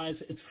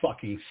surprise, it's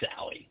fucking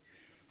Sally.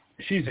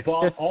 She's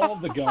bought all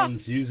of the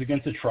guns used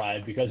against the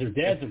tribe because her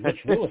dad's a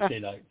rich real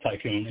estate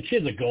tycoon, and she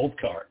has a gold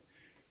card.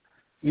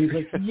 And he's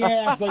like,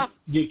 "Yeah, but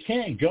you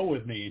can't go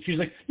with me." And she's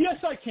like,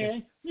 "Yes, I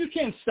can. You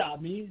can't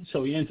stop me."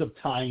 So he ends up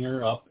tying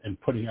her up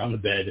and putting her on the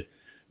bed.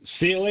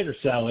 "See you later,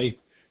 Sally.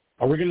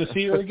 Are we going to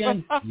see her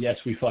again?"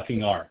 "Yes, we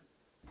fucking are.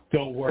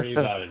 Don't worry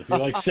about it. If you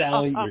like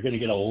Sally, you're going to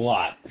get a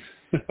lot."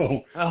 Because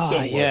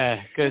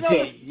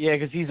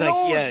he's like,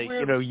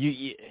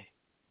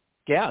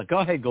 yeah, go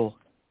ahead, Gold.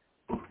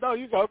 No,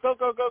 you go.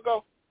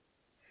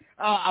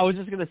 I was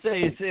just going to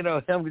say, it's,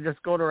 him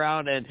just going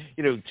around and,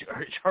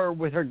 her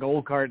with her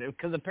gold card,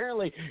 because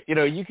apparently,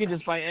 you can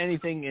just buy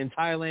anything in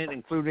Thailand,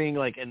 including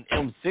like an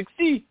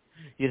M60.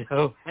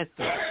 At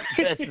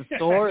the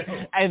store,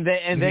 and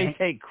they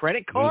take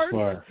credit cards.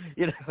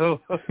 Yeah. Of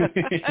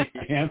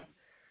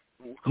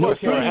course,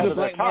 the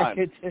black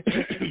market. This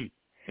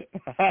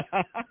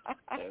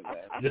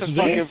is in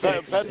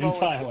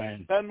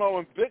Thailand. Venmo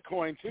and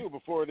Bitcoin too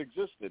before it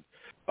existed.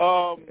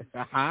 Sally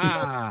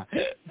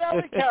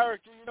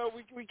character,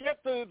 we get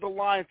the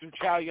line from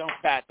Chow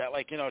Yun-fat that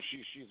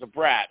she's a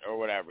brat or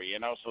whatever,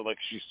 so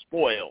she's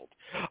spoiled.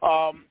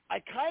 I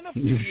kind of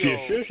feel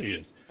sure she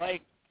is.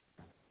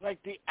 Like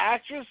the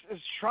actress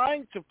is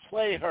trying to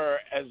play her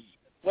as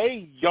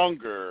way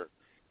younger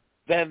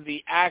than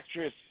the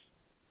actress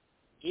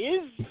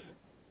is,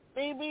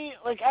 maybe.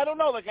 I don't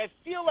know. I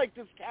feel like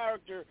this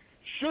character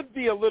should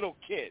be a little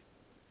kid.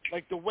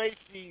 The way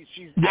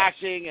she's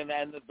acting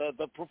and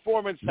the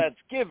performance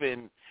that's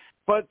given.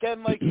 But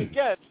then,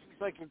 again,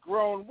 she's a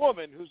grown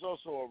woman who's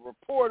also a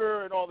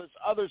reporter and all this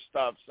other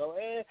stuff. So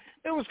it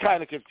was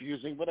kind of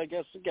confusing. But I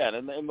guess, again,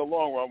 in the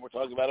long run, we're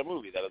talking about a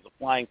movie that has a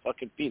flying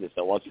fucking fetus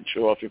that wants to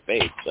show off your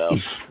face. So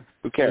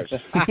who cares?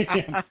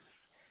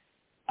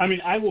 I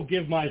mean, I will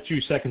give my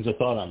 2 seconds of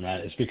thought on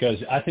that. It's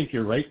because I think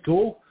you're right,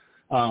 Ghoul,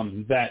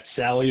 that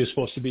Sally is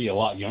supposed to be a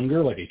lot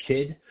younger, like a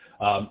kid.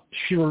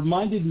 She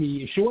reminded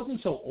me, if she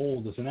wasn't so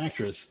old as an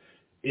actress,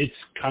 it's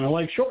kind of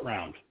like Short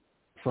Round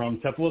from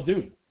Temple of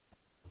Doom.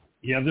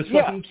 You have this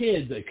fucking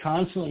kid that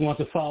constantly wants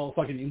to follow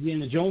fucking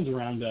Indiana Jones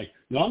around, like,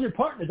 "No, I'm your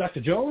partner, Dr.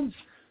 Jones."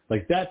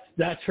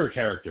 That's her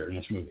character in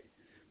this movie.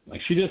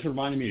 She just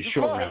reminded me of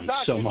Short Round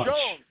so much.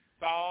 Jones,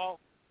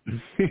 doll.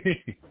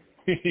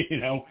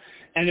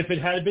 And if it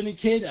had been a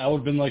kid, I would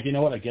have been like, you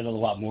know what, I get it a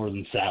lot more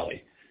than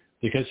Sally,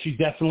 because she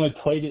definitely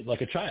played it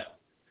like a child.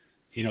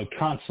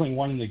 Constantly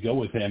wanting to go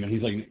with him, and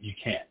he's like, "You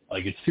can't.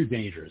 It's too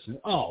dangerous." And,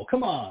 "Oh,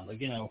 come on.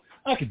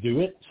 I could do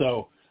it."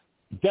 So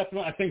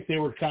definitely, I think they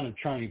were kind of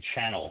trying to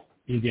channel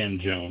Indiana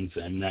Jones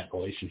and that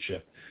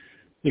relationship.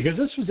 Because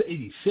this was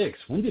 86.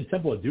 When did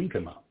Temple of Doom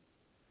come out?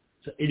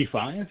 Is it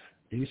 85?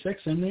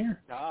 86 in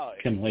there? No.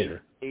 Come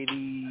later.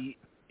 80,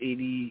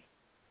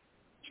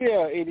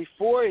 yeah,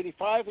 84,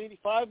 85,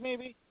 85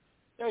 maybe?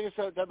 Yeah, I guess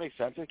that makes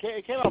sense. It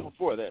came out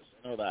before this.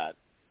 I know that.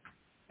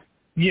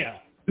 Yeah.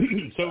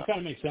 So it kind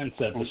of makes sense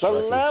that the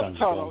left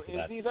tunnel.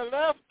 Is he the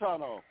left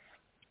tunnel?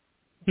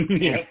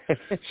 Yeah.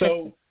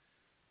 So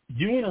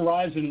Ewan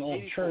arrives in an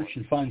old church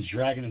and finds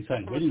Dragon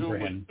inside waiting for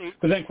him.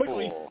 But then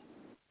quickly,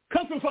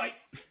 Kung Fu fight!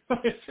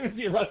 As soon as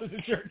he arrives at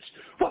the church,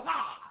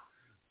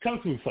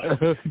 Kung Fu fight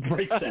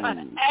breaks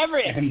down.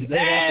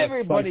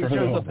 Everybody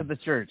shows up at the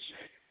church.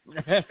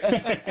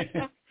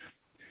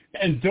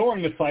 And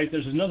during the fight,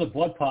 there's another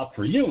blood pop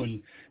for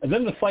Ewan, and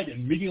then the fight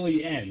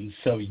immediately ends,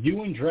 so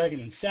Ewan, Dragon,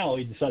 and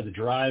Sally decide to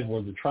drive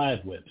where the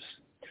tribe lives.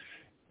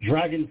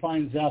 Dragon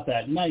finds out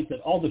that night that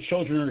all the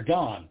children are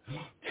gone.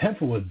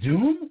 Temple of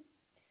Doom?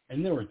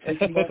 And they were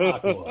taken by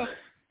Aquila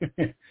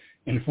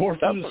and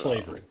forced into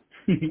slavery.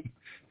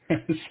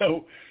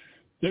 So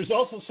there's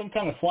also some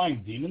kind of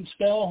flying demon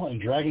spell, and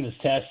Dragon is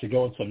tasked to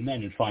go with some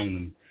men and find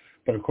them.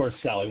 But, of course,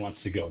 Sally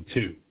wants to go,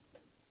 too.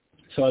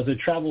 So as they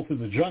travel through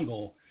the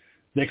jungle,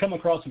 they come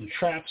across some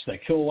traps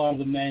that kill a lot of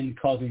the men,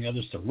 causing the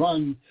others to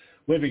run,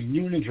 leaving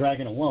Yoon and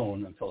Dragon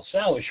alone until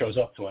Sally shows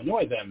up to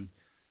annoy them.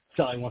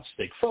 Sally wants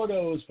to take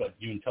photos, but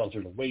Yoon tells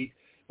her to wait,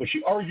 which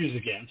she argues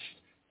against.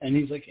 And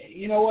he's like, hey,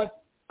 you know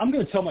what? I'm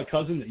going to tell my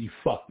cousin that you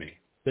fucked me,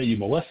 that you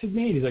molested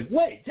me. And he's like,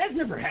 wait, that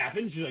never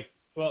happened. She's like,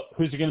 well,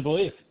 who's he going to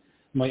believe?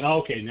 I'm like, oh,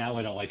 okay, now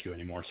I don't like you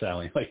anymore,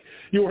 Sally. Like,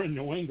 you were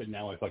annoying, but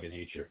now I fucking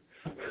hate you.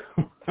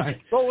 What's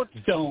pull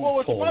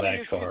funny that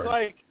is card. she's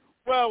like,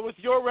 well, with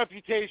your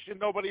reputation,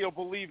 nobody will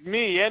believe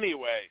me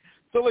anyway.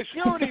 So, like,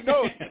 she already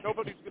knows that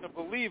nobody's going to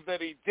believe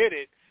that he did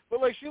it. But,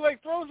 like, she,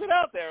 like, throws it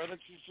out there, and then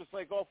she's just,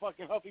 like, all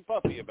fucking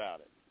huffy-puffy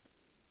about it.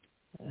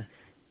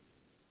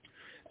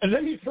 And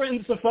then he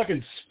threatens to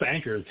fucking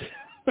spank her.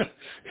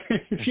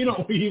 If you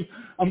don't leave,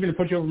 I'm going to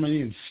put you over my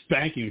knee and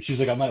spank you. And she's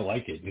like, I might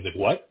like it. And he's like,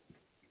 what?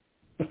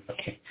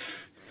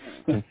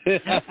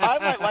 I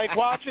might like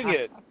watching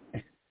it.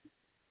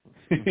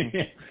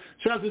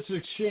 Throughout this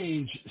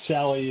exchange,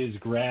 Sally is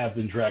grabbed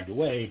and dragged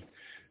away.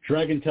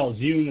 Dragon tells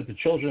Yoon that the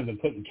children have been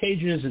put in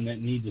cages and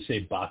that need to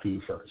save Baku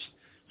first.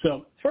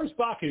 So first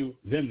Baku,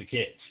 then the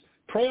kids.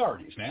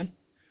 Priorities, man.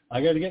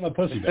 I got to get my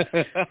pussy back.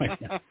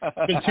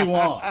 It's been too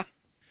long.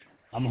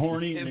 I'm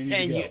horny and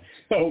I need to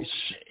go.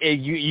 So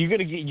you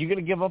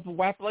gonna give up a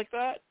whap like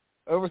that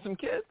over some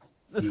kids?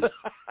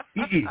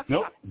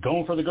 Nope,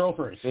 going for the girl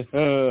first.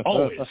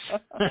 Always.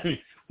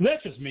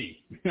 That's just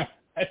me.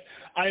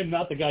 I am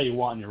not the guy you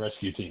want in your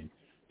rescue team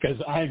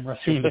because I'm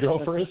rescuing the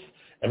girl first.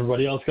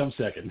 Everybody else comes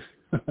second.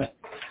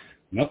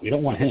 Nope, we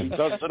don't want him.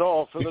 Does it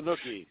all for the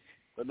nookie.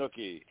 The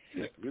nookie.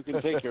 You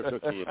can take your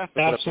cookie.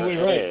 Absolutely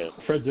right,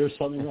 Fred. There's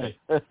something right.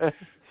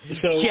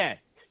 So yeah,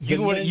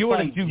 you want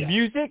to do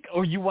music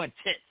or you want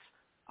tits?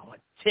 I want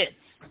tits.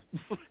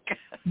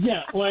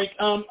 Yeah, like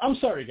I'm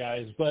sorry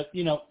guys, but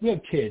you know we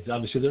have kids.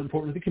 Obviously, they're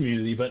important to the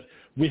community, but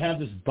we have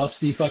this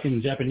busty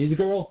fucking Japanese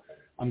girl.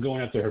 I'm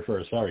going after her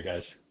first. Sorry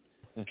guys.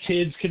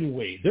 Kids can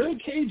wait. They're in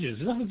cages.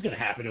 Nothing's gonna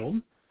happen to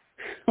them.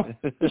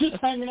 They're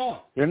just hanging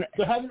out. They're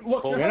having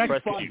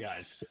fun,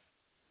 guys.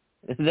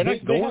 They're not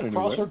they going have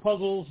crossword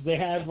puzzles. They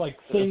have like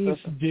things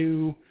to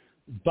do.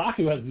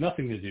 Baku has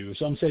nothing to do,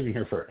 so I'm saving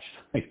her first.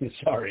 Like,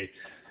 sorry.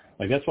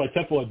 Like that's why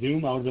Temple of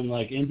Doom. I would have been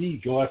like,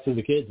 Indy, go after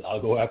the kids.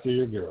 I'll go after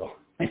your girl.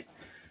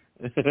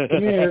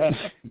 Come here.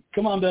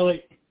 Come on,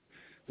 Billy.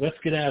 Let's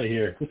get out of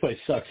here. This place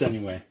sucks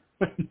anyway.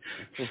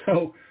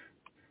 So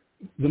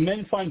the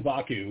men find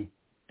Baku,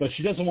 but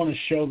she doesn't want to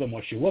show them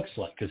what she looks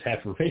like because half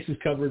her face is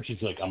covered.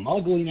 She's like, I'm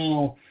ugly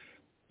now.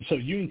 So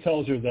Yoon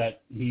tells her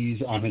that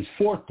he's on his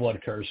fourth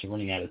blood curse and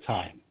running out of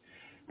time.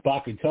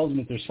 Baku tells him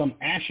that there's some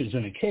ashes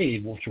in a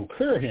cave which will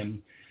cure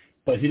him,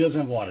 but he doesn't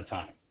have a lot of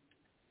time.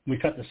 We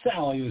cut to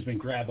Sally, who's been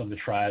grabbed by the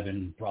tribe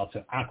and brought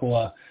to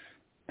Aquila.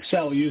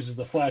 Sally uses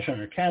the flash on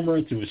her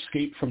camera to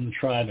escape from the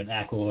tribe and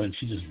Aquila, and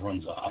she just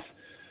runs off.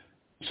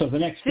 So the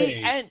next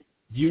day,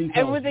 Yoon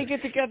tells and when they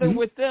get together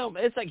with them,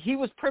 it's like he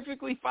was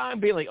perfectly fine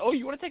being like, oh,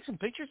 you want to take some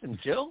pictures and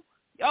chill?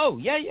 Oh,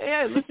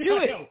 yeah, let's do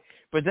it.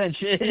 But then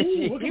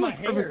he was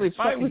perfectly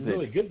fine with it.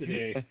 Really good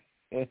today.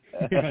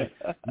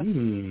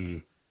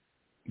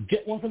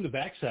 Get one from the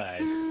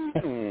backside.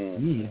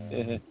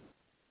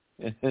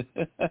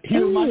 He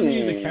reminds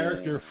me of the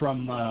character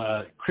from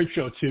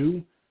Creepshow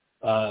 2,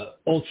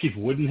 Old Chief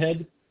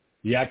Woodenhead,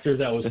 the actor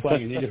that was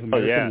playing a Native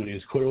American when he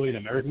was clearly an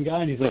American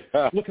guy. And he's like,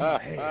 look at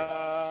my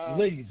hair.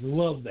 Ladies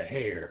love the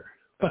hair.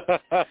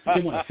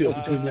 They want to feel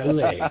between their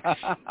legs.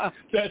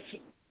 That's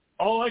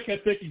all I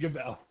kept thinking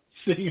about,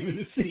 sitting in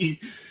the scene.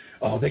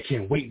 Oh, they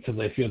can't wait until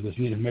they feel this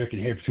Native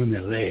American hair between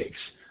their legs.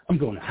 I'm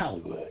going to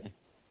Hollywood.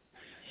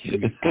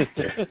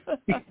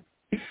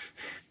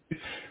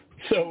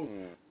 So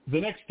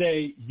the next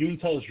day, Yoon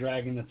tells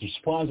Dragon that their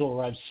supplies will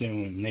arrive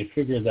soon, and they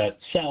figure that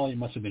Sally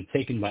must have been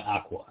taken by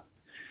Aqua.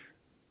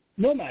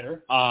 No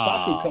matter,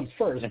 Baku comes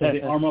first, but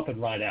they arm up and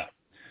ride out.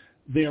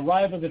 They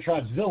arrive at the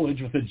tribe's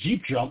village with a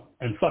Jeep jump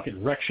and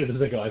fucking wreck shit as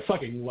they go. I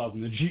fucking love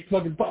them. The Jeep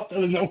fucking popped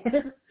out of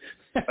nowhere.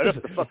 Here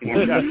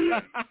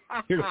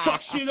to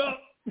fuck shit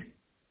up.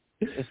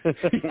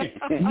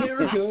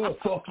 America,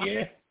 fuck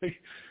yeah.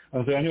 I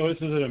was like, I know this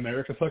is an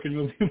America fucking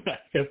movie, but I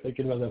kept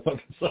thinking about that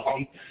fucking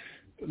song.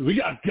 We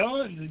got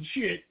guns and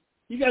shit.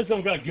 You guys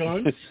don't got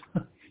guns.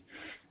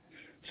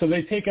 So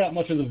they take out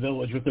much of the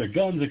village with their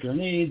guns and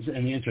grenades,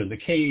 and they enter the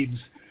caves.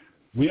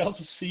 We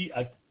also see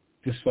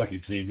this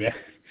fucking scene, man.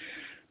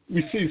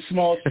 We see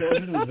small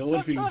children in the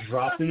village being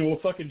dropped into a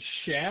fucking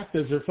shaft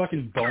as their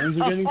fucking bones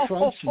are getting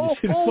crunched. And you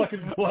see the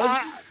fucking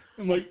blood.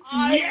 I'm like,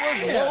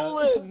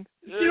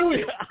 do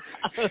it.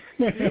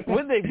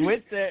 When they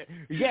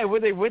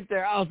went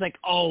there, I was like,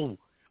 oh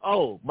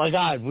my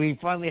God, we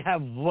finally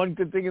have one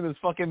good thing in this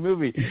fucking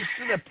movie.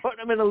 So they're putting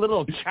them in a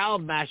little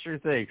child masher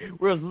thing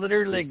where it's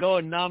literally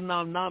going nom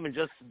nom nom and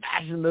just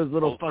smashing those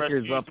little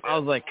fuckers up. I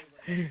was like,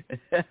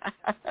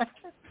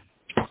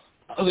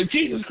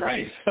 Jesus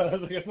Christ. I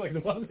was like,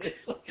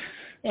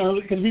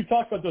 because we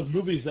talked about those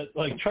movies that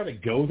like try to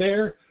go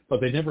there, but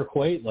they never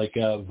quite, like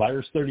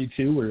Virus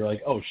 32, where you're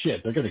like, oh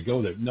shit, they're going to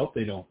go there. Nope,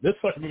 they don't. This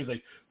fucking movie's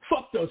like,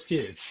 fuck those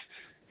kids.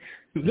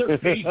 They're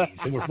babies,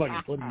 and we're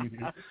fucking putting you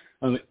here.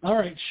 I'm like, all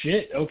right,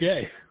 shit,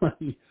 okay.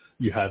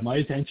 You have my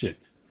attention.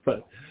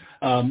 But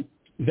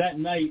that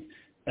night,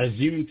 as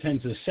Yoon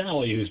tends to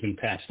Sally, who's been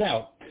passed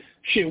out,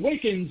 she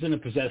awakens in a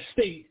possessed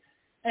state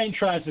and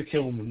tries to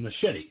kill him with a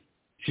machete.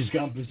 She's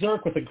gone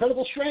berserk with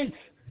incredible strength.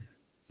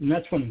 And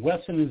that's when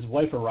Wes and his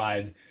wife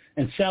arrive,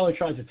 and Sally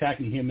tries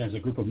attacking him as a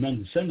group of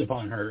men descend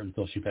upon her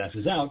until she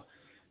passes out.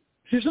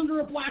 She's under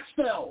a black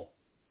spell.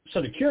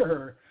 So to cure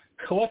her,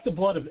 collect the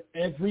blood of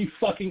every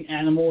fucking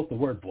animal with the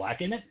word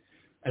black in it,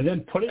 and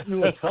then put it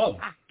into a tub.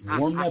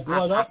 Warm that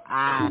blood up.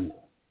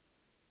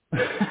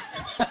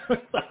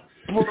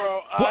 Cool.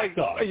 Bro, black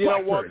dog, you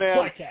black know what, bird, man?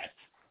 black cat.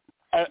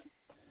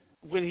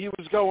 When he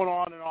was going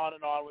on and on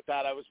and on with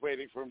that, I was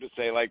waiting for him to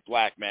say, like,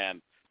 black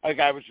man. Like,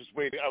 I was just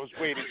waiting. I was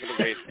waiting for the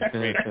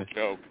racist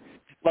joke.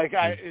 Like,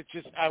 I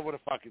would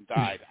have fucking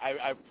died.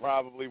 I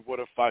probably would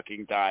have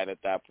fucking died at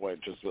that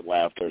point just with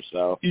laughter.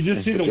 So you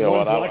just see the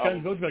one black guy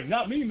go like,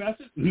 not me,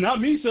 master. Not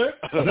me, sir.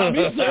 Not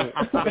me, sir.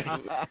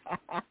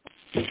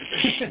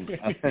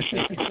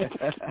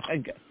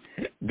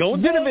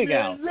 Going to the big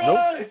house. Nope.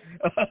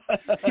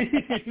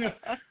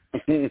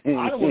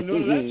 I don't want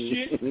none of that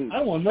shit. I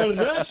don't want none of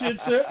that shit,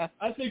 sir.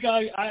 I think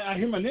I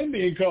hear my name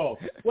being called.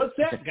 What's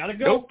that? Gotta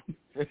go.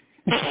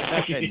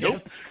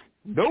 Nope.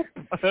 Nope.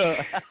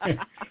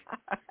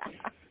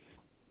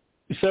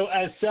 So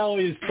as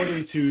Sally is put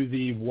into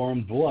the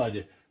warm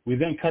blood, we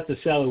then cut to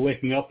Sally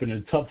waking up in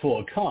a tub full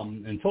of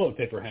cum and toilet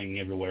paper hanging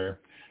everywhere,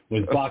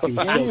 with Baku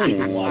still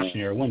keeping watch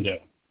near a window.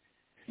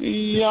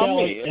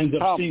 Sally ends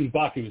up seeing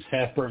Baku's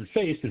half-burned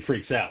face and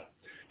freaks out.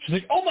 She's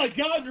like, oh my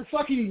God, you're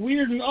fucking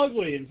weird and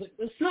ugly. And it's like,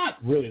 it's not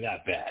really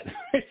that bad.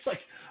 It's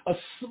like a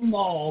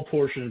small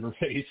portion of her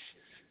face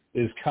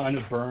is kind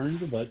of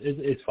burned, but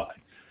it's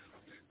fine.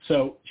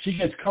 So she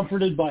gets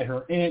comforted by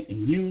her aunt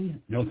and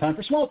Yoon. No time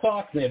for small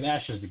talk. They have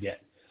ashes to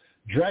get.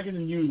 Dragon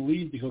and Yoon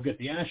leave to go get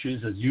the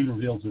ashes as Yoon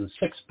reveals the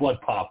sixth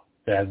blood pop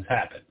that has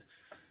happened.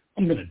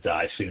 I'm going to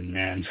die soon,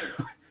 man.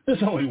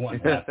 There's only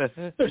one left.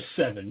 There's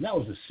 7. That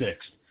was the 6th.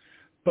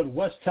 But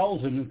Wes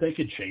tells him that they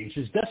could change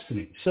his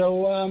destiny.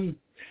 So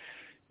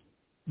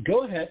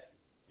go ahead.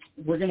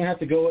 We're going to have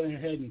to go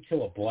ahead and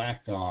kill a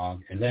black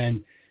dog. And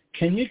then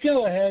can you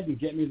go ahead and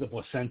get me the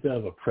placenta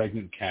of a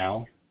pregnant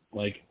cow?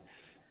 Like,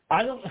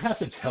 I don't have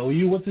to tell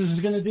you what this is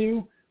going to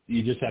do.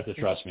 You just have to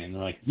trust me. And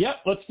they're like, yep,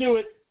 let's do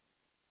it.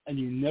 And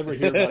you never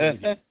hear about it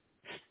again.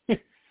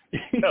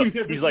 No,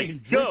 he's like,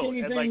 go.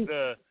 Anything. And like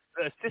the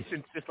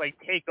assistants just like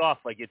take off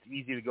like it's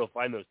easy to go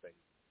find those things.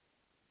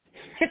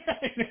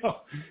 I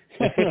know.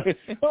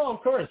 Oh,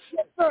 of course.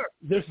 Yes, sir.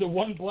 There's the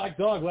one black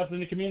dog left in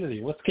the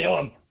community. Let's kill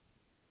him.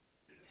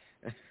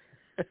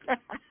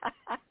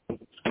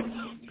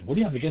 What do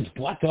you have against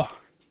black dog?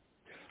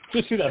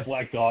 Just see that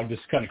black dog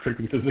just kind of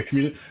creeping through the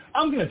community.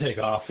 I'm going to take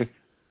off.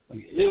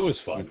 It was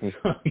fun.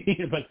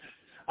 But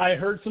I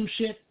heard some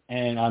shit,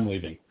 and I'm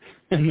leaving.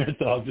 And that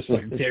dog just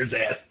like tears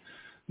ass.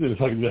 The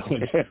fucking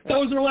village. That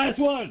was our last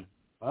one.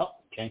 Well,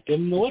 can't give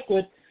him the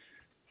liquid.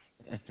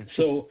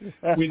 So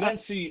we then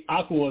see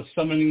Aqua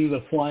summoning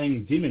the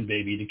flying demon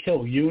baby to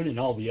kill Yoon and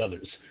all the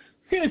others.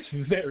 It's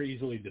very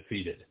easily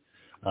defeated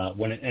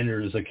when it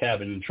enters a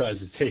cabin and tries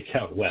to take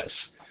out Wes.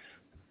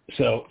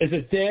 So is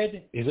it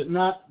dead? Is it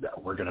not? No,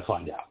 we're going to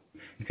find out.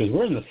 Because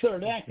we're in the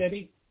 3rd act,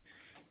 Eddie.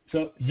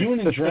 So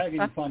Yoon and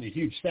Dragon find a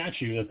huge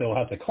statue that they'll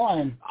have to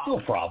climb. No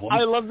problem.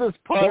 I love this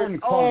part.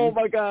 Oh,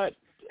 my God.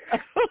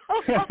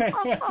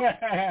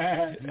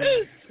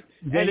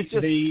 It's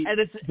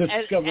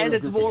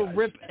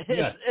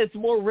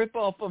more rip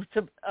off of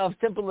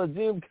Temple of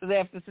Doom because they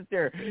have to sit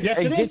there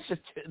and get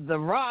the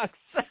rocks.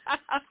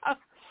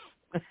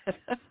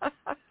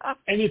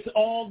 And it's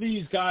all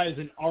these guys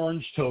in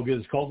orange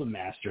togas called the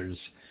Masters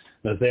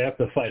that they have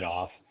to fight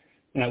off.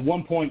 And at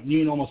one point,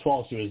 Yoon almost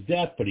falls to his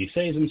death, but he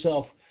saves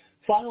himself.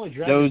 Finally,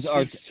 Dragon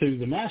speaks to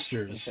the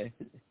Masters. Okay.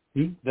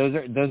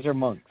 Those are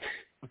monks.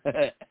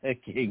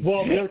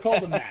 Well, they're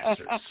called the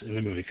Masters in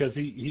the movie because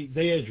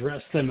they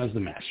addressed them as the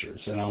Masters,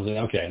 and I was like,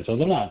 okay, so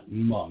they're not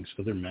monks,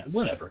 but they're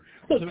whatever.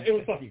 Listen, it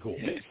was fucking cool.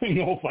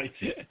 The whole fight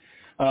scene.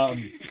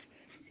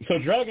 So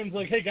Dragon's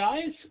like, hey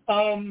guys,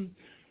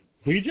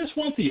 we just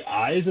want the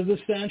eyes of the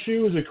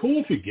statue. Is it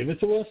cool if you give it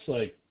to us?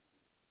 Like,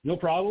 no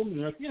problem. And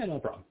they're like, yeah, no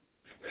problem.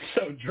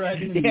 So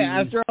Dragon.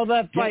 Yeah, after all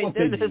that fight,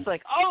 then it's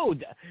like, oh,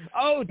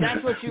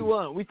 that's what you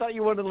want. We thought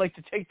you wanted like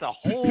to take the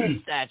whole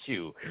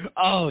statue.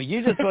 Oh,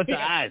 you just want the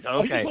eyes.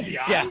 Okay. Oh,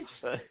 yeah.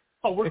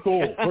 Oh, we're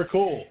cool. We're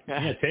cool.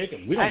 Yeah, take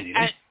them. We don't need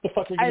them. What the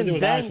fuck are we going to do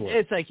with eyes for?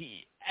 It's like,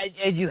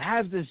 and you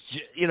have this,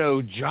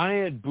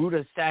 giant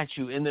Buddha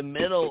statue in the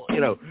middle,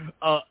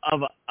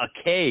 of a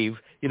cave,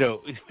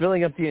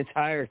 filling up the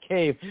entire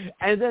cave,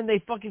 and then they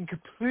fucking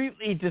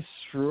completely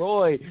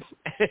destroy,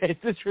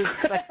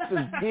 disrespect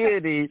the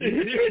deity.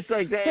 It's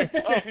like that.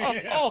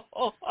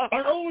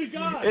 Our only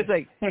God. It's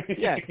like,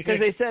 yeah, because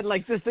they said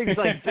like this thing's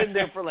like been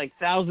there for like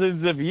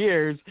thousands of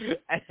years,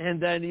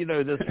 and then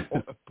this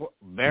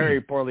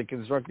very poorly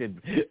constructed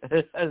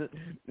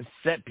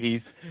set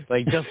piece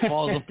like just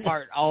falls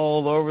apart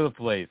all over the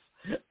place.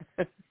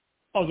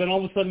 oh, then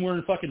all of a sudden we're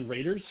in fucking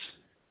Raiders?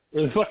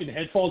 Or the fucking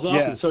head falls off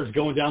and starts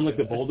going down like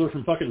the boulder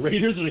from fucking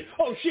Raiders. And like,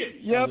 oh, shit.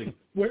 Yep. Like,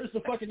 where's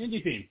the fucking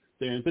indie theme?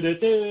 Like,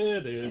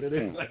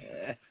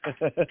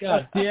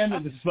 God damn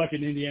it, this is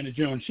fucking Indiana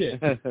Jones shit.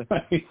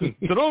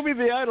 Throw me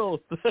the idol.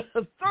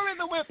 Throw me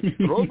the whip.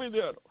 Throw me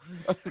the idol.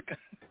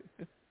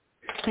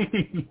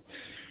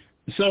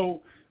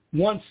 So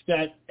once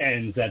that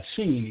ends, that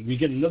scene, we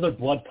get another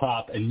blood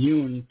pop, and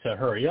Yoon, to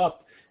hurry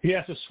up, he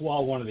has to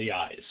swallow one of the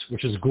eyes,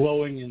 which is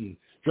glowing, and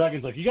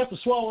Dragon's like, you got to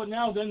swallow it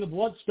now, then the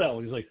blood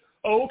spell. He's like,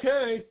 oh,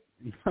 okay.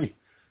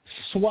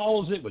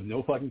 Swallows it with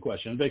no fucking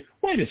question. I'm like,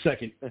 wait a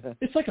second.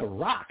 It's like a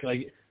rock.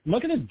 Like, am I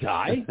going to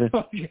die?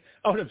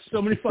 I would have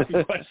so many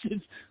fucking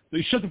questions.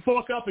 Like, shut the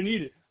fuck up and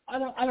eat it. I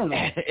don't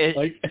know.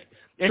 Like,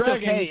 it's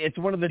Dragon, okay. It's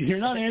one of the. You're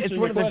not answering it's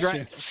one the of the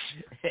question.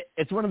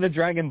 It's one of the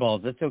Dragon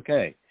Balls. It's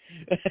okay.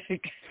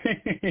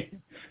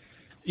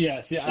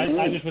 Yeah, see,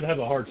 I just would have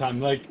a hard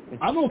time. Like,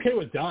 I'm okay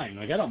with dying.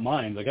 Like, I don't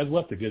mind. Like, I've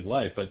left a good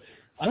life, but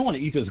I don't want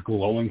to eat this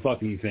glowing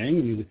fucking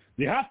thing.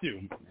 You have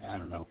to. I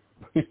don't know.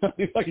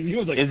 Fucking, he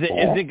was like, is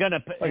it gonna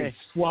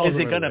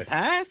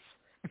pass?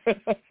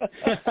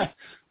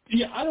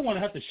 Yeah, I don't want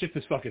to have to shit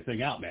this fucking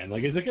thing out, man.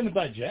 Like, is it gonna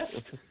digest?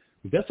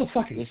 That's a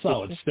fucking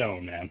solid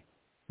stone, man.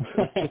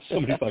 So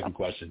many fucking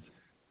questions.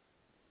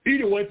 Eat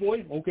it, white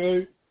boy.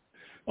 Okay.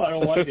 I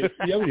don't like it.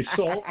 You have any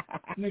salt?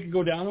 Make it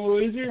go down a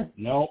little easier?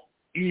 No.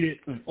 Eat it.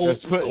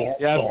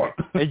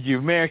 And you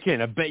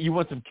American, I bet you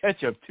want some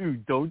ketchup too,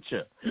 don't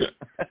you?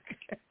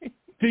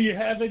 Do you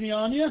have any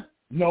on you?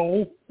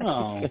 No.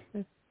 Oh.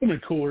 It would be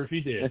cooler if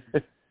you did.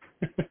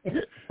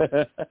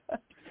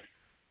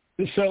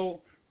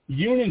 So,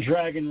 Yoon and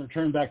Dragon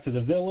return back to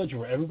the village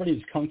where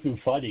everybody's kung fu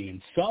fighting,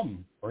 and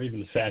some are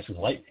even as fast as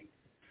lightning.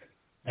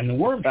 And the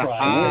Worm Tribe has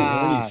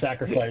already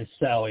sacrificed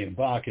Sally and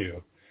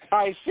Baku.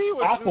 I see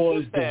what Aqua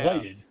is there.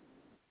 delighted.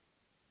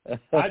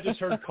 I just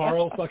heard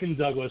Carl fucking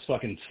Douglas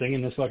fucking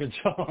singing this fucking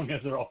song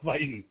as they're all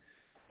fighting.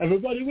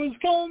 Everybody was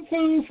kung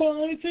fu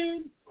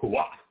fighting.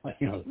 Hooah.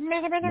 No,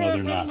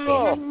 they're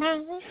not.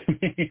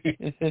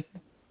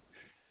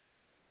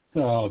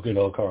 Oh, good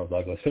old Carl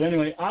Douglas. But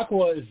anyway,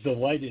 Aqua is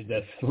delighted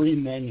that 3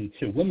 men and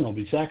 2 women will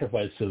be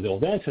sacrificed to the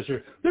old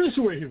ancestor. This is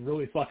where he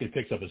really fucking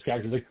picks up his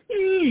character. He's like,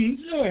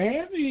 so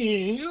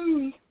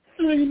happy.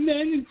 3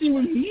 men and 2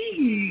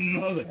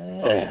 women. I was like,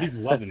 oh, he's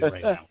loving it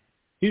right now.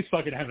 He's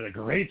fucking having a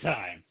great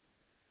time.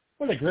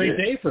 What a great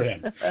day for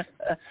him.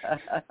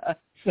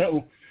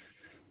 So,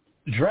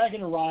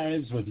 Dragon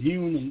arrives with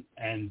Yoon,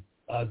 and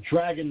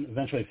Dragon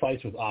eventually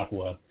fights with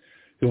Aqua,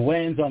 who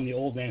lands on the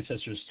old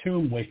ancestor's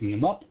tomb, waking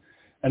him up.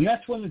 And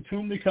that's when the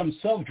tomb becomes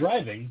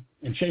self-driving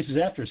and chases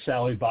after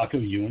Sally,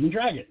 Baku, Yoon, and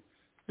Dragon.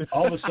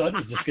 All of a sudden,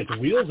 it just gets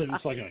wheels, and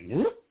it's like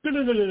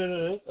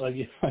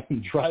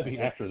driving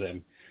after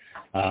them.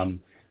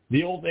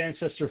 The old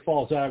ancestor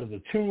falls out of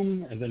the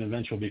tomb and then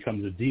eventually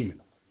becomes a demon.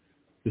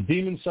 The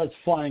demon starts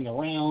flying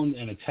around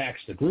and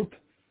attacks the group.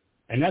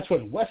 And that's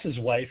when Wes's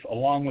wife,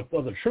 along with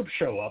other troops,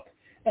 show up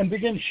and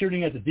begin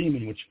shooting at the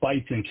demon, which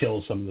bites and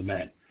kills some of the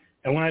men.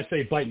 And when I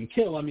say bite and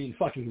kill, I mean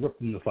fucking rip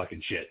them to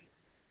fucking shit.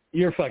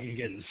 You're fucking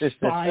getting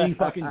spine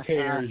fucking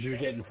tears. You're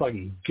getting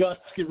fucking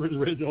guts getting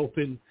ripped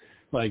open.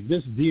 Like,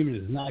 this demon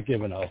is not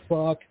giving a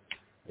fuck.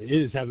 It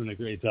is having a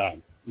great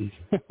time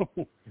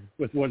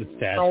with what its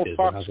task is.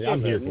 And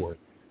I'm here for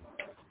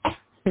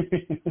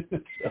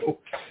it. So,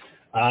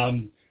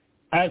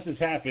 as this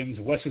happens,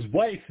 Wes's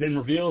wife then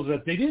reveals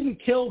that they didn't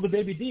kill the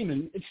baby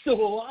demon. It's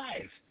still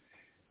alive.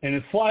 And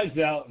it flies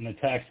out and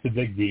attacks the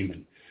big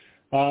demon.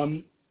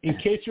 In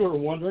case you were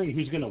wondering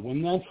who's going to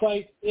win that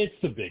fight, it's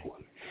the big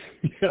one.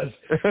 Because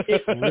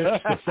it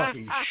rips the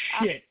fucking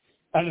shit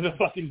out of the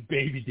fucking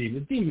baby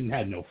demon. The demon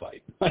had no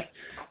fight.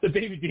 The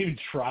baby demon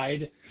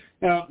tried.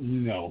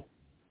 No.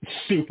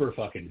 Super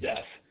fucking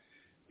death.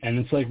 And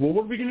it's like, well,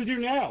 what are we going to do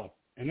now?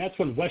 And that's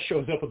when Wes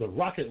shows up with a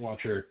rocket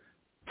launcher,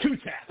 2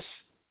 taps,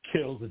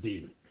 kills the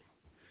demon.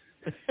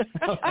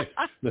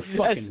 The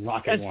fucking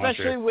rocket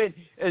launcher.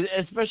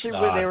 Especially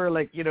when they were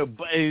like,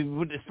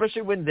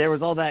 especially when there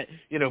was all that,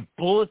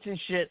 bullets and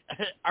shit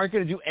aren't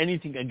going to do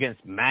anything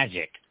against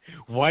magic.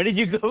 Why did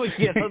you go and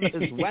get all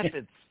those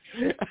weapons?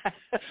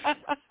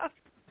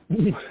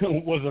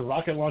 Was a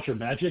rocket launcher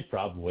magic?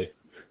 Probably.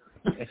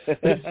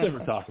 Let's never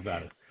talk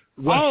about it.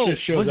 Wes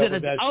just shows up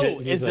with that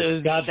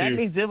shit. That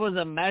means it was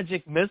a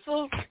magic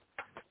missile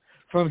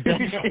from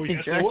Dungeons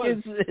and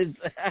Dragons?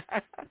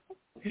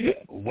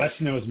 Wes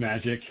knows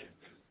magic.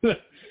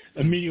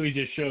 Immediately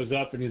just shows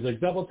up and he's like,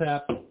 double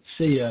tap,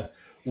 see ya.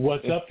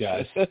 What's up,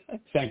 guys?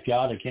 Thank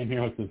God I came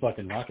here with the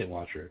fucking rocket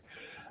launcher.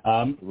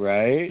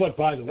 Right. But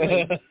by the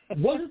way,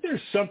 wasn't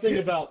there something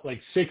about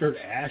like sacred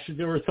ash that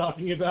they were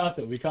talking about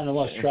that we kind of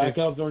lost track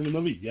of during the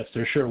movie? Yes,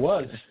 there sure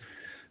was.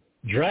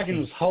 Dragon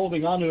was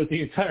holding on to it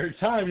the entire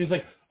time. And he's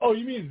like, oh,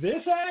 you mean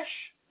this ash?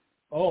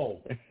 Oh,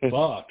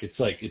 fuck. It's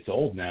like, it's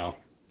old now.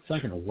 It's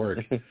not going to work.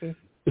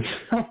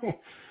 So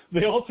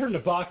they all turn to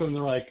Baku and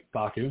they're like,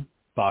 Baku,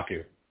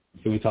 can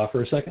we talk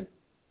for a second?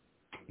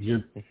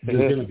 You're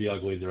going to be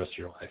ugly the rest of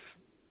your life.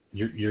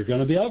 You're going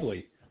to be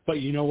ugly.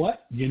 But you know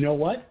what?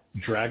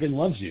 Dragon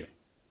loves you.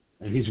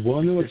 and he's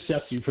willing to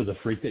accept you for the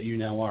freak that you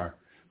now are.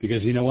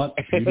 Because you know what?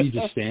 Beauty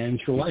just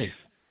stands for life.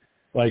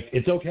 Like,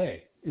 it's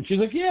okay. And she's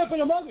like, yeah,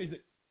 but I'm ugly. He's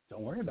like,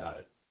 don't worry about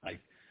it.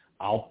 Like,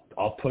 I'll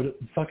put a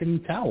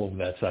fucking towel over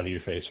that side of your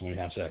face when we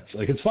have sex.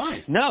 Like, it's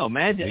fine. No,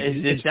 man.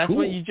 Like, That's cool.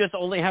 what you just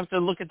only have to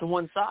look at the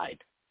one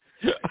side.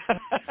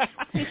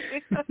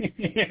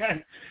 Yeah.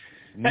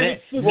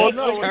 You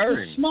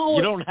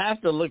don't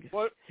have to look.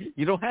 What,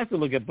 you don't have to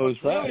look at both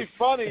what's sides. really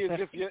funny is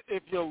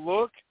if you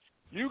look,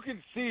 you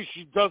can see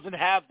she doesn't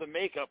have the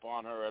makeup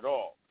on her at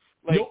all.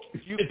 Like,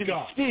 you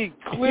can see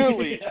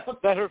clearly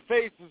that her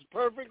face is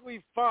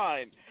perfectly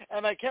fine.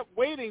 And I kept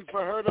waiting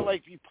for her to,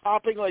 like, be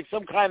popping, like,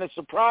 some kind of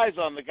surprise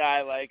on the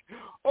guy, like,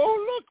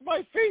 oh, look,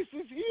 my face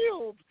is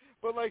healed.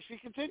 But, like, she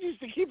continues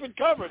to keep it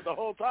covered the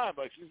whole time.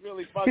 Like, she's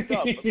really fucked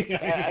up.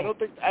 I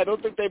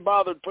don't think they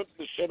bothered putting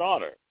the shit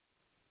on her.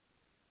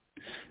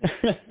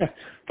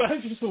 But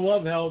I just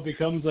love how it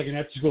becomes, like, an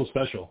after-school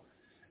special.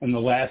 In the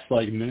last,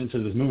 like, minutes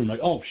of this movie, I'm like,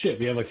 oh, shit,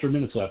 we have, like, 3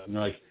 minutes left. And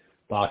they're like,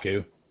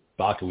 Baku,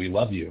 we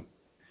love you.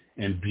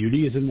 And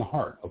beauty is in the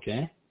heart,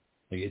 okay?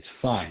 Like, it's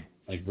fine.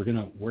 Like, we're going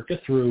to work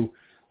it through.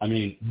 I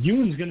mean,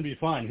 Yoon's going to be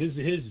fine.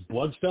 His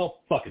blood spell,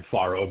 fucking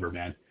far over,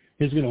 man.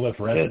 He's going to live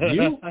forever.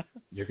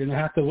 You're going to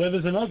have to live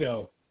as an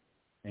Uggo,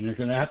 and you're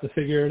going to have to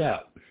figure it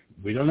out.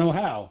 We don't know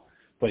how,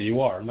 but you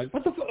are. I'm like,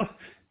 what the fuck?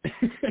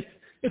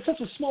 It's such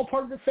a small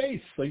part of her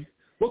face. Like,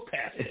 look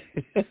past it.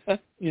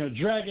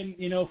 Dragon,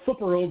 flip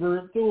her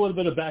over, do a little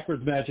bit of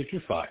backwards magic,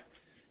 you're fine.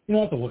 You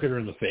don't have to look at her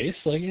in the face.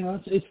 Like,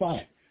 it's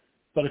fine.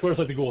 But, of course,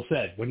 like the ghoul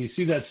said, when you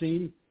see that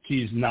scene,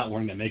 she's not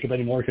wearing that makeup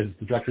anymore because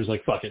the director's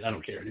like, fuck it, I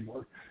don't care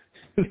anymore.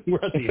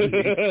 We're at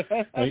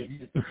the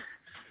end.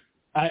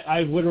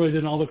 I literally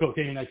did all the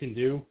cocaine I can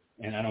do,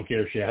 and I don't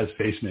care if she has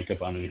face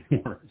makeup on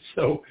anymore.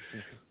 So,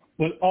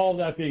 with all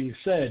that being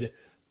said,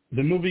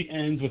 the movie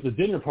ends with a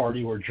dinner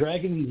party where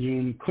Dragon and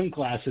Yoon clink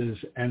glasses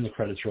and the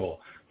credits roll.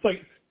 It's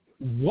like,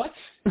 what?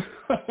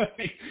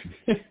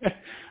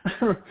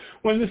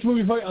 When this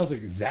movie started, I was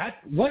like,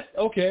 that? What?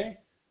 Okay.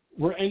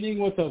 We're ending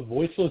with a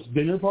voiceless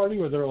dinner party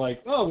where they're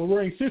like, oh, we're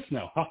wearing suits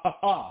now. Ha, ha,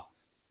 ha.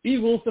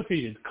 Evil's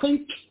defeated.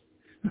 Clink.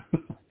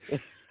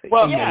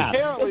 Well,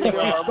 apparently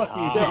there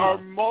are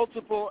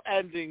multiple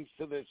endings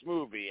to this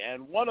movie,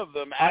 and one of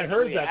them actually I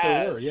heard that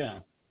has there were,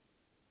 yeah.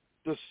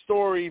 the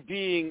story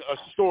being a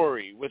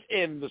story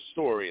within the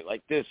story.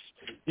 Like this,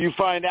 you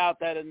find out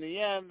that in the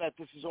end that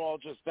this is all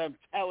just them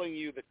telling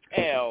you the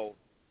tale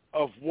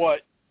of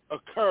what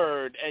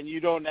occurred, and you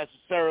don't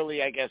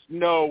necessarily, I guess,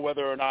 know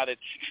whether or not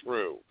it's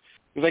true.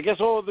 Because I guess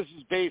all of this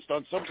is based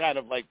on some kind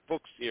of, like,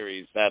 book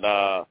series that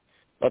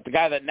the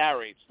guy that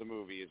narrates the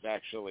movie is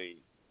actually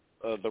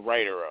the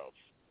writer of.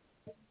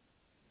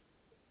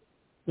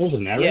 There's a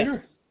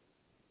narrator?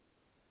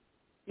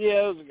 Yeah,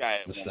 there's a guy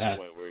at one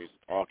point where he's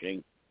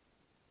talking.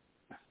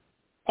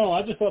 Oh,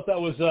 I just thought that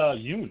was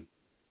Yoon.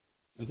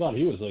 I thought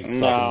he was, like,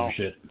 talking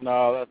shit.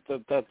 No,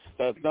 that's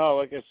no,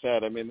 like I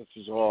said, I mean, this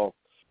is all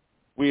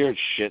weird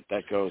shit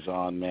that goes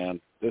on,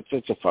 man.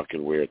 It's a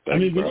fucking weird thing. I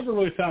mean, we never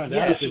really found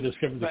out if they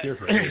discovered the cure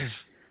for AIDS.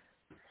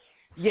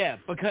 Yeah,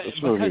 because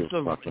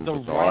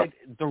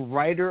the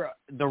writer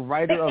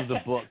of the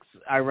books,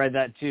 I read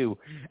that too,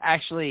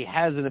 actually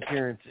has an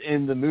appearance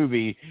in the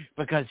movie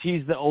because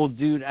he's the old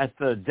dude at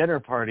the dinner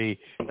party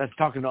that's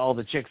talking to all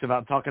the chicks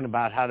about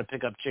how to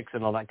pick up chicks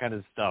and all that kind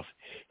of stuff.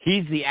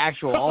 He's the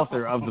actual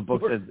author of the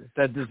book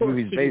that this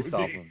movie is based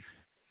off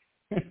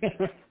of. Of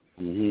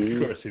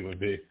course he would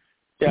be.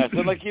 Yeah,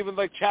 so even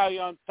Chow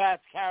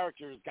Yun-Fat's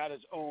character has got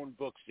his own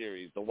book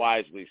series, the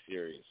Wisely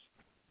series.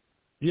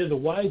 Yeah, the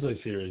Wisely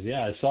series.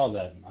 Yeah, I saw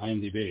that on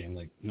IMDb. And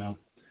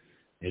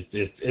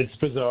it's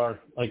bizarre.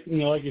 Like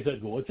like you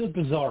said, well, it's a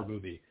bizarre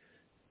movie.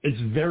 It's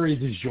very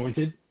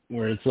disjointed.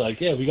 Where it's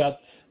like, yeah, we got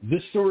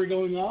this story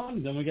going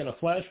on, then we got a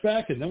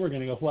flashback, and then we're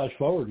going to go flash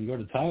forward and go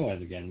to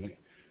Thailand again.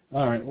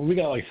 All right, well, we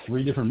got like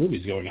 3 different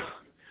movies going on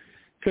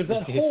because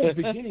that whole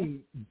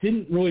beginning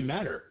didn't really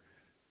matter.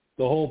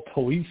 The whole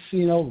police,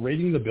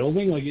 raiding the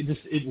building, like it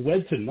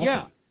led to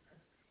nothing.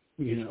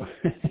 Yeah.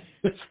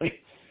 It's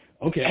like,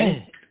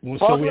 okay. Well,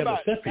 so we have a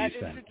set piece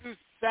then.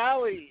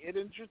 It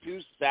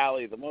introduced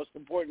Sally, the most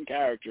important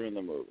character in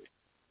the movie.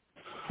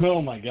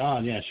 Oh my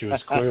God, yeah, she was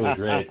clearly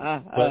great.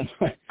 But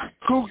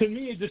to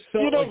me, it just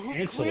felt like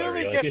ancillary.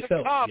 Clearly gets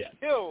a cop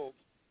killed.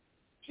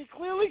 She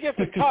clearly gets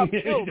a cop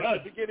killed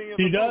at the beginning of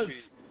the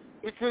movie.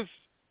 Because,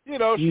 she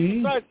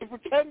decides to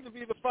pretend to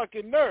be the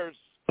fucking nurse.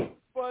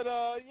 But,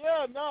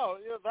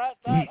 that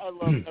I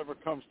love never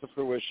comes to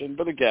fruition.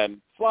 But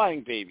again,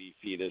 flying baby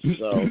fetus,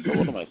 so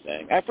what am I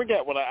saying? I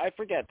forget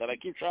that. I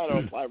keep trying to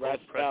apply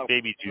rationale.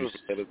 Baby juice.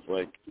 And it's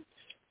like,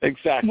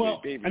 exactly,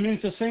 well, baby. I mean,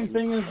 it's the same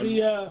thing as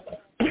the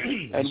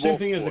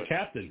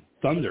captain,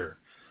 Thunder.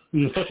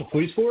 In the Special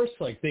Police Force,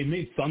 like, they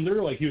made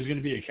Thunder like he was going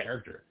to be a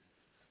character.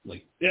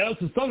 Like, yeah,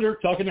 this is Thunder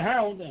talking to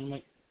Harold. And I'm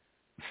like,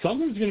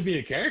 Thunder's going to be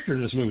a character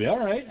in this movie. All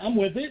right, I'm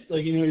with it.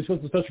 Like, he's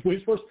with the Special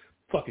Police Force,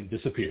 fucking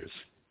disappears.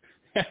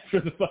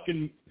 After the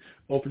fucking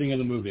opening of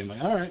the movie. I'm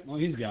like, all right, well,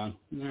 he's gone.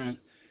 All right.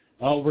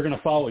 Oh, we're going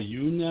to follow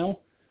you now?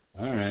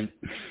 All right.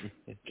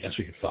 Guess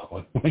we could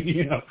follow it.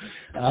 You know,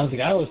 I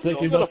was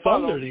thinking about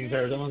Thunder the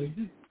entire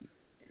time.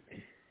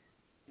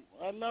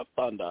 I love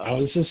Thunder. I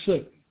was just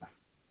sick.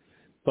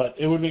 But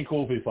it would have been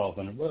cool if we followed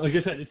Thunder. Like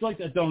I said, it's like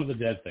that Dawn of the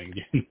Dead thing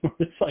again.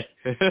 It's like,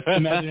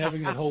 imagine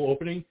having that whole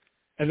opening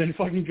and then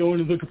fucking go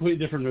into a completely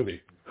different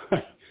movie.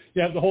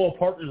 You have the whole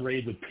apartment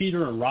raid with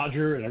Peter and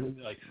Roger and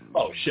everything. Like,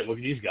 oh shit, look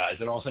at these guys.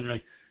 And all of a sudden you're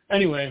like,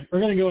 anyway, we're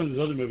going to go into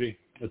this other movie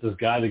with this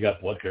guy that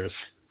got blood curse.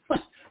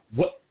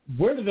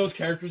 Where did those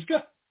characters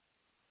go?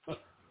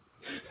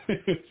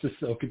 It's just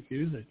so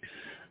confusing.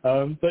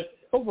 But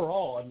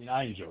overall, I mean,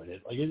 I enjoyed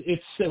it. Like,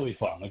 it's silly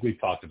fun, like we've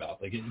talked about.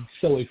 Like, it's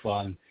silly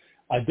fun.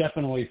 I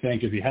definitely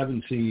think if you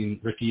haven't seen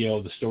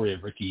Ricky-O, the story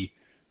of Ricky,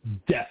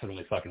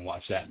 definitely fucking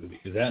watch that movie,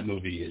 because that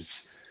movie is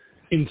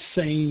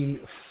insane,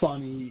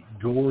 funny,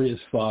 gory as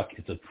fuck.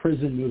 It's a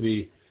prison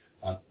movie.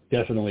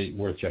 Definitely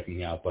worth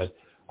checking out. But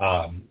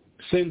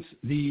since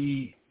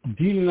Dean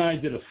and I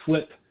did a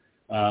flip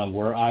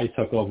where I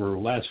took over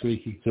last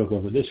week, he took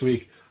over this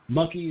week,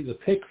 Monkey, the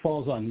pick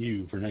falls on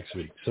you for next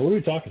week. So what are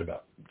we talking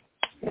about?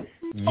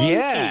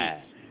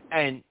 Yeah,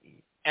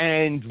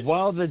 and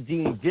while the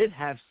Dean did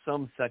have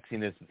some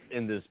sexiness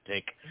in this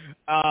pick,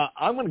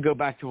 I'm going to go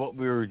back to what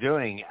we were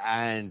doing,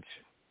 and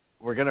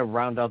we're going to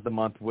round out the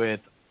month with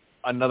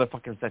another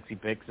fucking sexy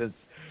pick since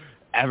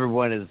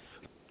everyone has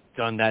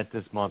done that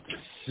this month.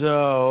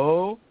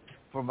 So,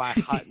 for my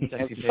hot and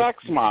sexy pick.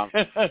 Sex month.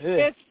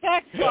 It's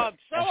sex month.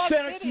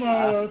 Sex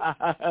month.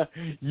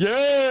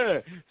 Yeah.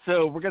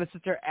 So we're going to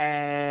sit there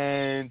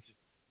and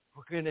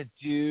we're going to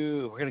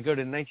go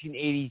to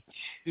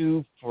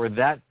 1982 for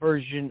that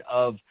version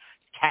of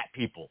Cat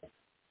People.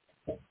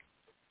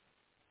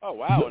 Oh,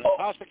 wow.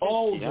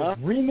 The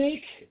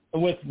remake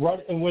with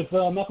Malcolm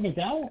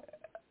McDowell?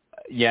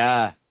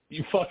 Yeah.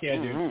 You fuck yeah,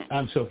 dude.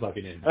 I'm so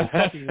fucking in. I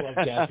fucking love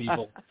Cat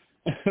People.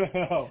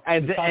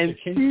 and this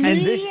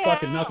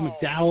fucking Malcolm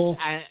McDowell.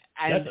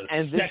 That's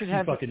a this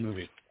sexy fucking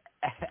movie.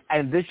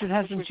 And this should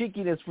have some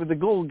cheekiness for the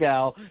Gold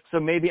Gal, so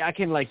maybe I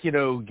can,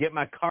 get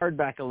my card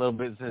back a little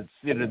bit since,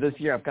 this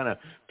year I've kind of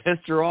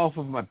pissed her off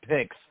with my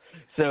picks.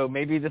 So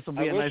maybe this will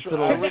be a nice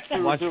little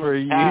watch for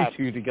you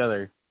two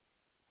together.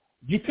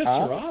 You pissed her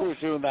off? I wish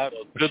we were doing that.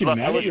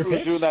 I wish we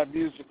were doing that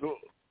musical.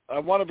 I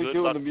want to be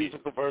doing the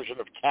musical version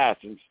of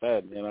Cats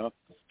instead,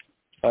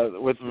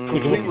 with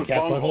complete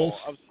cat buttholes.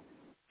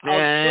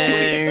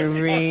 I'm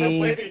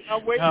waiting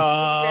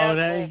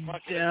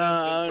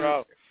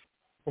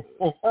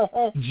for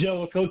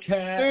Joko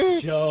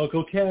Cat. Yo.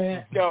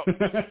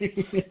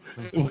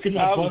 Look at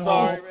my butthole.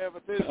 Sorry, man,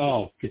 but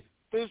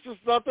there's just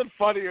nothing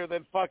funnier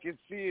than fucking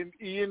seeing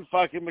Ian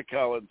fucking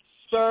McKellen.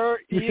 Sir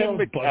Ian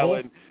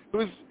McKellen,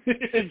 who's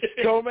in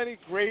so many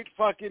great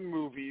fucking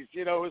movies,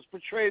 has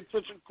portrayed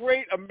such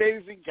great,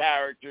 amazing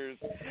characters,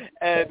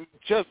 and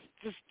just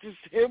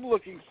him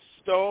looking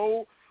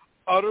so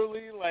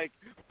utterly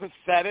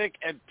pathetic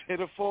and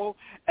pitiful,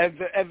 and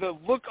the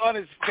look on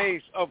his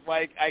face of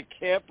I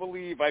can't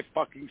believe I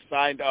fucking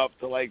signed up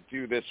to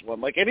do this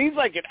one. And he's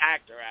an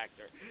actor.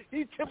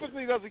 He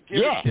typically doesn't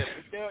give a shit.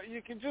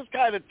 You can just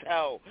kind of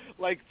tell.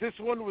 This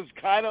one was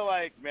kind of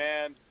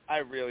man, I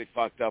really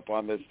fucked up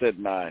on this,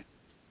 didn't I?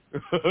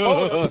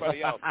 Oh,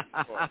 everybody else.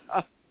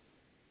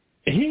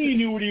 He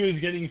knew what he was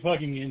getting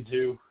fucking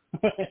into.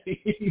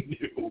 He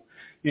knew.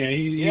 Yeah,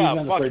 he's not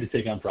afraid to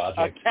take on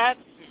projects. A cat.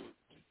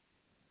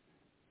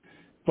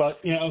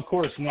 But, of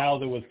course, now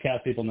that with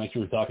Cat People next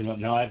we're talking about,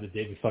 now I have the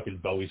David fucking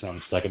Bowie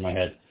song stuck in my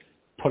head.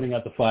 Putting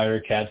Out the Fire,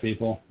 Cat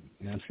People.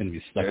 That's going to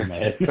be stuck in my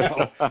head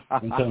now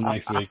until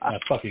next week. I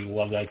fucking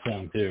love that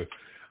song, too.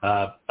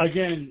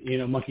 Again,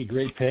 Monkey,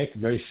 great pick.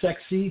 Very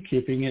sexy,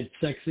 keeping it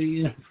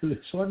sexy for this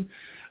one.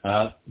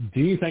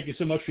 Dean, thank you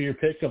so much for your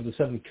pick of the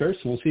Seventh Curse.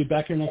 We'll see you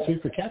back here next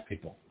week for Cat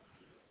People.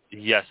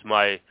 Yes,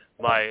 my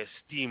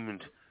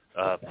esteemed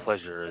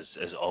pleasure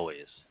as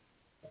always.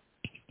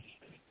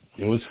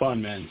 It was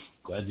fun, man.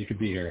 Glad you could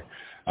be here.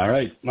 All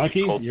right, Monkey,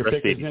 your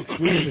pick is next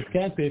week with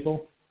Cat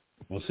People.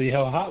 We'll see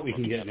how hot we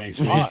can get next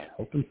week.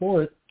 Hoping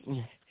for it.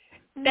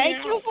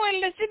 Thank you for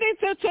listening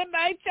to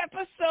tonight's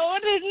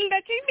episode and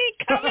letting me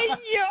come in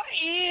your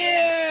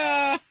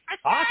ear.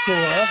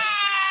 Aqua.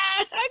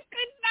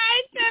 Good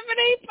night,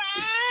 everybody.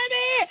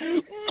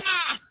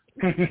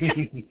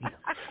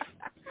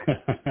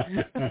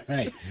 All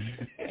right.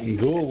 And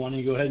Ghoul, why don't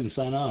you go ahead and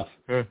sign off?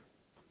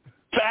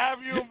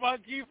 Damn you,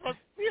 Monkey, for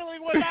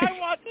stealing what I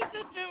wanted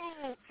to do.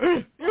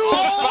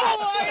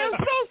 I am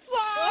so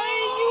sorry.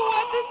 You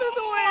wanted to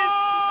do it.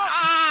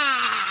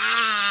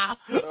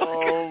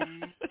 Oh,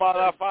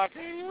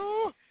 motherfucker,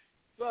 you.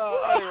 So,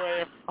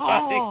 anyway,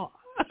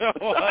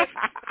 everybody,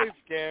 stay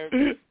scared.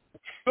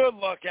 Good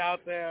luck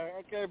out there,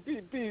 okay?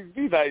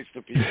 Be nice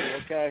to people,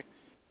 okay?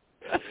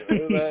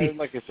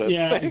 Like I said,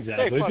 yeah, stay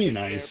exactly. Be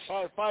nice.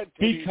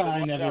 Be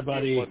kind,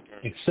 everybody.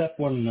 Accept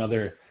one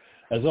another.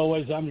 As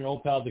always, I'm your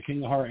old pal, the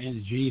King of Horror,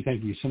 Andy G.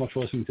 Thank you so much for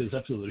listening to this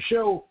episode of the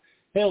show.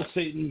 Hail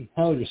Satan,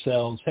 hail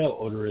yourselves, hail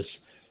Odorous.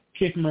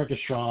 Keep America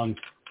strong.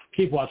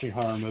 Keep watching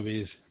horror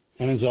movies.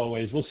 And as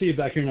always, we'll see you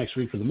back here next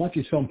week for the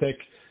Monkeys film pick,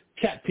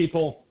 Cat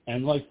People.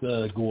 And like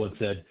the ghoul had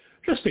said,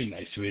 just be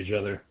nice to each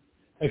other.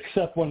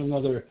 Accept one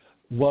another,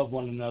 love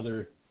one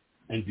another,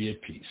 and be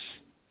at peace.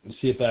 We'll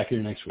see you back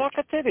here next week.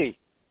 Fuck a titty.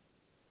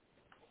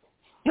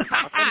 This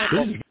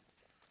is